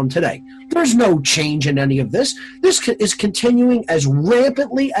go on today. There's no change in any of this. This is continuing as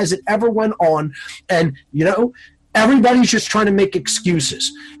rampantly as it ever went on. And, you know, everybody's just trying to make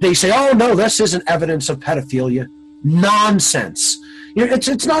excuses. They say, oh, no, this isn't evidence of pedophilia. Nonsense. You know,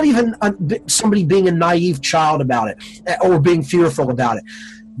 it's not even somebody being a naive child about it or being fearful about it.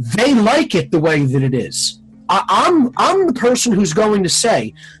 They like it the way that it is. I'm the person who's going to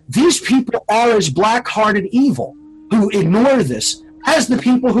say these people are as black-hearted evil who ignore this as the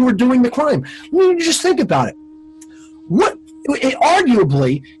people who are doing the crime. I mean, just think about it.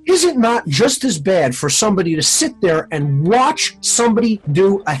 Arguably, is it not just as bad for somebody to sit there and watch somebody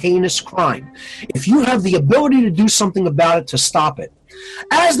do a heinous crime, if you have the ability to do something about it to stop it,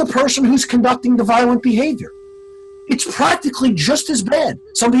 as the person who's conducting the violent behavior? It's practically just as bad.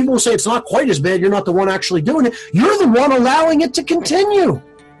 Some people will say it's not quite as bad. You're not the one actually doing it. You're the one allowing it to continue.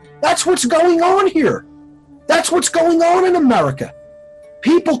 That's what's going on here. That's what's going on in America.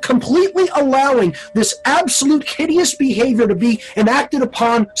 People completely allowing this absolute hideous behavior to be enacted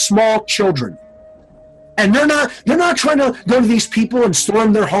upon small children. And they're not trying to go to these people and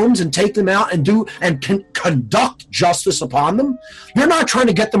storm their homes and take them out and conduct justice upon them. They're not trying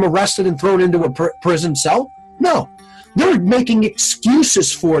to get them arrested and thrown into a prison cell. No, they're making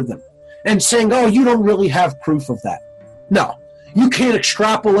excuses for them and saying, oh, you don't really have proof of that. No, you can't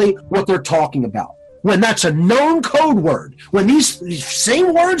extrapolate what they're talking about. When that's a known code word, when these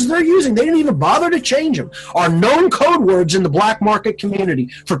same words they're using, they didn't even bother to change them, are known code words in the black market community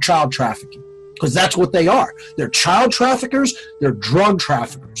for child trafficking. Because that's what they are. They're child traffickers, they're drug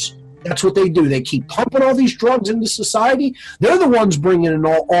traffickers. That's what they do. They keep pumping all these drugs into society. They're the ones bringing in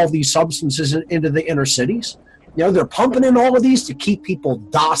all these substances into the inner cities. You know, they're pumping in all of these to keep people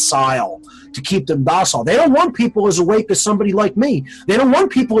docile, to keep them docile. They don't want people as awake as somebody like me. They don't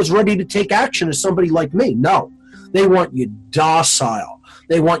want people as ready to take action as somebody like me. No, they want you docile.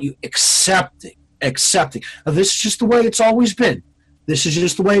 They want you accepting. Now, this is just the way it's always been. This is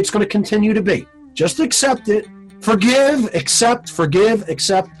just the way it's going to continue to be. Just accept it. Forgive, accept, forgive,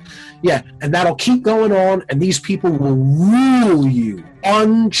 accept. Yeah, and that'll keep going on, and these people will rule you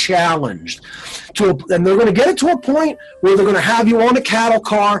unchallenged. And they're going to get it to a point where they're going to have you on a cattle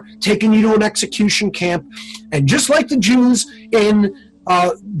car, taking you to an execution camp. And just like the Jews in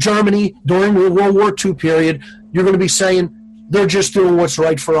Germany during the World War II period, you're going to be saying, they're just doing what's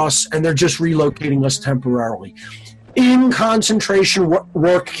right for us, and they're just relocating us temporarily. In concentration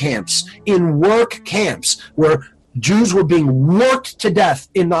work camps, where Jews were being worked to death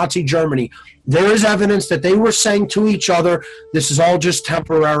in Nazi Germany. There is evidence that they were saying to each other, this is all just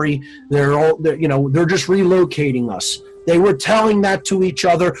temporary. They're just relocating us. They were telling that to each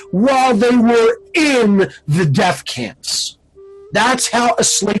other while they were in the death camps. That's how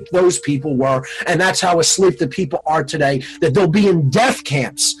asleep those people were, and that's how asleep the people are today, that they'll be in death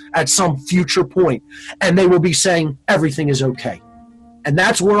camps at some future point, and they will be saying everything is okay. And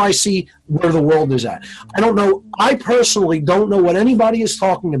that's where I see where the world is at. I don't know. I personally don't know what anybody is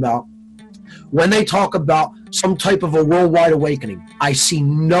talking about when they talk about some type of a worldwide awakening. I see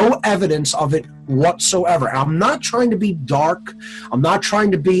no evidence of it whatsoever. I'm not trying to be dark. I'm not trying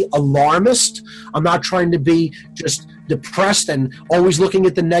to be alarmist. I'm not trying to be just depressed and always looking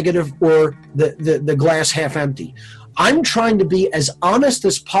at the negative or the glass half empty. I'm trying to be as honest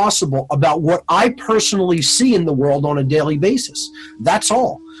as possible about what I personally see in the world on a daily basis. That's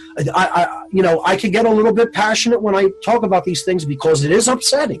all. I could get a little bit passionate when I talk about these things because it is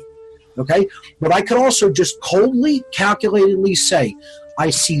upsetting. Okay? But I could also just coldly, calculatedly say, I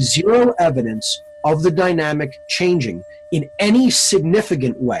see zero evidence of the dynamic changing in any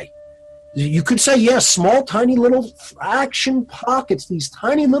significant way. You could say, yes, small, tiny little fraction pockets, these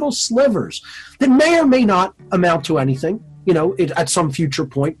tiny little slivers that may or may not amount to anything, at some future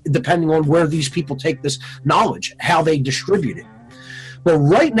point, depending on where these people take this knowledge, how they distribute it. But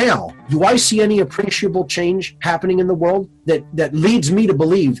right now, do I see any appreciable change happening in the world that leads me to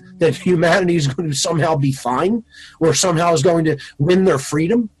believe that humanity is going to somehow be fine or somehow is going to win their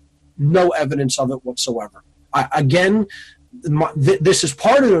freedom? No evidence of it whatsoever. This is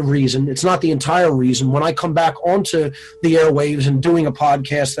part of the reason, it's not the entire reason, when I come back onto the airwaves and doing a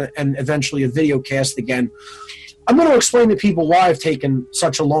podcast and eventually a video cast again, I'm going to explain to people why I've taken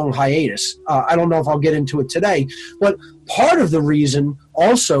such a long hiatus. I don't know if I'll get into it today, but part of the reason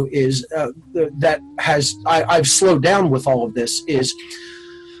also is I've slowed down with all of this is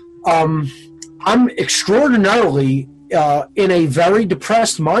I'm extraordinarily in a very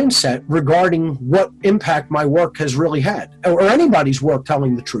depressed mindset regarding what impact my work has really had, or anybody's work,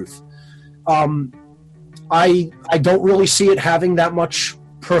 telling the truth. I don't really see it having that much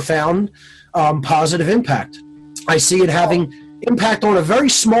profound positive impact. I see it having impact on a very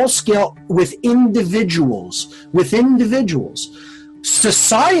small scale with individuals.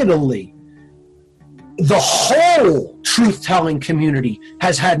 Societally, the whole truth-telling community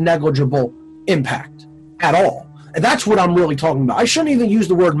has had negligible impact at all. And that's what I'm really talking about. I shouldn't even use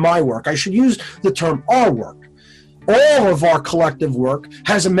the word my work. I should use the term our work. All of our collective work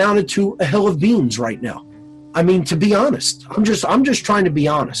has amounted to a hill of beans right now. I mean, to be honest, I'm just trying to be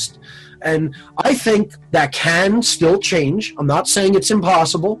honest. And I think that can still change. I'm not saying it's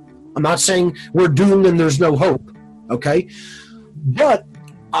impossible. I'm not saying we're doomed and there's no hope. Okay? But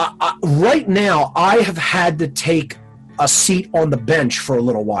right now, I have had to take a seat on the bench for a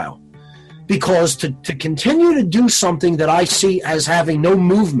little while. Because to continue to do something that I see as having no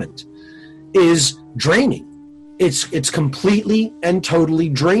movement is draining. It's completely and totally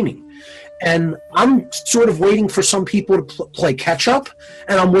draining. And I'm sort of waiting for some people to play catch up,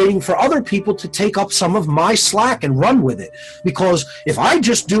 and I'm waiting for other people to take up some of my slack and run with it. Because if I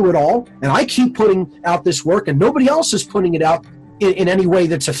just do it all, and I keep putting out this work, and nobody else is putting it out in any way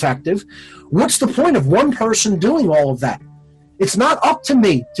that's effective, what's the point of one person doing all of that? It's not up to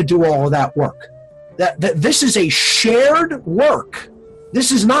me to do all of that work. That this is a shared work.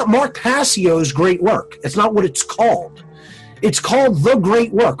 This is not Mark Passio's great work. It's not what it's called. It's called the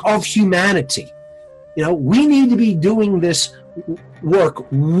great work of humanity. We need to be doing this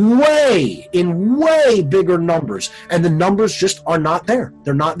work in way bigger numbers, and the numbers just are not there.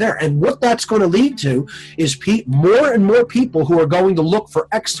 They're not there. And what that's going to lead to is more and more people who are going to look for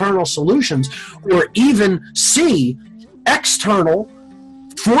external solutions, or even see external,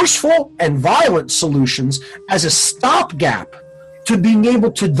 forceful, and violent solutions as a stopgap to being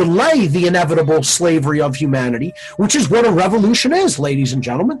able to delay the inevitable slavery of humanity, which is what a revolution is, ladies and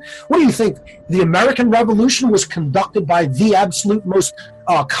gentlemen. What do you think? The American Revolution was conducted by the absolute most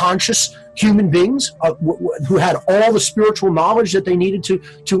conscious human beings who had all the spiritual knowledge that they needed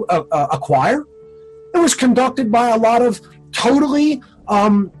to acquire. It was conducted by a lot of totally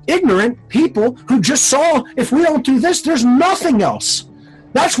ignorant people who just saw, if we don't do this, there's nothing else.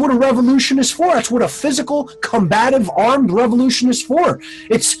 That's what a revolution is for. That's what a physical, combative, armed revolution is for.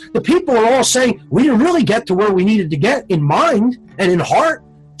 It's the people are all saying, we didn't really get to where we needed to get in mind and in heart,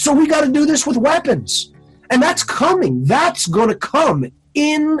 so we got to do this with weapons. And that's coming. That's going to come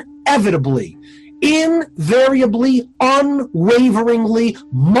inevitably, invariably, unwaveringly,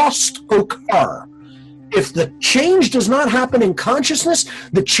 must occur. If the change does not happen in consciousness,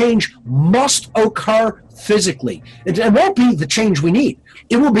 the change must occur physically. It won't be the change we need.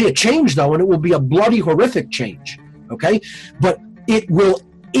 It will be a change, though, and it will be a bloody, horrific change, okay? But it will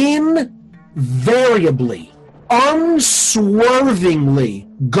invariably, unswervingly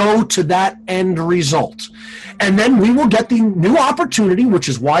go to that end result. And then we will get the new opportunity, which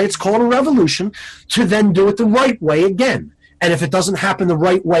is why it's called a revolution, to then do it the right way again. And if it doesn't happen the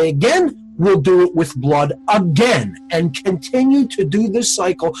right way again, we'll do it with blood again and continue to do this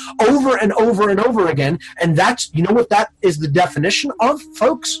cycle over and over and over again. And that's, you know what that is the definition of,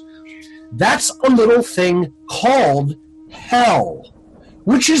 folks? That's a little thing called hell,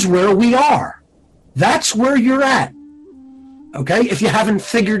 which is where we are. That's where you're at, okay? If you haven't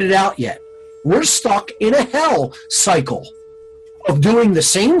figured it out yet. We're stuck in a hell cycle of doing the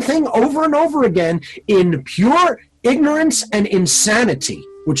same thing over and over again in pure ignorance and insanity,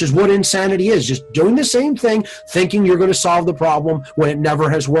 which is what insanity is, just doing the same thing, thinking you're going to solve the problem when it never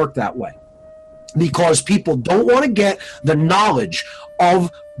has worked that way. Because people don't want to get the knowledge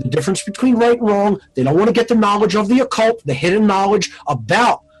of the difference between right and wrong. They don't want to get the knowledge of the occult, the hidden knowledge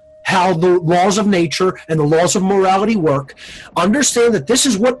about how the laws of nature and the laws of morality work. Understand that this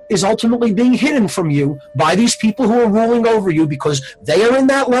is what is ultimately being hidden from you by these people who are ruling over you, because they are in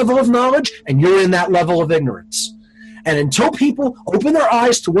that level of knowledge and you're in that level of ignorance. And until people open their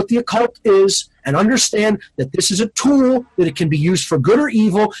eyes to what the occult is and understand that this is a tool, that it can be used for good or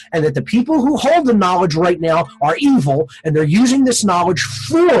evil, and that the people who hold the knowledge right now are evil, and they're using this knowledge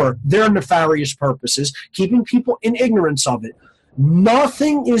for their nefarious purposes, keeping people in ignorance of it,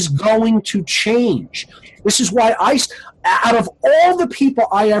 nothing is going to change. This is why out of all the people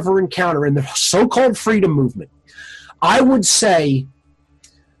I ever encounter in the so-called freedom movement, I would say,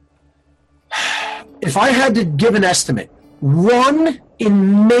 if I had to give an estimate, 1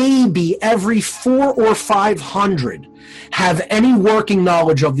 in maybe every 400 or 500 have any working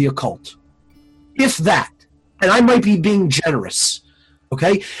knowledge of the occult. If that. And I might be being generous.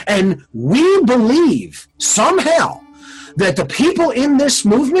 Okay? And we believe somehow that the people in this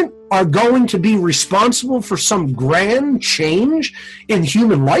movement are going to be responsible for some grand change in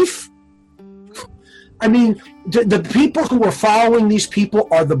human life. I mean, the people who are following these people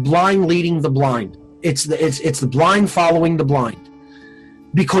are the blind leading the blind. It's the blind following the blind,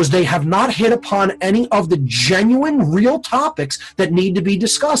 because they have not hit upon any of the genuine, real topics that need to be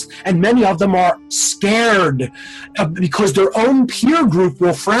discussed. And many of them are scared because their own peer group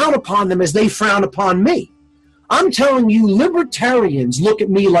will frown upon them as they frown upon me. I'm telling you, libertarians look at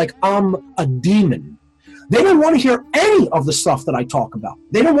me like I'm a demon. They don't want to hear any of the stuff that I talk about.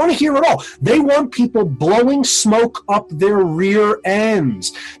 They don't want to hear it all. They want people blowing smoke up their rear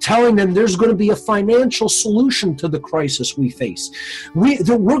ends, telling them there's going to be a financial solution to the crisis we face. We're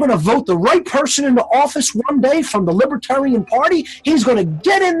going to vote the right person into office one day from the Libertarian Party. He's going to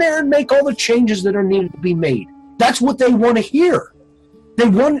get in there and make all the changes that are needed to be made. That's what they want to hear. They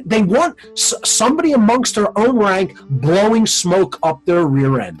want somebody amongst their own rank blowing smoke up their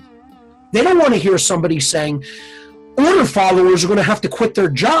rear end. They don't want to hear somebody saying order followers are going to have to quit their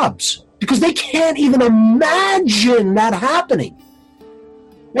jobs, because they can't even imagine that happening.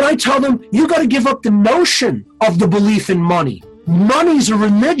 When I tell them, you got to give up the notion of the belief in money. Money's a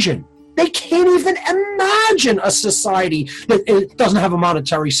religion. They can't even imagine a society that it doesn't have a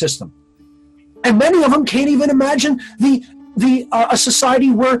monetary system. And many of them can't even imagine a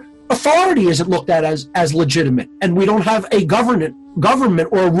society where authority isn't looked at as legitimate, and we don't have a government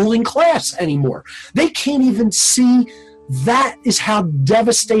or a ruling class anymore. They can't even see that is how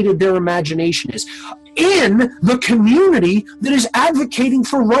devastated their imagination is in the community that is advocating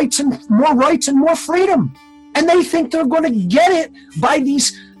for rights and more freedom. And they think they're going to get it by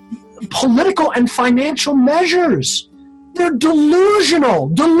these political and financial measures. They're delusional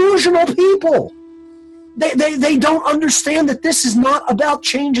people. They don't understand that this is not about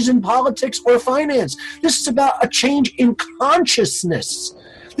changes in politics or finance. This is about a change in consciousness.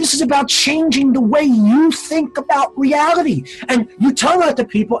 This is about changing the way you think about reality. And you tell that to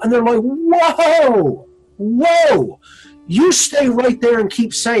people, and they're like, whoa. You stay right there and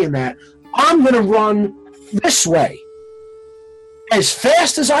keep saying that. I'm going to run this way as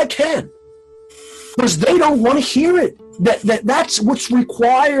fast as I can, because they don't want to hear it. That's what's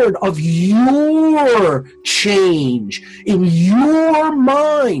required of your change in your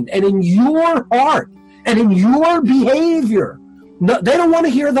mind and in your heart and in your behavior. No, they don't want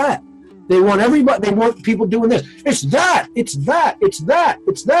to hear that. They want everybody. They want people doing this. It's that.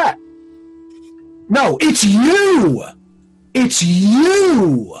 No, it's you. It's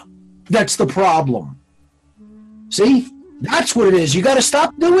you that's the problem. See? That's what it is. You got to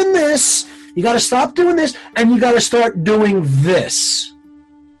stop doing this. You got to stop doing this, and you got to start doing this.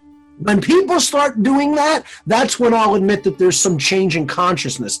 When people start doing that, that's when I'll admit that there's some change in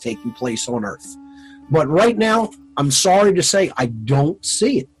consciousness taking place on Earth. But right now, I'm sorry to say, I don't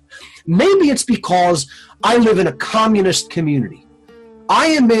see it. Maybe it's because I live in a communist community. I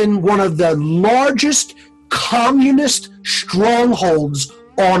am in one of the largest communist strongholds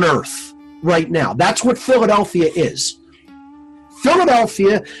on Earth right now. That's what Philadelphia is.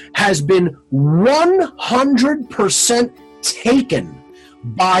 Philadelphia has been 100% taken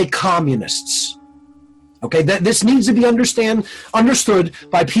by communists. Okay, this needs to be understood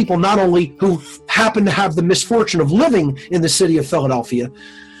by people not only who happen to have the misfortune of living in the city of Philadelphia,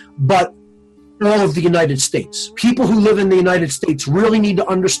 but all of the United States. People who live in the United States really need to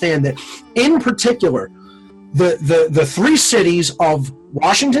understand that, in particular, the three cities of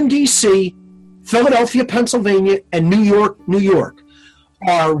Washington, D.C., Philadelphia, Pennsylvania, and New York, New York,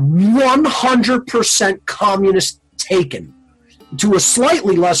 are 100% communist taken. To a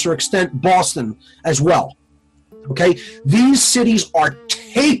slightly lesser extent, Boston as well. Okay? These cities are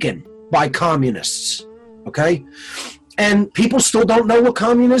taken by communists. Okay? And people still don't know what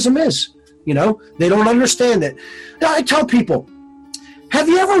communism is. You know? They don't understand it. Now, I tell people, have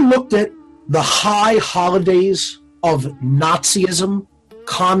you ever looked at the high holidays of Nazism,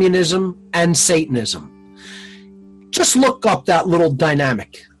 communism, and Satanism? Just look up that little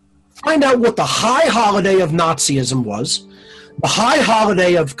dynamic. Find out what the high holiday of Nazism was, the high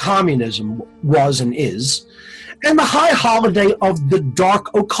holiday of communism was and is, and the high holiday of the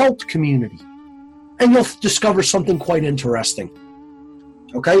dark occult community. And you'll discover something quite interesting.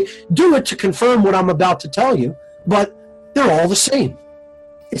 Okay? Do it to confirm what I'm about to tell you, but they're all the same.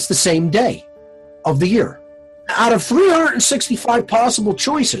 It's the same day of the year. Out of 365 possible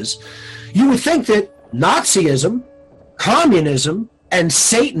choices, you would think that Nazism, communism, and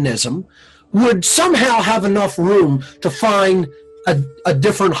Satanism would somehow have enough room to find a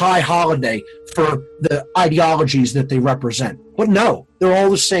different high holiday for the ideologies that they represent. But no, they're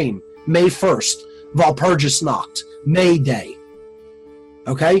all the same. May 1st, Walpurgisnacht, May Day.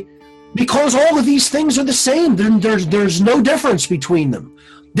 Okay? Because all of these things are the same. There's no difference between them.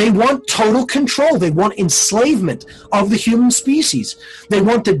 They want total control. They want enslavement of the human species. They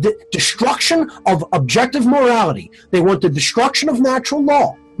want the destruction of objective morality. They want the destruction of natural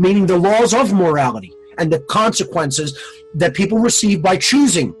law, meaning the laws of morality and the consequences that people receive by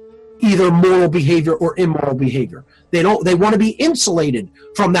choosing either moral behavior or immoral behavior. They want to be insulated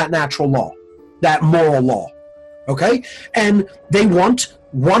from that natural law, that moral law. Okay? And they want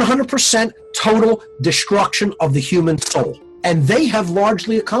 100% total destruction of the human soul. And they have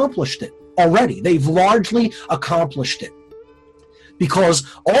largely accomplished it already. They've largely accomplished it. Because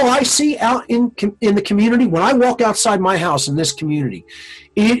all I see out in the community, when I walk outside my house in this community,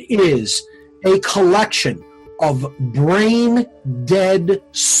 it is a collection of brain-dead,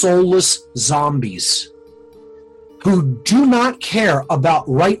 soulless zombies who do not care about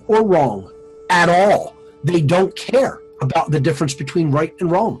right or wrong at all. They don't care about the difference between right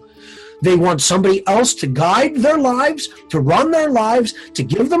and wrong. They want somebody else to guide their lives, to run their lives, to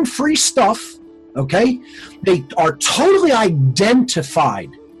give them free stuff, okay? They are totally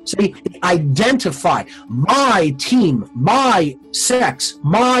identified. See, identify my team, my sex,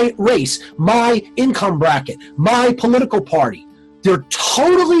 my race, my income bracket, my political party. They're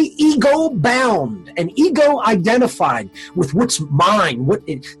totally ego-bound and ego-identified with what's mine.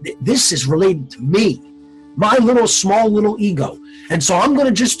 This is related to me, my small little ego. And so I'm going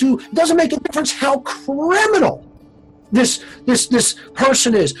to just do, it doesn't make a difference how criminal this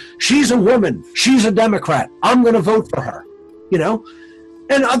person is. She's a woman. She's a Democrat. I'm going to vote for her, you know?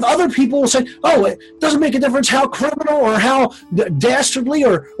 And other people will say, oh, it doesn't make a difference how criminal or how dastardly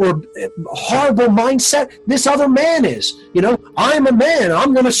or horrible mindset this other man is. You know, I'm a man.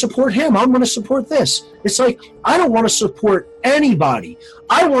 I'm going to support him. I'm going to support this. It's like, I don't want to support anybody.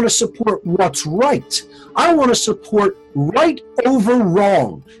 I want to support what's right. I want to support right over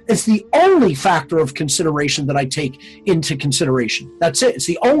wrong. It's the only factor of consideration that I take into consideration. That's it. It's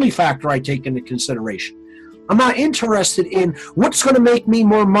the only factor I take into consideration. I'm not interested in what's going to make me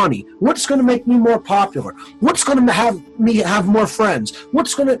more money, what's going to make me more popular, what's going to have me have more friends,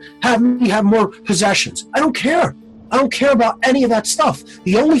 what's going to have me have more possessions. I don't care. I don't care about any of that stuff.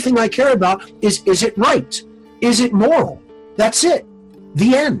 The only thing I care about is it right? Is it moral? That's it.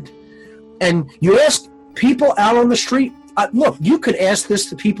 The end. And you ask people out on the street, look, you could ask this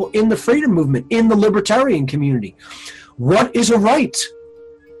to people in the freedom movement, in the libertarian community. What is a right?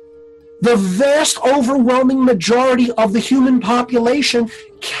 The vast overwhelming majority of the human population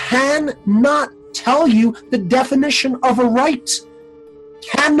cannot tell you the definition of a right.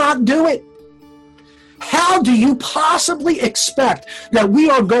 Cannot do it. How do you possibly expect that we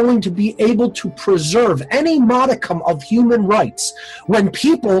are going to be able to preserve any modicum of human rights when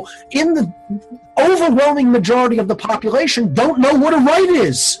people in the overwhelming majority of the population don't know what a right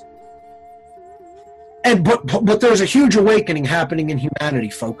is? But there's a huge awakening happening in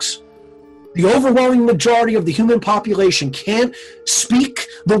humanity, folks. The overwhelming majority of the human population can't speak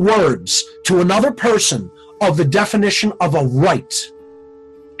the words to another person of the definition of a right.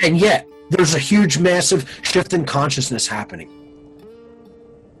 And yet, there's a huge, massive shift in consciousness happening.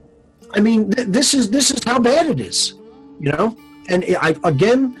 I mean, this is how bad it is, you know? And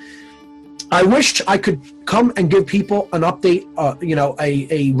I wish I could come and give people an update,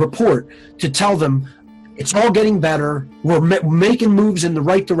 a report to tell them it's all getting better. We're making moves in the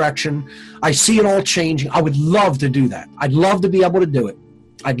right direction. I see it all changing. I would love to do that. I'd love to be able to do it.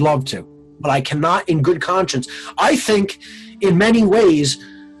 I'd love to, but I cannot in good conscience. I think in many ways,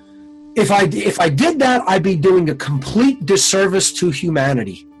 if I did that, I'd be doing a complete disservice to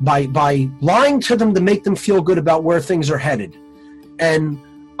humanity by lying to them to make them feel good about where things are headed. And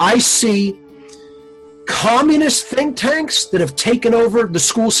I see communist think tanks that have taken over the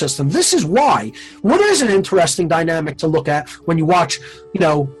school system. This is why. What is an interesting dynamic to look at when you watch,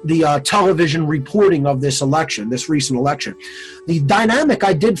 the television reporting of this election, this recent election? The dynamic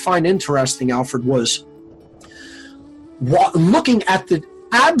I did find interesting, Alfred, was looking at the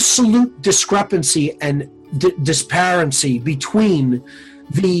absolute discrepancy and disparity between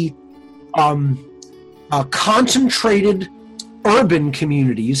the concentrated urban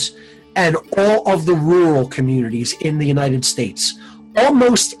communities and all of the rural communities in the United States.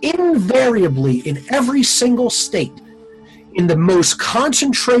 Almost invariably in every single state, in the most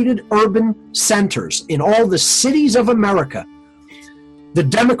concentrated urban centers, in all the cities of America, the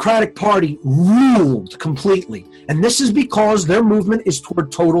Democratic Party ruled completely. And this is because their movement is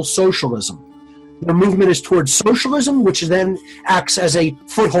toward total socialism. Their movement is toward socialism, which then acts as a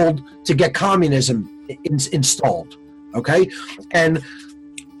foothold to get communism installed. Okay? And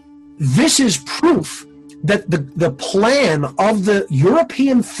this is proof that the plan of the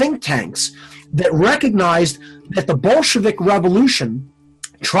European think tanks that recognized that the Bolshevik Revolution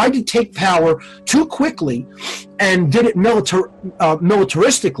tried to take power too quickly and did it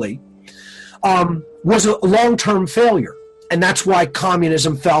militaristically was a long-term failure. And that's why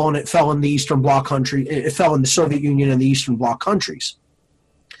communism fell, and it fell in the Eastern Bloc country. It fell in the Soviet Union and the Eastern Bloc countries.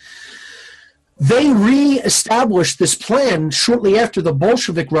 They re-established this plan shortly after the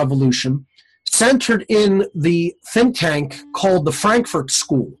Bolshevik Revolution, centered in the think tank called the Frankfurt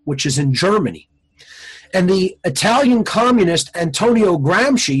School, which is in Germany. And the Italian communist Antonio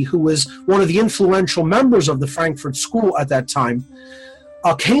Gramsci, who was one of the influential members of the Frankfurt School at that time,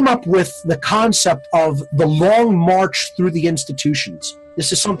 came up with the concept of the long march through the institutions.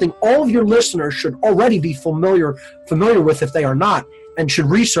 This is something all of your listeners should already be familiar with if they are not, and should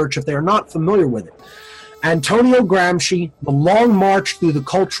research if they are not familiar with it. Antonio Gramsci, the long march through the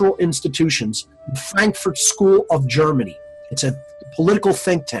cultural institutions, the Frankfurt School of Germany. It's a political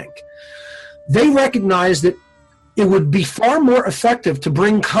think tank. They recognized that it would be far more effective to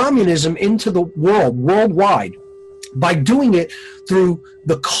bring communism into the worldwide, by doing it through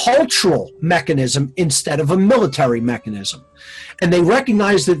the cultural mechanism instead of a military mechanism. And they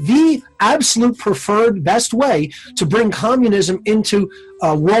recognized that the absolute preferred best way to bring communism into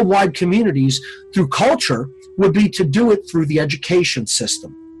worldwide communities through culture would be to do it through the education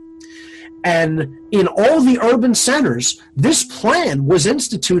system. And in all the urban centers, this plan was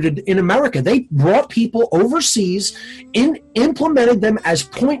instituted in America. They brought people overseas, implemented them as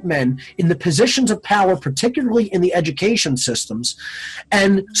point men in the positions of power, particularly in the education systems,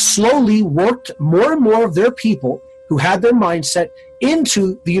 and slowly worked more and more of their people who had their mindset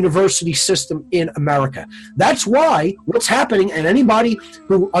into the university system in America. That's why what's happening, and anybody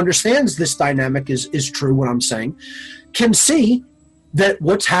who understands this dynamic is true, what I'm saying, can see that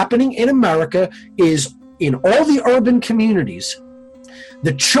what's happening in America is in all the urban communities,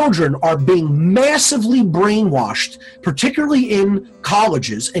 the children are being massively brainwashed, particularly in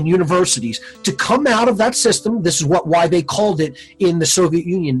colleges and universities, to come out of that system. This is why they called it in the Soviet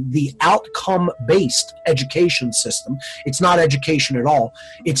Union the outcome-based education system. It's not education at all.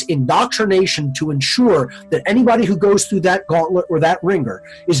 It's indoctrination to ensure that anybody who goes through that gauntlet or that ringer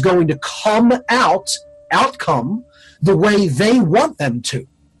is going to come out, outcome, the way they want them to,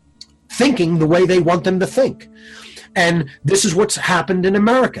 thinking the way they want them to think. And this is what's happened in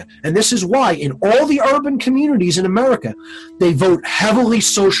America. And this is why in all the urban communities in America, they vote heavily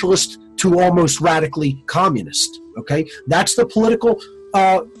socialist to almost radically communist. Okay? That's the political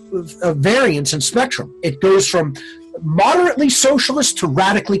variance and spectrum. It goes from moderately socialist to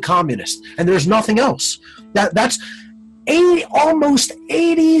radically communist, and there's nothing else. That's almost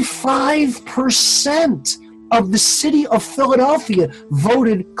 85% of the city of Philadelphia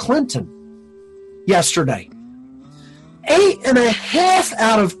voted Clinton yesterday. 8.5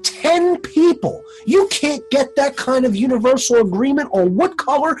 out of 10 people. You can't get that kind of universal agreement on what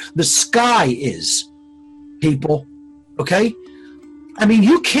color the sky is, people. Okay? I mean,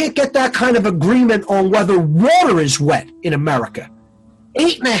 you can't get that kind of agreement on whether water is wet in America.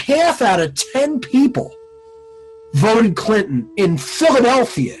 8.5 out of 10 people voted Clinton in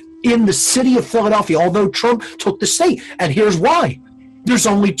Philadelphia, in the city of Philadelphia, although Trump took the state. And here's why. There's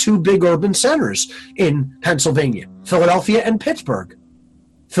only 2 big urban centers in Pennsylvania, Philadelphia and Pittsburgh.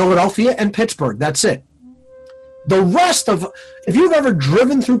 Philadelphia and Pittsburgh, that's it. The rest of, if you've ever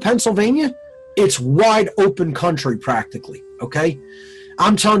driven through Pennsylvania, it's wide open country practically, okay?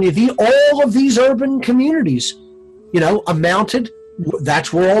 I'm telling you, all of these urban communities, amounted,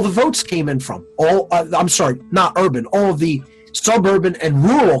 that's where all the votes came in from. I'm sorry, not urban, all of the suburban and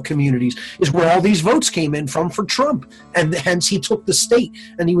rural communities is where all these votes came in from for Trump. And hence he took the state,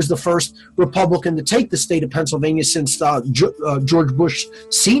 and he was the first Republican to take the state of Pennsylvania since George Bush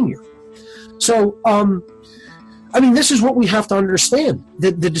Sr. So, I mean, this is what we have to understand.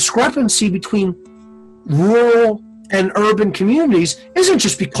 The discrepancy between rural and urban communities isn't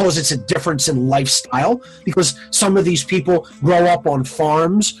just because it's a difference in lifestyle, because some of these people grow up on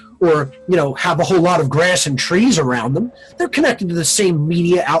farms or, have a whole lot of grass and trees around them. They're connected to the same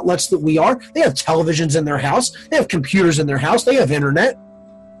media outlets that we are. They have televisions in their house. They have computers in their house. They have internet.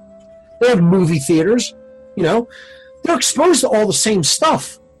 They have movie theaters. They're exposed to all the same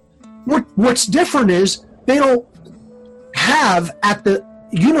stuff. What's different is they don't have at the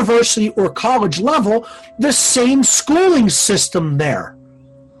university or college level the same schooling system there.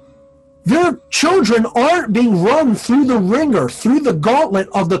 Their children aren't being run through the ringer, through the gauntlet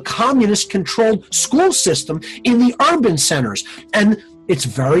of the communist-controlled school system in the urban centers. And it's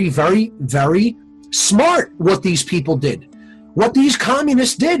very, very, very smart what these people did. What these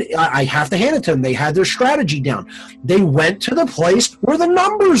communists did, I have to hand it to them. They had their strategy down. They went to the place where the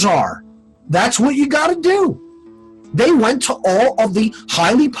numbers are. That's what you got to do. They went to all of the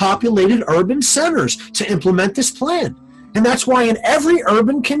highly populated urban centers to implement this plan. And that's why in every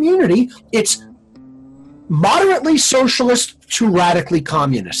urban community, it's moderately socialist to radically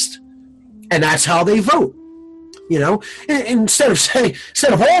communist. And that's how they vote. Instead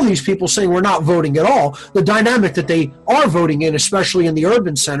of all these people saying we're not voting at all, the dynamic that they are voting in, especially in the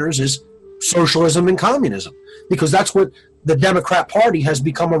urban centers, is socialism and communism, because that's what the Democrat Party has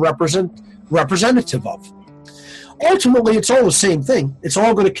become a representative of. Ultimately, it's all the same thing. It's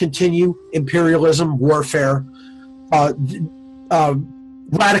all going to continue imperialism, warfare,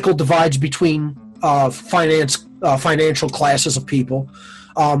 radical divides between financial classes of people,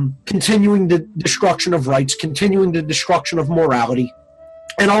 continuing the destruction of rights, continuing the destruction of morality,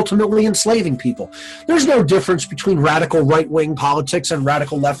 and ultimately enslaving people. There's no difference between radical right-wing politics and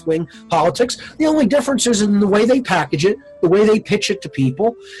radical left-wing politics. The only difference is in the way they package it, the way they pitch it to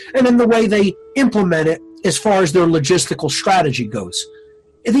people, and in the way they implement it as far as their logistical strategy goes.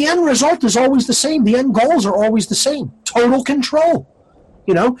 The end result is always the same. The end goals are always the same. Total control,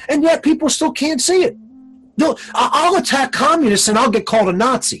 and yet people still can't see it. I'll attack communists and I'll get called a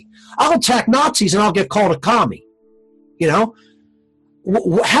Nazi. I'll attack Nazis and I'll get called a commie.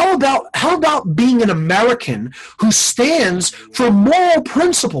 How about being an American who stands for moral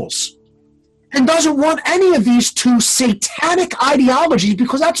principles and doesn't want any of these two satanic ideologies,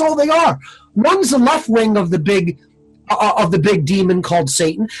 because that's all they are. One's the left wing of the big demon called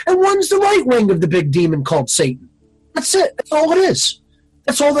Satan, and one's the right wing of the big demon called Satan. That's it. That's all it is.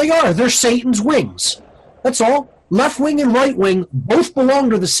 That's all they are. They're Satan's wings. That's all. Left wing and right wing both belong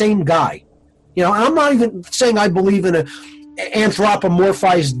to the same guy. And I'm not even saying I believe in an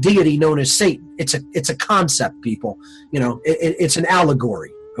anthropomorphized deity known as Satan. It's a concept, people. It's an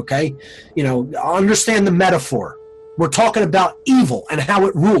allegory. Okay? Understand the metaphor. We're talking about evil and how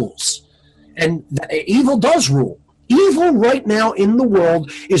it rules. And evil does rule. Evil right now in the world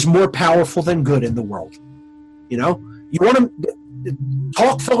is more powerful than good in the world. You want to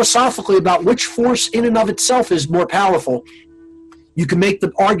talk philosophically about which force in and of itself is more powerful. You can make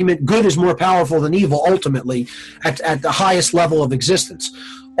the argument good is more powerful than evil ultimately at the highest level of existence.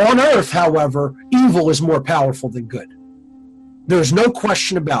 On Earth, however, evil is more powerful than good. There's no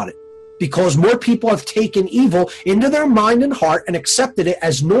question about it, because more people have taken evil into their mind and heart and accepted it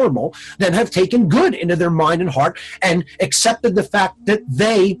as normal than have taken good into their mind and heart and accepted the fact that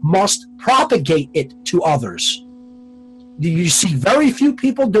they must propagate it to others. You see very few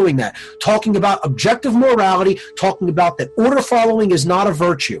people doing that, talking about objective morality, talking about that order following is not a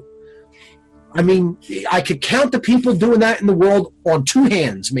virtue. I mean, I could count the people doing that in the world on two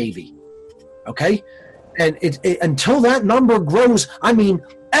hands, maybe. Okay? And until that number grows, I mean,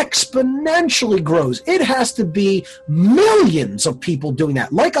 exponentially grows. It has to be millions of people doing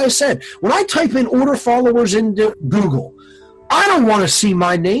that. Like I said, when I type in order followers into Google, I don't want to see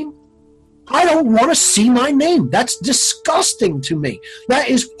my name. I don't want to see my name. That's disgusting to me. That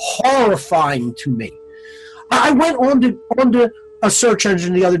is horrifying to me. I went onto a search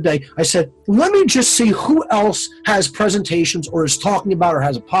engine the other day. I said, let me just see who else has presentations or is talking about or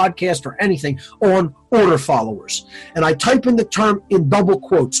has a podcast or anything on order followers. And I type in the term in double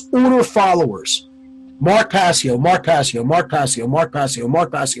quotes, order followers. Mark Passio, Mark Passio, Mark Passio, Mark Passio,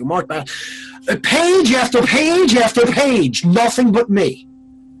 Mark Passio, Mark Passio. Page after page after page, nothing but me.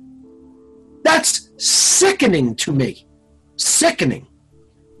 That's sickening to me. Sickening.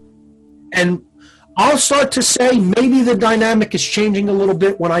 And I'll start to say maybe the dynamic is changing a little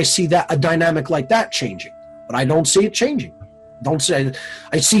bit when I see that a dynamic like that changing. But I don't see it changing. I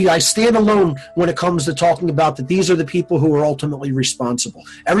stand alone when it comes to talking about that these are the people who are ultimately responsible.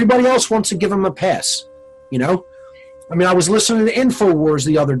 Everybody else wants to give them a pass, you know? I mean, I was listening to InfoWars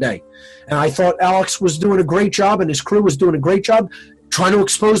the other day, and I thought Alex was doing a great job and his crew was doing a great job trying to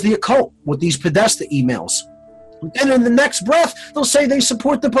expose the occult with these Podesta emails. And then in the next breath, they'll say they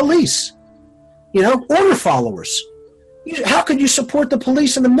support the police. You know, order followers. How could you support the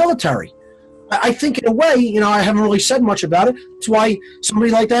police and the military? I think in a way, you know, I haven't really said much about it. That's why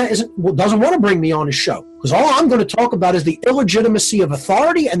somebody like that doesn't want to bring me on his show. Because all I'm going to talk about is the illegitimacy of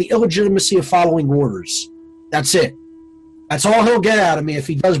authority and the illegitimacy of following orders. That's it. That's all he'll get out of me if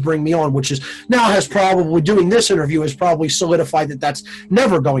he does bring me on, which is now has probably, doing this interview has probably solidified that that's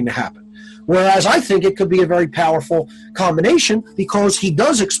never going to happen. Whereas I think it could be a very powerful combination because he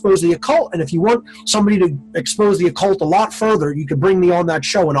does expose the occult. And if you want somebody to expose the occult a lot further, you could bring me on that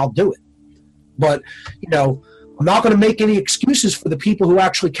show and I'll do it. But, you know, I'm not going to make any excuses for the people who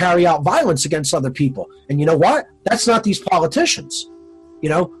actually carry out violence against other people. And you know what? That's not these politicians. You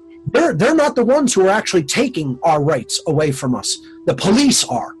know, they're not the ones who are actually taking our rights away from us. The police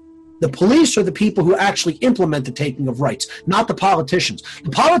are. The police are the people who actually implement the taking of rights, not the politicians.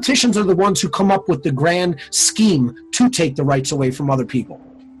 The politicians are the ones who come up with the grand scheme to take the rights away from other people.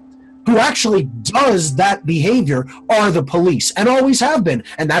 Who actually does that behavior are the police, and always have been.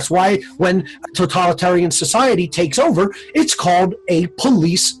 And that's why when a totalitarian society takes over, it's called a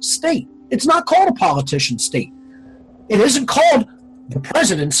police state. It's not called a politician state. It isn't called the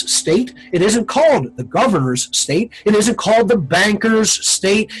president's state. It isn't called the governor's state. It isn't called the banker's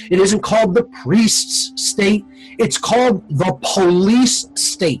state. It isn't called the priest's state. It's called the police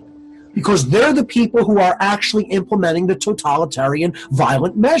state because they're the people who are actually implementing the totalitarian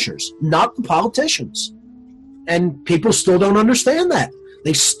violent measures, not the politicians. And people still don't understand that.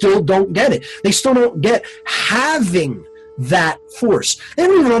 They still don't get it. They still don't get having that force. They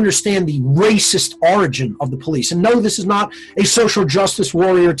don't even understand the racist origin of the police. And no, this is not a social justice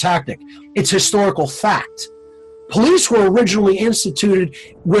warrior tactic. It's historical fact. Police were originally instituted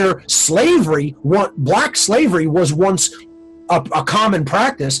where black slavery was once a common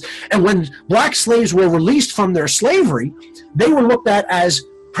practice. And when black slaves were released from their slavery, they were looked at as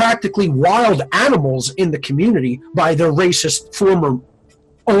practically wild animals in the community by their racist former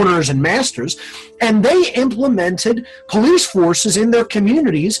owners and masters, and they implemented police forces in their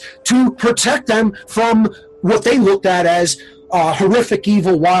communities to protect them from what they looked at as horrific,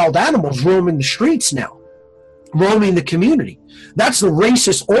 evil, wild animals roaming the streets now, roaming the community. That's the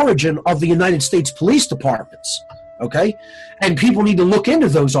racist origin of the United States police departments, okay? And people need to look into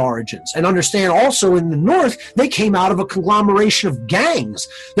those origins and understand also in the North, they came out of a conglomeration of gangs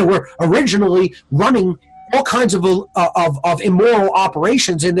that were originally running all kinds of immoral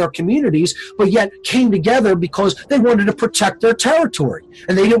operations in their communities, but yet came together because they wanted to protect their territory.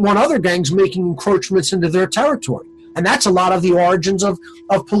 And they didn't want other gangs making encroachments into their territory. And that's a lot of the origins of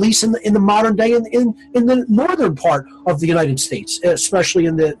police in the modern day in the northern part of the United States, especially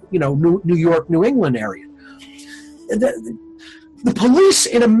in the New York, New England area. The police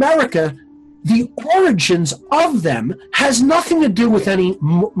in America, the origins of them has nothing to do with any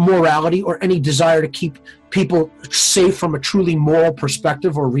morality or any desire to keep people safe from a truly moral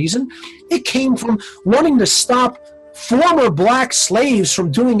perspective or reason. It came from wanting to stop former black slaves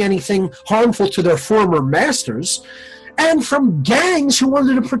from doing anything harmful to their former masters, and from gangs who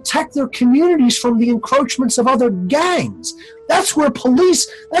wanted to protect their communities from the encroachments of other gangs. That's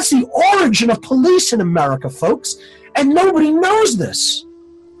the origin of police in America, folks, and nobody knows this.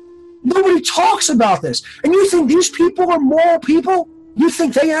 Nobody talks about this. And you think these people are moral people? You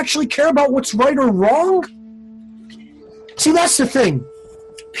think they actually care about what's right or wrong? See, that's the thing.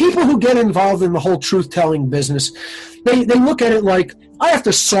 People who get involved in the whole truth-telling business, they look at it like, I have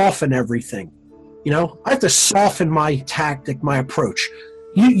to soften everything. You know, I have to soften my tactic, my approach.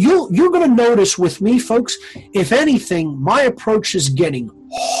 You're going to notice with me, folks, if anything, my approach is getting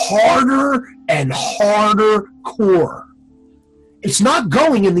harder and harder core. It's not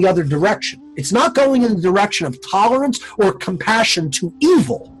going in the other direction. It's not going in the direction of tolerance or compassion to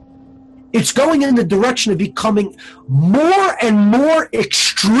evil. It's going in the direction of becoming more and more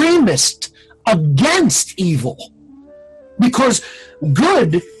extremist against evil. Because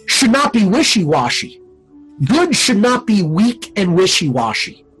good should not be wishy-washy. Good should not be weak and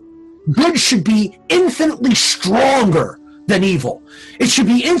wishy-washy. Good should be infinitely stronger than evil. It should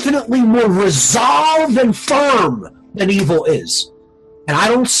be infinitely more resolved and firm than evil is. And I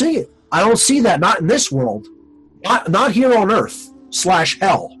don't see it. I don't see that, not in this world. Not here on earth /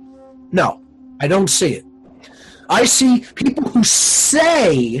 hell. No, I don't see it. I see people who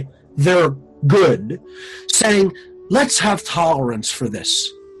say they're good saying, let's have tolerance for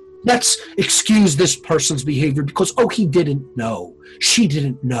this. Let's excuse this person's behavior because, oh, he didn't know. She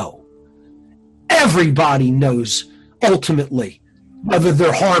didn't know. Everybody knows ultimately whether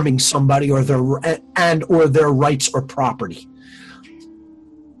they're harming somebody or their rights or property.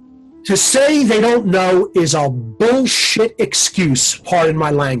 To say they don't know is a bullshit excuse, pardon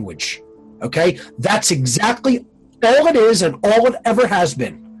my language. Okay? That's exactly all it is and all it ever has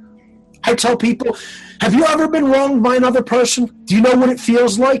been. I tell people, have you ever been wronged by another person? Do you know what it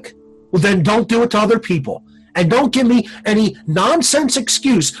feels like? Well, then don't do it to other people. And don't give me any nonsense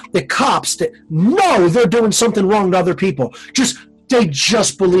excuse that cops that know they're doing something wrong to other people. They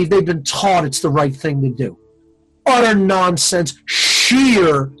just believe they've been taught it's the right thing to do. Utter nonsense,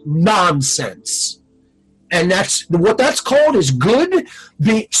 sheer nonsense. And that's what that's called is good,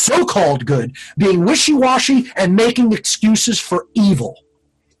 so-called good, being wishy-washy and making excuses for evil.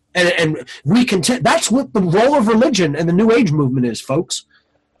 And we contend that's what the role of religion and the New Age movement is, folks.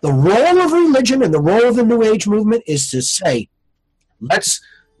 The role of religion and the role of the New Age movement is to say, let's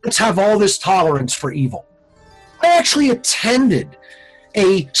have all this tolerance for evil. I actually attended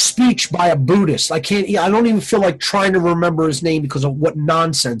a speech by a Buddhist. I don't even feel like trying to remember his name because of what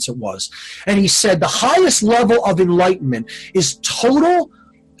nonsense it was. And he said the highest level of enlightenment is total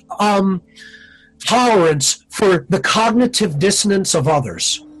tolerance for the cognitive dissonance of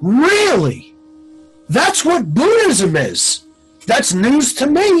others. Really? That's what Buddhism is. That's news to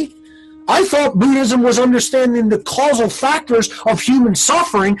me. I thought Buddhism was understanding the causal factors of human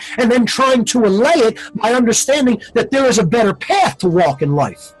suffering and then trying to allay it by understanding that there is a better path to walk in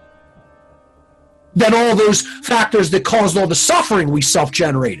life than all those factors that caused all the suffering we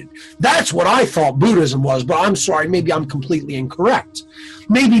self-generated. That's what I thought Buddhism was, but I'm sorry, maybe I'm completely incorrect.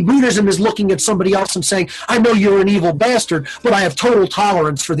 Maybe Buddhism is looking at somebody else and saying, I know you're an evil bastard, but I have total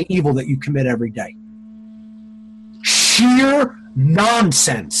tolerance for the evil that you commit every day. Sheer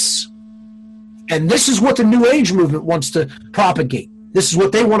nonsense. And this is what the New Age movement wants to propagate. This is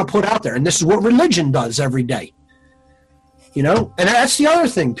what they want to put out there. And this is what religion does every day. You know? And that's the other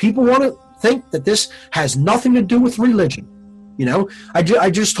thing. People want to think that this has nothing to do with religion. You know? I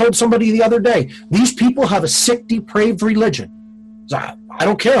just told somebody the other day, these people have a sick, depraved religion. So I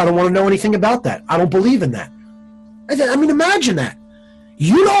don't care. I don't want to know anything about that. I don't believe in that. I mean, imagine that.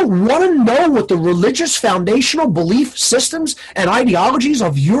 You don't want to know what the religious foundational belief systems and ideologies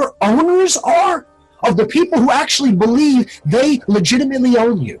of your owners are? Of the people who actually believe they legitimately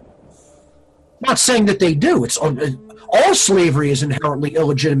own you. Not saying that they do. It's all slavery is inherently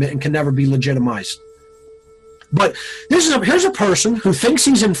illegitimate and can never be legitimized. But here's a person who thinks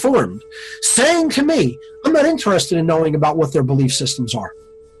he's informed saying to me, I'm not interested in knowing about what their belief systems are.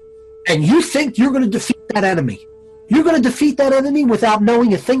 And you think you're going to defeat that enemy. You're going to defeat that enemy without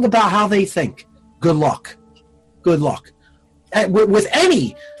knowing a thing about how they think. Good luck. Good luck. With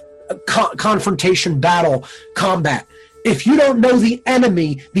any confrontation, battle, combat, if you don't know the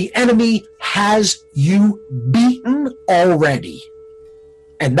enemy has you beaten already.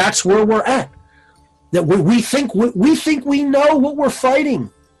 And that's where we're at. That we think we know what we're fighting.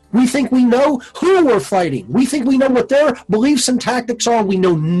 We think we know who we're fighting. We think we know what their beliefs and tactics are. We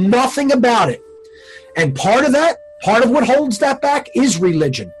know nothing about it. And part of what holds that back is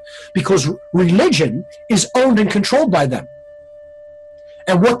religion, because religion is owned and controlled by them.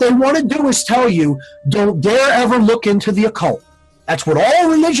 And what they want to do is tell you, don't dare ever look into the occult. That's what all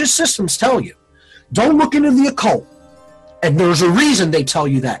religious systems tell you. Don't look into the occult. And there's a reason they tell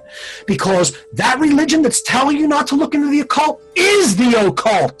you that. Because that religion that's telling you not to look into the occult is the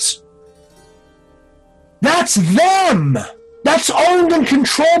occult. That's them. That's owned and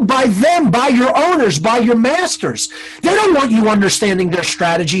controlled by them, by your owners, by your masters. They don't want you understanding their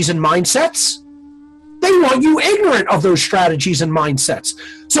strategies and mindsets. They want you ignorant of those strategies and mindsets.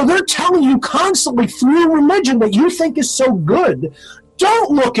 So they're telling you constantly through religion that you think is so good.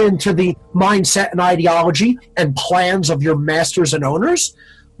 Don't look into the mindset and ideology and plans of your masters and owners.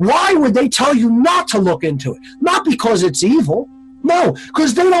 Why would they tell you not to look into it? Not because it's evil. No,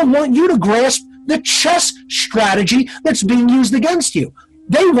 because they don't want you to grasp the chess strategy that's being used against you.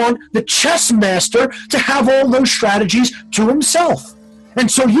 They want the chess master to have all those strategies to himself. And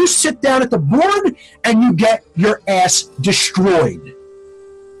so you sit down at the board and you get your ass destroyed.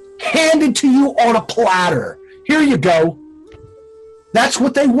 Handed to you on a platter. Here you go. That's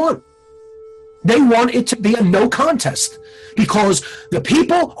what they want. They want it to be a no contest because the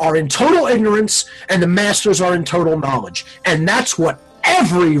people are in total ignorance and the masters are in total knowledge. And that's what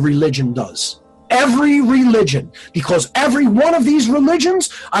every religion does. Every religion. Because every one of these religions,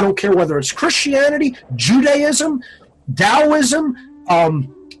 I don't care whether it's Christianity, Judaism, Taoism,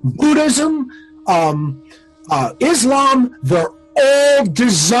 Buddhism, Islam, they're all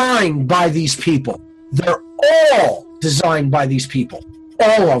designed by these people. They're all designed by these people.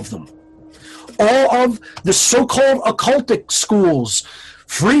 All of them. All of the so-called occultic schools,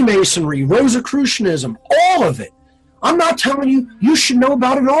 Freemasonry, Rosicrucianism, all of it. I'm not telling you, you should know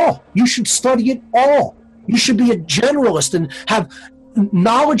about it all. You should study it all. You should be a generalist and have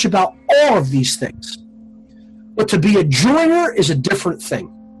knowledge about all of these things. But to be a joiner is a different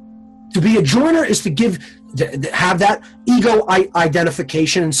thing. To be a joiner is to have that ego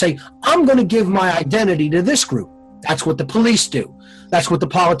identification and say, I'm going to give my identity to this group. That's what the police do. That's what the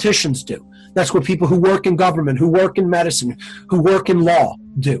politicians do. That's what people who work in government, who work in medicine, who work in law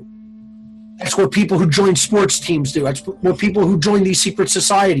do. That's what people who join sports teams do. That's what people who join these secret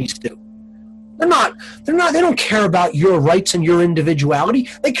societies do. They don't care about your rights and your individuality.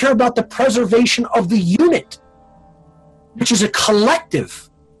 They care about the preservation of the unit, which is a collective,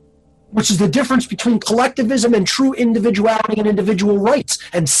 which is the difference between collectivism and true individuality and individual rights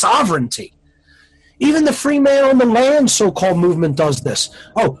and sovereignty. Even the free man on the land so-called movement does this.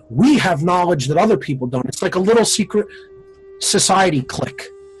 Oh, we have knowledge that other people don't. It's like a little secret society clique.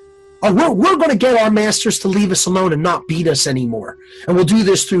 Oh, we're going to get our masters to leave us alone and not beat us anymore. And we'll do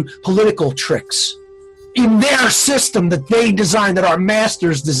this through political tricks in their system that they designed, that our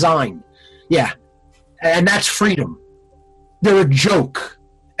masters designed. Yeah, and that's freedom. They're a joke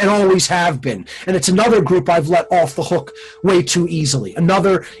and always have been. And it's another group I've let off the hook way too easily.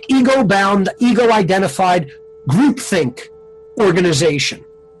 Another ego-bound, ego-identified groupthink organization,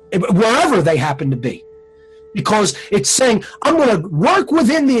 wherever they happen to be. Because it's saying, I'm going to work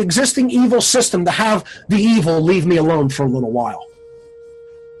within the existing evil system to have the evil leave me alone for a little while.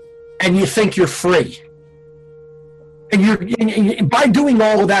 And you think you're free. And by doing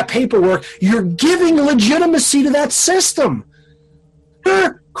all of that paperwork, you're giving legitimacy to that system.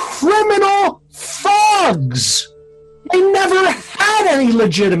 They're criminal thugs. They never had any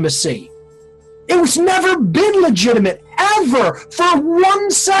legitimacy. It was never been legitimate, ever, for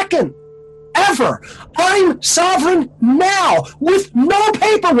 1 second. Ever. I'm sovereign now with no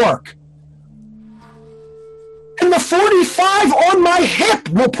paperwork. And the 45 on my hip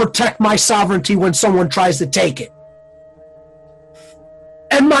will protect my sovereignty when someone tries to take it.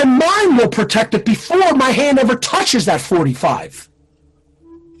 And my mind will protect it before my hand ever touches that 45.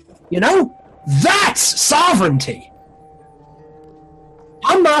 You know? That's sovereignty.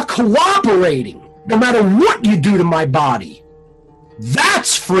 I'm not cooperating, no matter what you do to my body.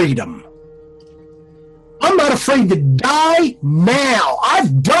 That's freedom. I'm not afraid to die now.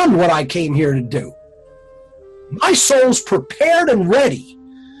 I've done what I came here to do. My soul's prepared and ready.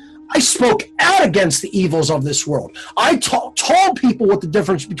 I spoke out against the evils of this world. I told people what the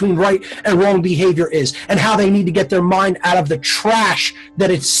difference between right and wrong behavior is and how they need to get their mind out of the trash that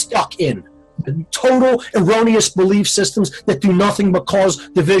it's stuck in. The total erroneous belief systems that do nothing but cause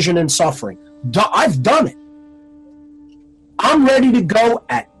division and suffering. I've done it. I'm ready to go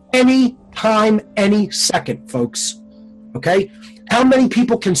at any time, any second, folks. Okay? How many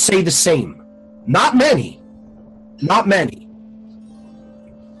people can say the same? Not many. Not many.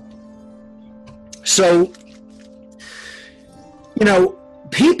 So, you know,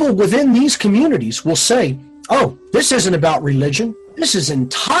 people within these communities will say, oh, this isn't about religion. This is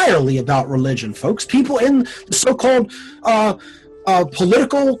entirely about religion, folks. People in the so-called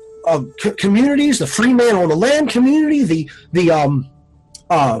political communities, the free man on the land community, the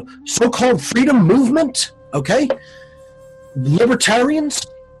so-called freedom movement, okay, libertarians,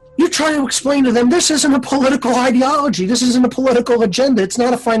 You try to explain to them, this isn't a political ideology. This isn't a political agenda. It's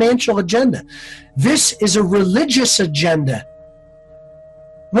not a financial agenda. This is a religious agenda.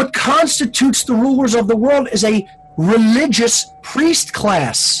 What constitutes the rulers of the world is a religious priest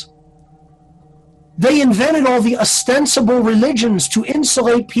class. They invented all the ostensible religions to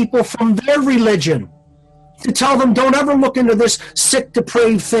insulate people from their religion, to tell them, don't ever look into this sick,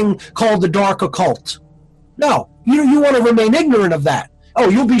 depraved thing called the dark occult. No, you want to remain ignorant of that. Oh,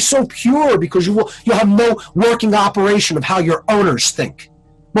 you'll be so pure because you'll have no working operation of how your owners think.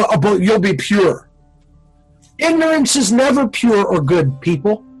 But you'll be pure. Ignorance is never pure or good,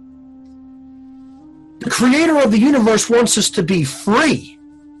 people. The creator of the universe wants us to be free.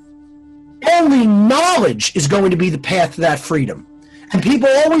 Only knowledge is going to be the path to that freedom. And people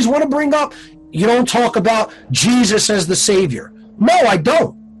always want to bring up, you don't talk about Jesus as the Savior. No, I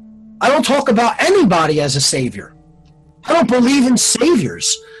don't. I don't talk about anybody as a Savior. I don't believe in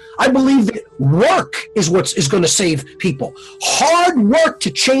saviors. I believe that work is what is going to save people. Hard work to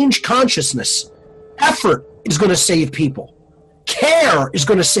change consciousness. Effort is going to save people. Care is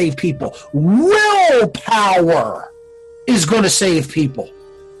going to save people. Willpower is going to save people.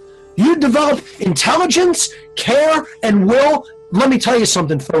 You develop intelligence, care, and will. Let me tell you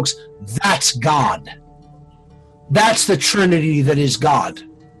something, folks. That's God. That's the Trinity that is God.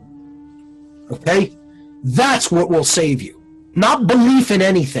 Okay? That's what will save you. Not belief in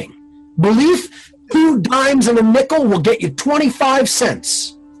anything. Belief, 2 dimes and a nickel will get you 25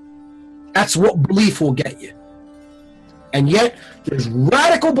 cents. That's what belief will get you. And yet, there's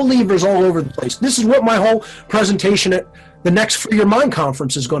radical believers all over the place. This is what my whole presentation at the next Free Your Mind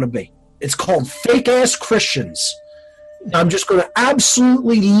conference is going to be. It's called Fake-Ass Christians. I'm just going to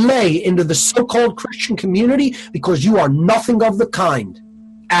absolutely lay into the so-called Christian community because you are nothing of the kind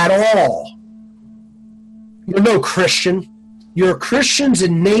at all. You're no Christian. You're Christians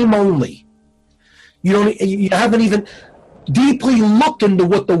in name only. You haven't even deeply looked into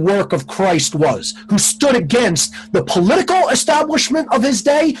what the work of Christ was, who stood against the political establishment of his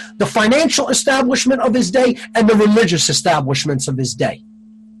day, the financial establishment of his day, and the religious establishments of his day.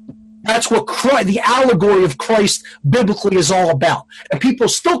 That's what the allegory of Christ biblically is all about. And people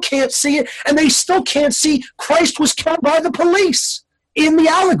still can't see it, and they still can't see Christ was killed by the police in the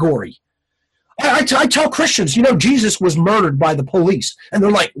allegory. I tell Christians, Jesus was murdered by the police. And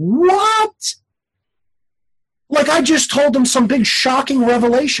they're like, what? Like I just told them some big shocking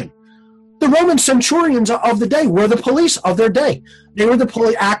revelation. The Roman centurions of the day were the police of their day. They were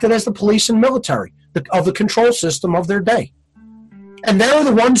acted as the police and military of the control system of their day. And they're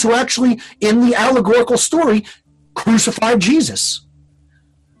the ones who actually, in the allegorical story, crucified Jesus.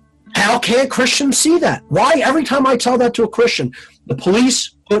 How can't Christians see that? Why, every time I tell that to a Christian, the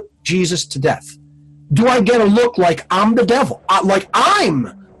police put Jesus to death, do I get a look like I'm the devil? Like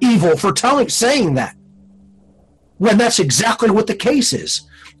I'm evil for saying that? When that's exactly what the case is.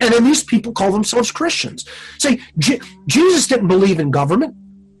 And then these people call themselves Christians. Say, Jesus didn't believe in government.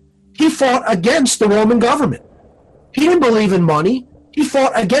 He fought against the Roman government. He didn't believe in money. He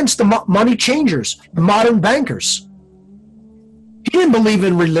fought against the money changers, the modern bankers. He didn't believe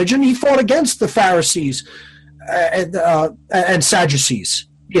in religion. He fought against the Pharisees and Sadducees,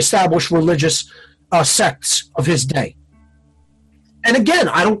 the established religious sects of his day. And again,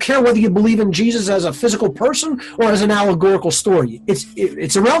 I don't care whether you believe in Jesus as a physical person or as an allegorical story.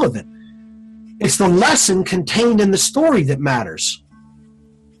 It's irrelevant. It's the lesson contained in the story that matters.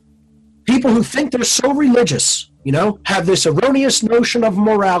 People who think they're so religious, have this erroneous notion of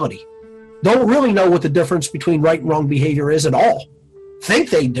morality, don't really know what the difference between right and wrong behavior is at all. Think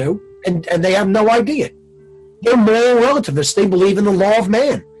they do, and they have no idea. They're moral relativists. They believe in the law of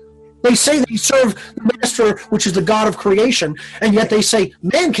man. They say they serve the master, which is the God of creation, and yet they say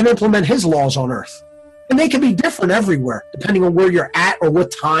man can implement his laws on earth. And they can be different everywhere, depending on where you're at or what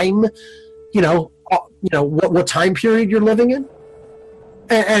time, what time period you're living in.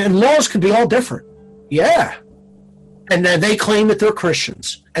 And laws can be all different. Yeah. And then they claim that they're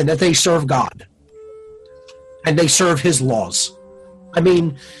Christians and that they serve God. And they serve his laws. I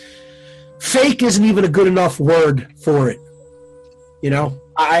mean, fake isn't even a good enough word for it.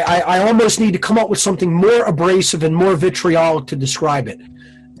 I almost need to come up with something more abrasive and more vitriolic to describe it.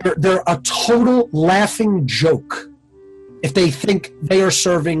 They're a total laughing joke if they think they are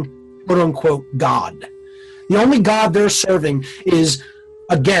serving, quote-unquote, God. The only God they're serving is,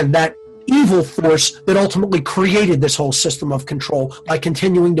 again, that evil force that ultimately created this whole system of control by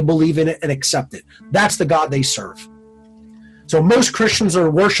continuing to believe in it and accept it. That's the God they serve. So most Christians are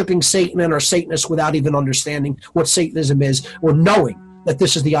worshiping Satan and are Satanists without even understanding what Satanism is or knowing that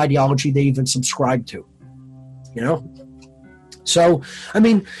this is the ideology they even subscribe to. So, I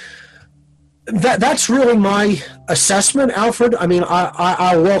mean, that's really my assessment, Alfred. I mean,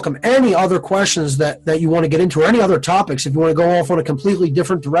 I welcome any other questions that you want to get into, or any other topics. If you want to go off on a completely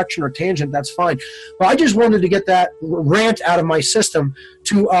different direction or tangent, that's fine. But I just wanted to get that rant out of my system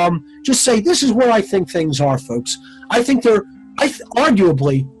to just say this is where I think things are, folks. I think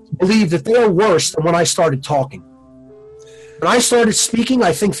arguably believe that they are worse than when I started talking. When I started speaking,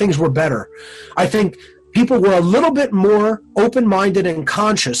 I think things were better. I think people were a little bit more open-minded and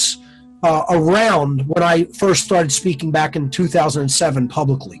conscious around when I first started speaking back in 2007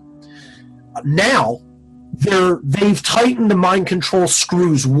 publicly. Now, they've tightened the mind control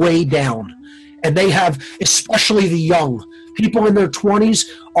screws way down. And they have, especially the young, people in their 20s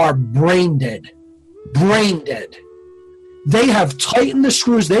are brain dead. Brain dead. They have tightened the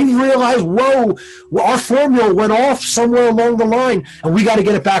screws. They realized, whoa, our formula went off somewhere along the line, and we got to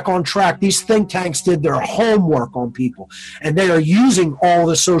get it back on track. These think tanks did their homework on people, and they are using all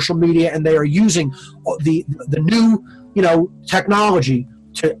the social media, and they are using the new, technology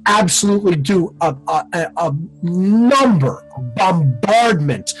to absolutely do a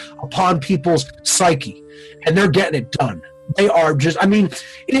bombardment upon people's psyche, and they're getting it done. They are just, I mean,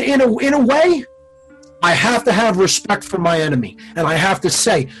 in a way, I have to have respect for my enemy, and I have to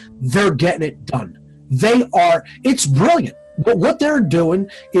say they're getting it done. It's brilliant. But what they're doing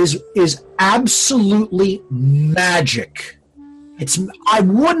is absolutely magic. I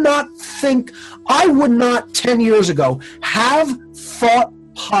would not 10 years ago have thought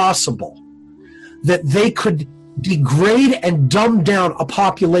possible that they could degrade and dumb down a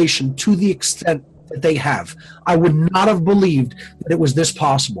population to the extent that they have. I would not have believed that it was this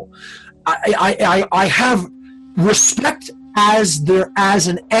possible. I have respect as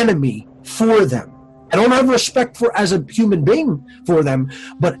an enemy for them. I don't have respect as a human being for them,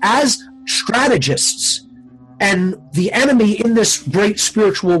 but as strategists and the enemy in this great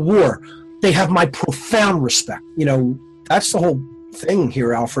spiritual war, they have my profound respect. That's the whole thing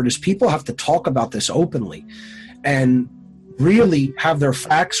here, Alfred, is people have to talk about this openly and really have their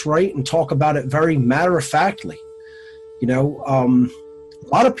facts right and talk about it very matter-of-factly. A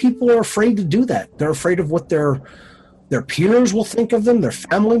lot of people are afraid to do that. They're afraid of what their peers will think of them, their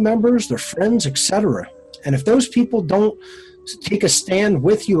family members, their friends, etc. And if those people don't take a stand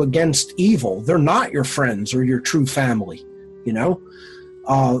with you against evil, they're not your friends or your true family.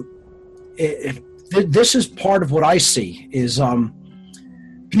 This is part of what I see is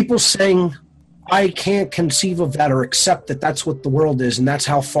people saying, I can't conceive of that or accept that that's what the world is and that's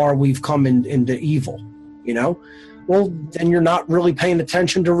how far we've come into evil, Well, then you're not really paying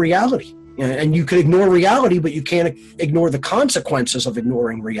attention to reality. And you can ignore reality, but you can't ignore the consequences of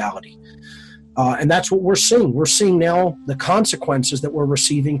ignoring reality. And that's what we're seeing. We're seeing now the consequences that we're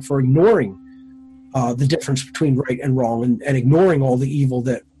receiving for ignoring the difference between right and wrong and ignoring all the evil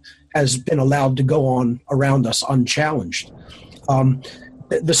that has been allowed to go on around us unchallenged.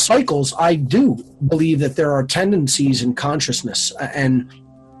 The cycles, I do believe that there are tendencies in consciousness, and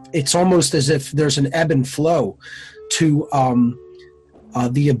it's almost as if there's an ebb and flow to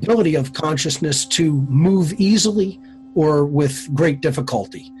the ability of consciousness to move easily or with great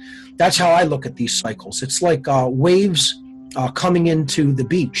difficulty. That's how I look at these cycles. It's like waves coming into the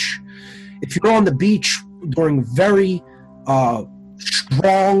beach. If you're on the beach during very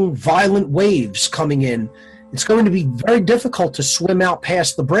strong, violent waves coming in, it's going to be very difficult to swim out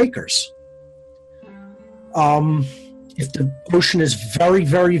past the breakers. If the ocean is very,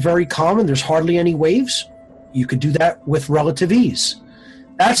 very, very calm and there's hardly any waves, you could do that with relative ease.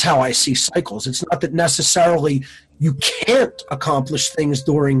 That's how I see cycles. It's not that necessarily you can't accomplish things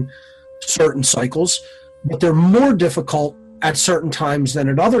during certain cycles, but they're more difficult at certain times than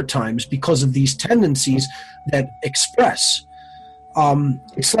at other times because of these tendencies that express.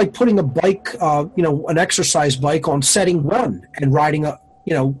 It's like putting a bike, an exercise bike on setting 1 and riding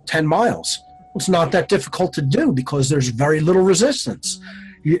 10 miles. It's not that difficult to do because there's very little resistance.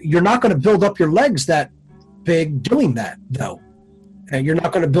 You're not going to build up your legs that big doing that, though. And you're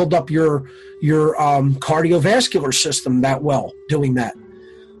not going to build up your cardiovascular system that well doing that.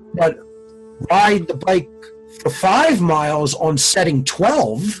 But ride the bike for 5 miles on setting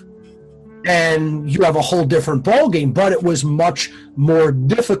 12, and you have a whole different ballgame. But it was much more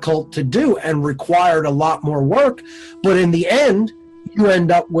difficult to do and required a lot more work. But in the end, you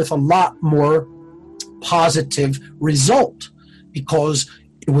end up with a lot more positive result because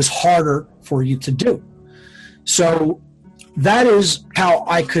it was harder for you to do. So that is how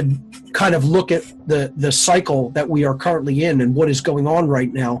I could kind of look at the cycle that we are currently in and what is going on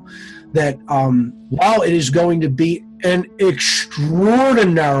right now, that while it is going to be an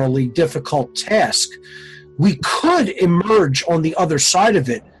extraordinarily difficult task we could emerge on the other side of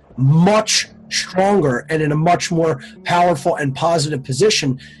it much stronger and in a much more powerful and positive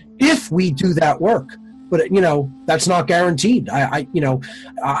position if we do that work. But, that's not guaranteed.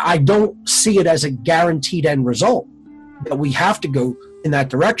 I don't see it as a guaranteed end result, that we have to go in that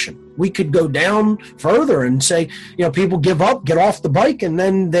direction. We could go down further and say, people give up, get off the bike, and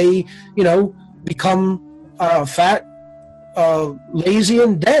then they, become fat, lazy,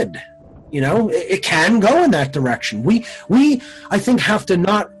 and dead. It can go in that direction. We I think, have to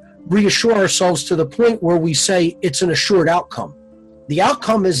not reassure ourselves to the point where we say it's an assured outcome. The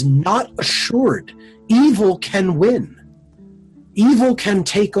outcome is not assured. Evil can win. Evil can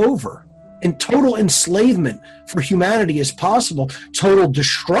take over. And total enslavement for humanity is possible. Total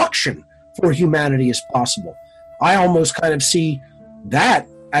destruction for humanity is possible. I almost kind of see that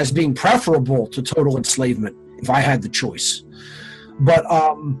as being preferable to total enslavement if I had the choice. But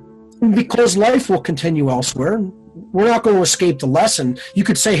because life will continue elsewhere, we're not going to escape the lesson. You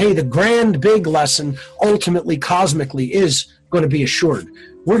could say, hey, the grand big lesson ultimately, cosmically, is going to be assured.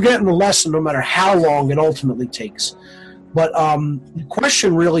 We're getting the lesson no matter how long it ultimately takes. But the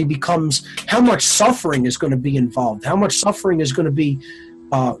question really becomes how much suffering is going to be involved, how much suffering is going to be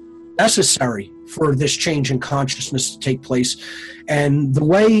necessary for this change in consciousness to take place. And the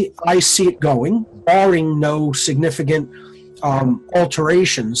way I see it going, barring no significant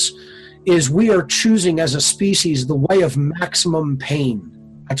alterations, is we are choosing as a species the way of maximum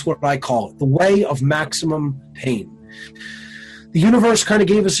pain. That's what I call it, the way of maximum pain. The universe kind of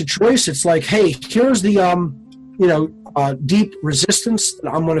gave us a choice. It's like, hey, here's the deep resistance that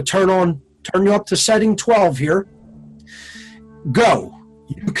I'm going to turn you up to setting 12 here. Go.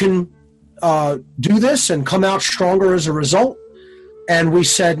 You can do this and come out stronger as a result. And we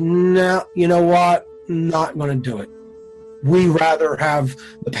said, no, you know what? Not going to do it. We rather have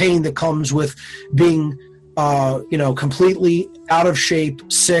the pain that comes with being, completely out of shape,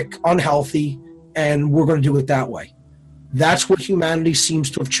 sick, unhealthy, and we're going to do it that way. That's what humanity seems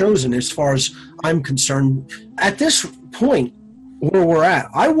to have chosen, as far as I'm concerned. At this point where we're at,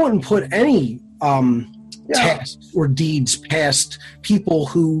 I wouldn't put any tasks or deeds past people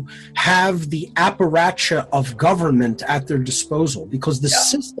who have the apparatus of government at their disposal, because the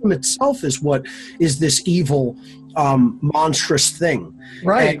system itself is what is this evil, monstrous thing.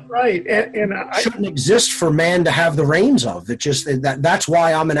 Right. And it shouldn't exist for man to have the reins of. It just that's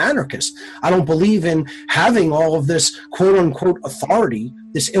why I'm an anarchist. I don't believe in having all of this quote unquote authority,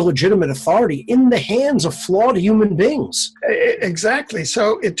 this illegitimate authority, in the hands of flawed human beings. Exactly.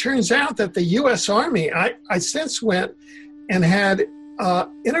 So it turns out that the U.S. Army, I since went and had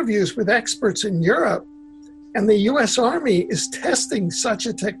interviews with experts in Europe, and the U.S. Army is testing such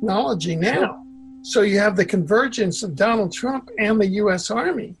a technology now. Sure. So you have the convergence of Donald Trump and the U.S.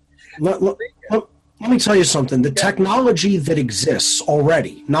 Army. Let me tell you something. The technology that exists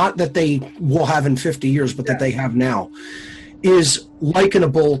already, not that they will have in 50 years, but that they have now, is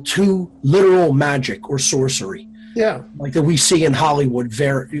likenable to literal magic or sorcery. Yeah. Like that we see in Hollywood,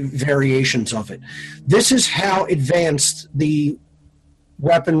 variations of it. This is how advanced the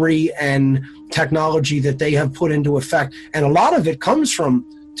weaponry and technology that they have put into effect. And a lot of it comes from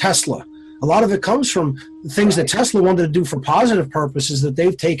Tesla. A lot of it comes from things that Tesla wanted to do for positive purposes that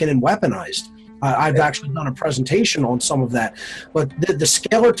they've taken and weaponized. I've actually done a presentation on some of that. But the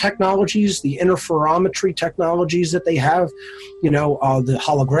scalar technologies, the interferometry technologies that they have, the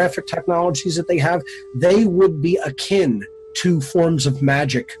holographic technologies that they have, they would be akin to forms of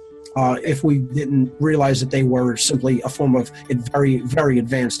magic if we didn't realize that they were simply a form of very, very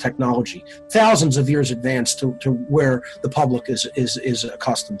advanced technology, thousands of years advanced to where the public is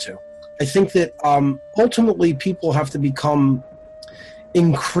accustomed to. I think that ultimately people have to become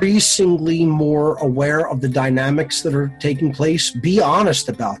increasingly more aware of the dynamics that are taking place, be honest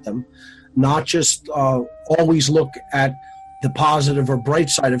about them, not just always look at the positive or bright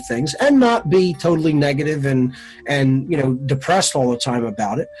side of things, and not be totally negative and depressed all the time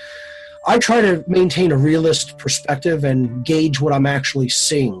about it. I try to maintain a realist perspective and gauge what I'm actually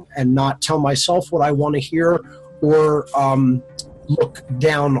seeing, and not tell myself what I want to hear or look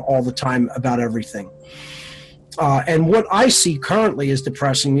down all the time about everything. And what I see currently is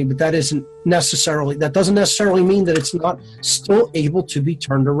depressing me, but that doesn't necessarily mean that it's not still able to be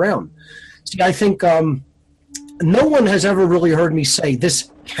turned around. See, I think no one has ever really heard me say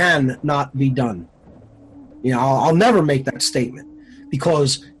this cannot be done. I'll never make that statement,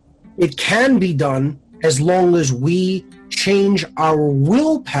 because it can be done as long as we change our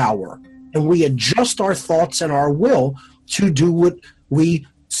willpower and we adjust our thoughts and our will to do what we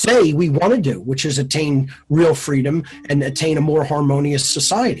say we want to do, which is attain real freedom and attain a more harmonious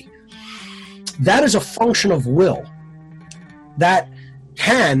society. that is a function of will. That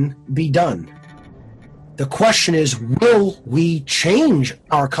can be done. The question is, will we change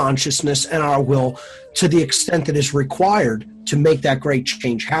our consciousness and our will to the extent that is required to make that great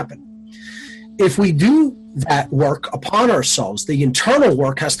change happen? If we do that work upon ourselves, the internal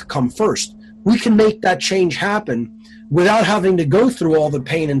work has to come first. We can make that change happen without having to go through all the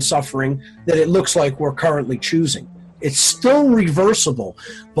pain and suffering that it looks like we're currently choosing. It's still reversible,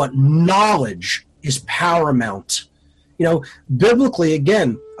 but knowledge is paramount. You know, biblically,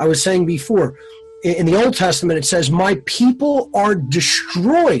 again, I was saying before, in the Old Testament, it says, my people are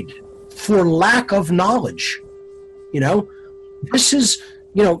destroyed for lack of knowledge. You know, this is,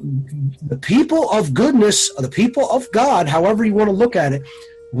 you know, the people of goodness, the people of God, however you want to look at it,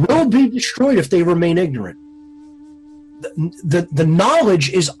 will be destroyed if they remain ignorant. The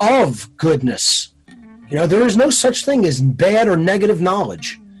knowledge is of goodness. You know, there is no such thing as bad or negative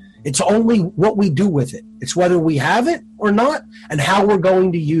knowledge. It's only what we do with it. It's whether we have it or not and how we're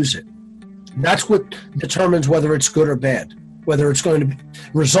going to use it. That's what determines whether it's good or bad, whether it's going to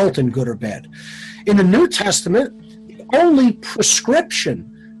result in good or bad. In the New Testament, the only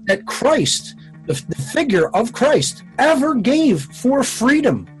prescription that Christ, the figure of Christ, ever gave for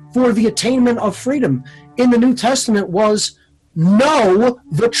freedom, for the attainment of freedom in the New Testament was, know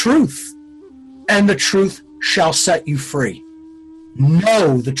the truth, and the truth shall set you free.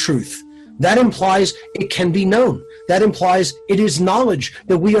 Know the truth. That implies it can be known. That implies it is knowledge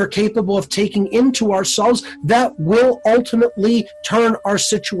that we are capable of taking into ourselves that will ultimately turn our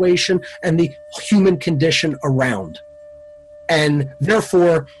situation and the human condition around. And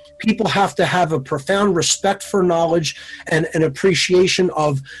therefore, people have to have a profound respect for knowledge and an appreciation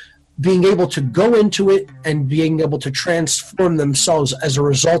of being able to go into it and being able to transform themselves as a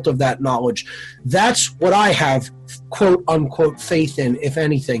result of that knowledge. That's what I have, quote unquote, faith in, if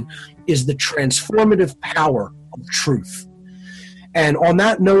anything, is the transformative power of truth. And on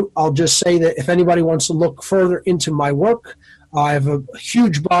that note, I'll just say that if anybody wants to look further into my work, I have a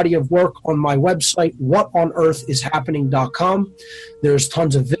huge body of work on my website, whatonearthishappening.com. There's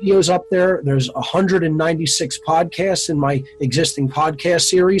tons of videos up there. There's 196 podcasts in my existing podcast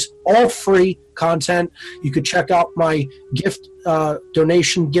series, all free content. You could check out my gift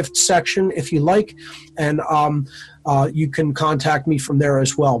donation gift section if you like, and you can contact me from there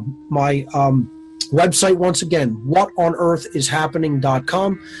as well. My website, once again,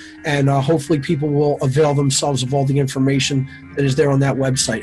 whatonearthishappening.com, and hopefully people will avail themselves of all the information that is there on that website.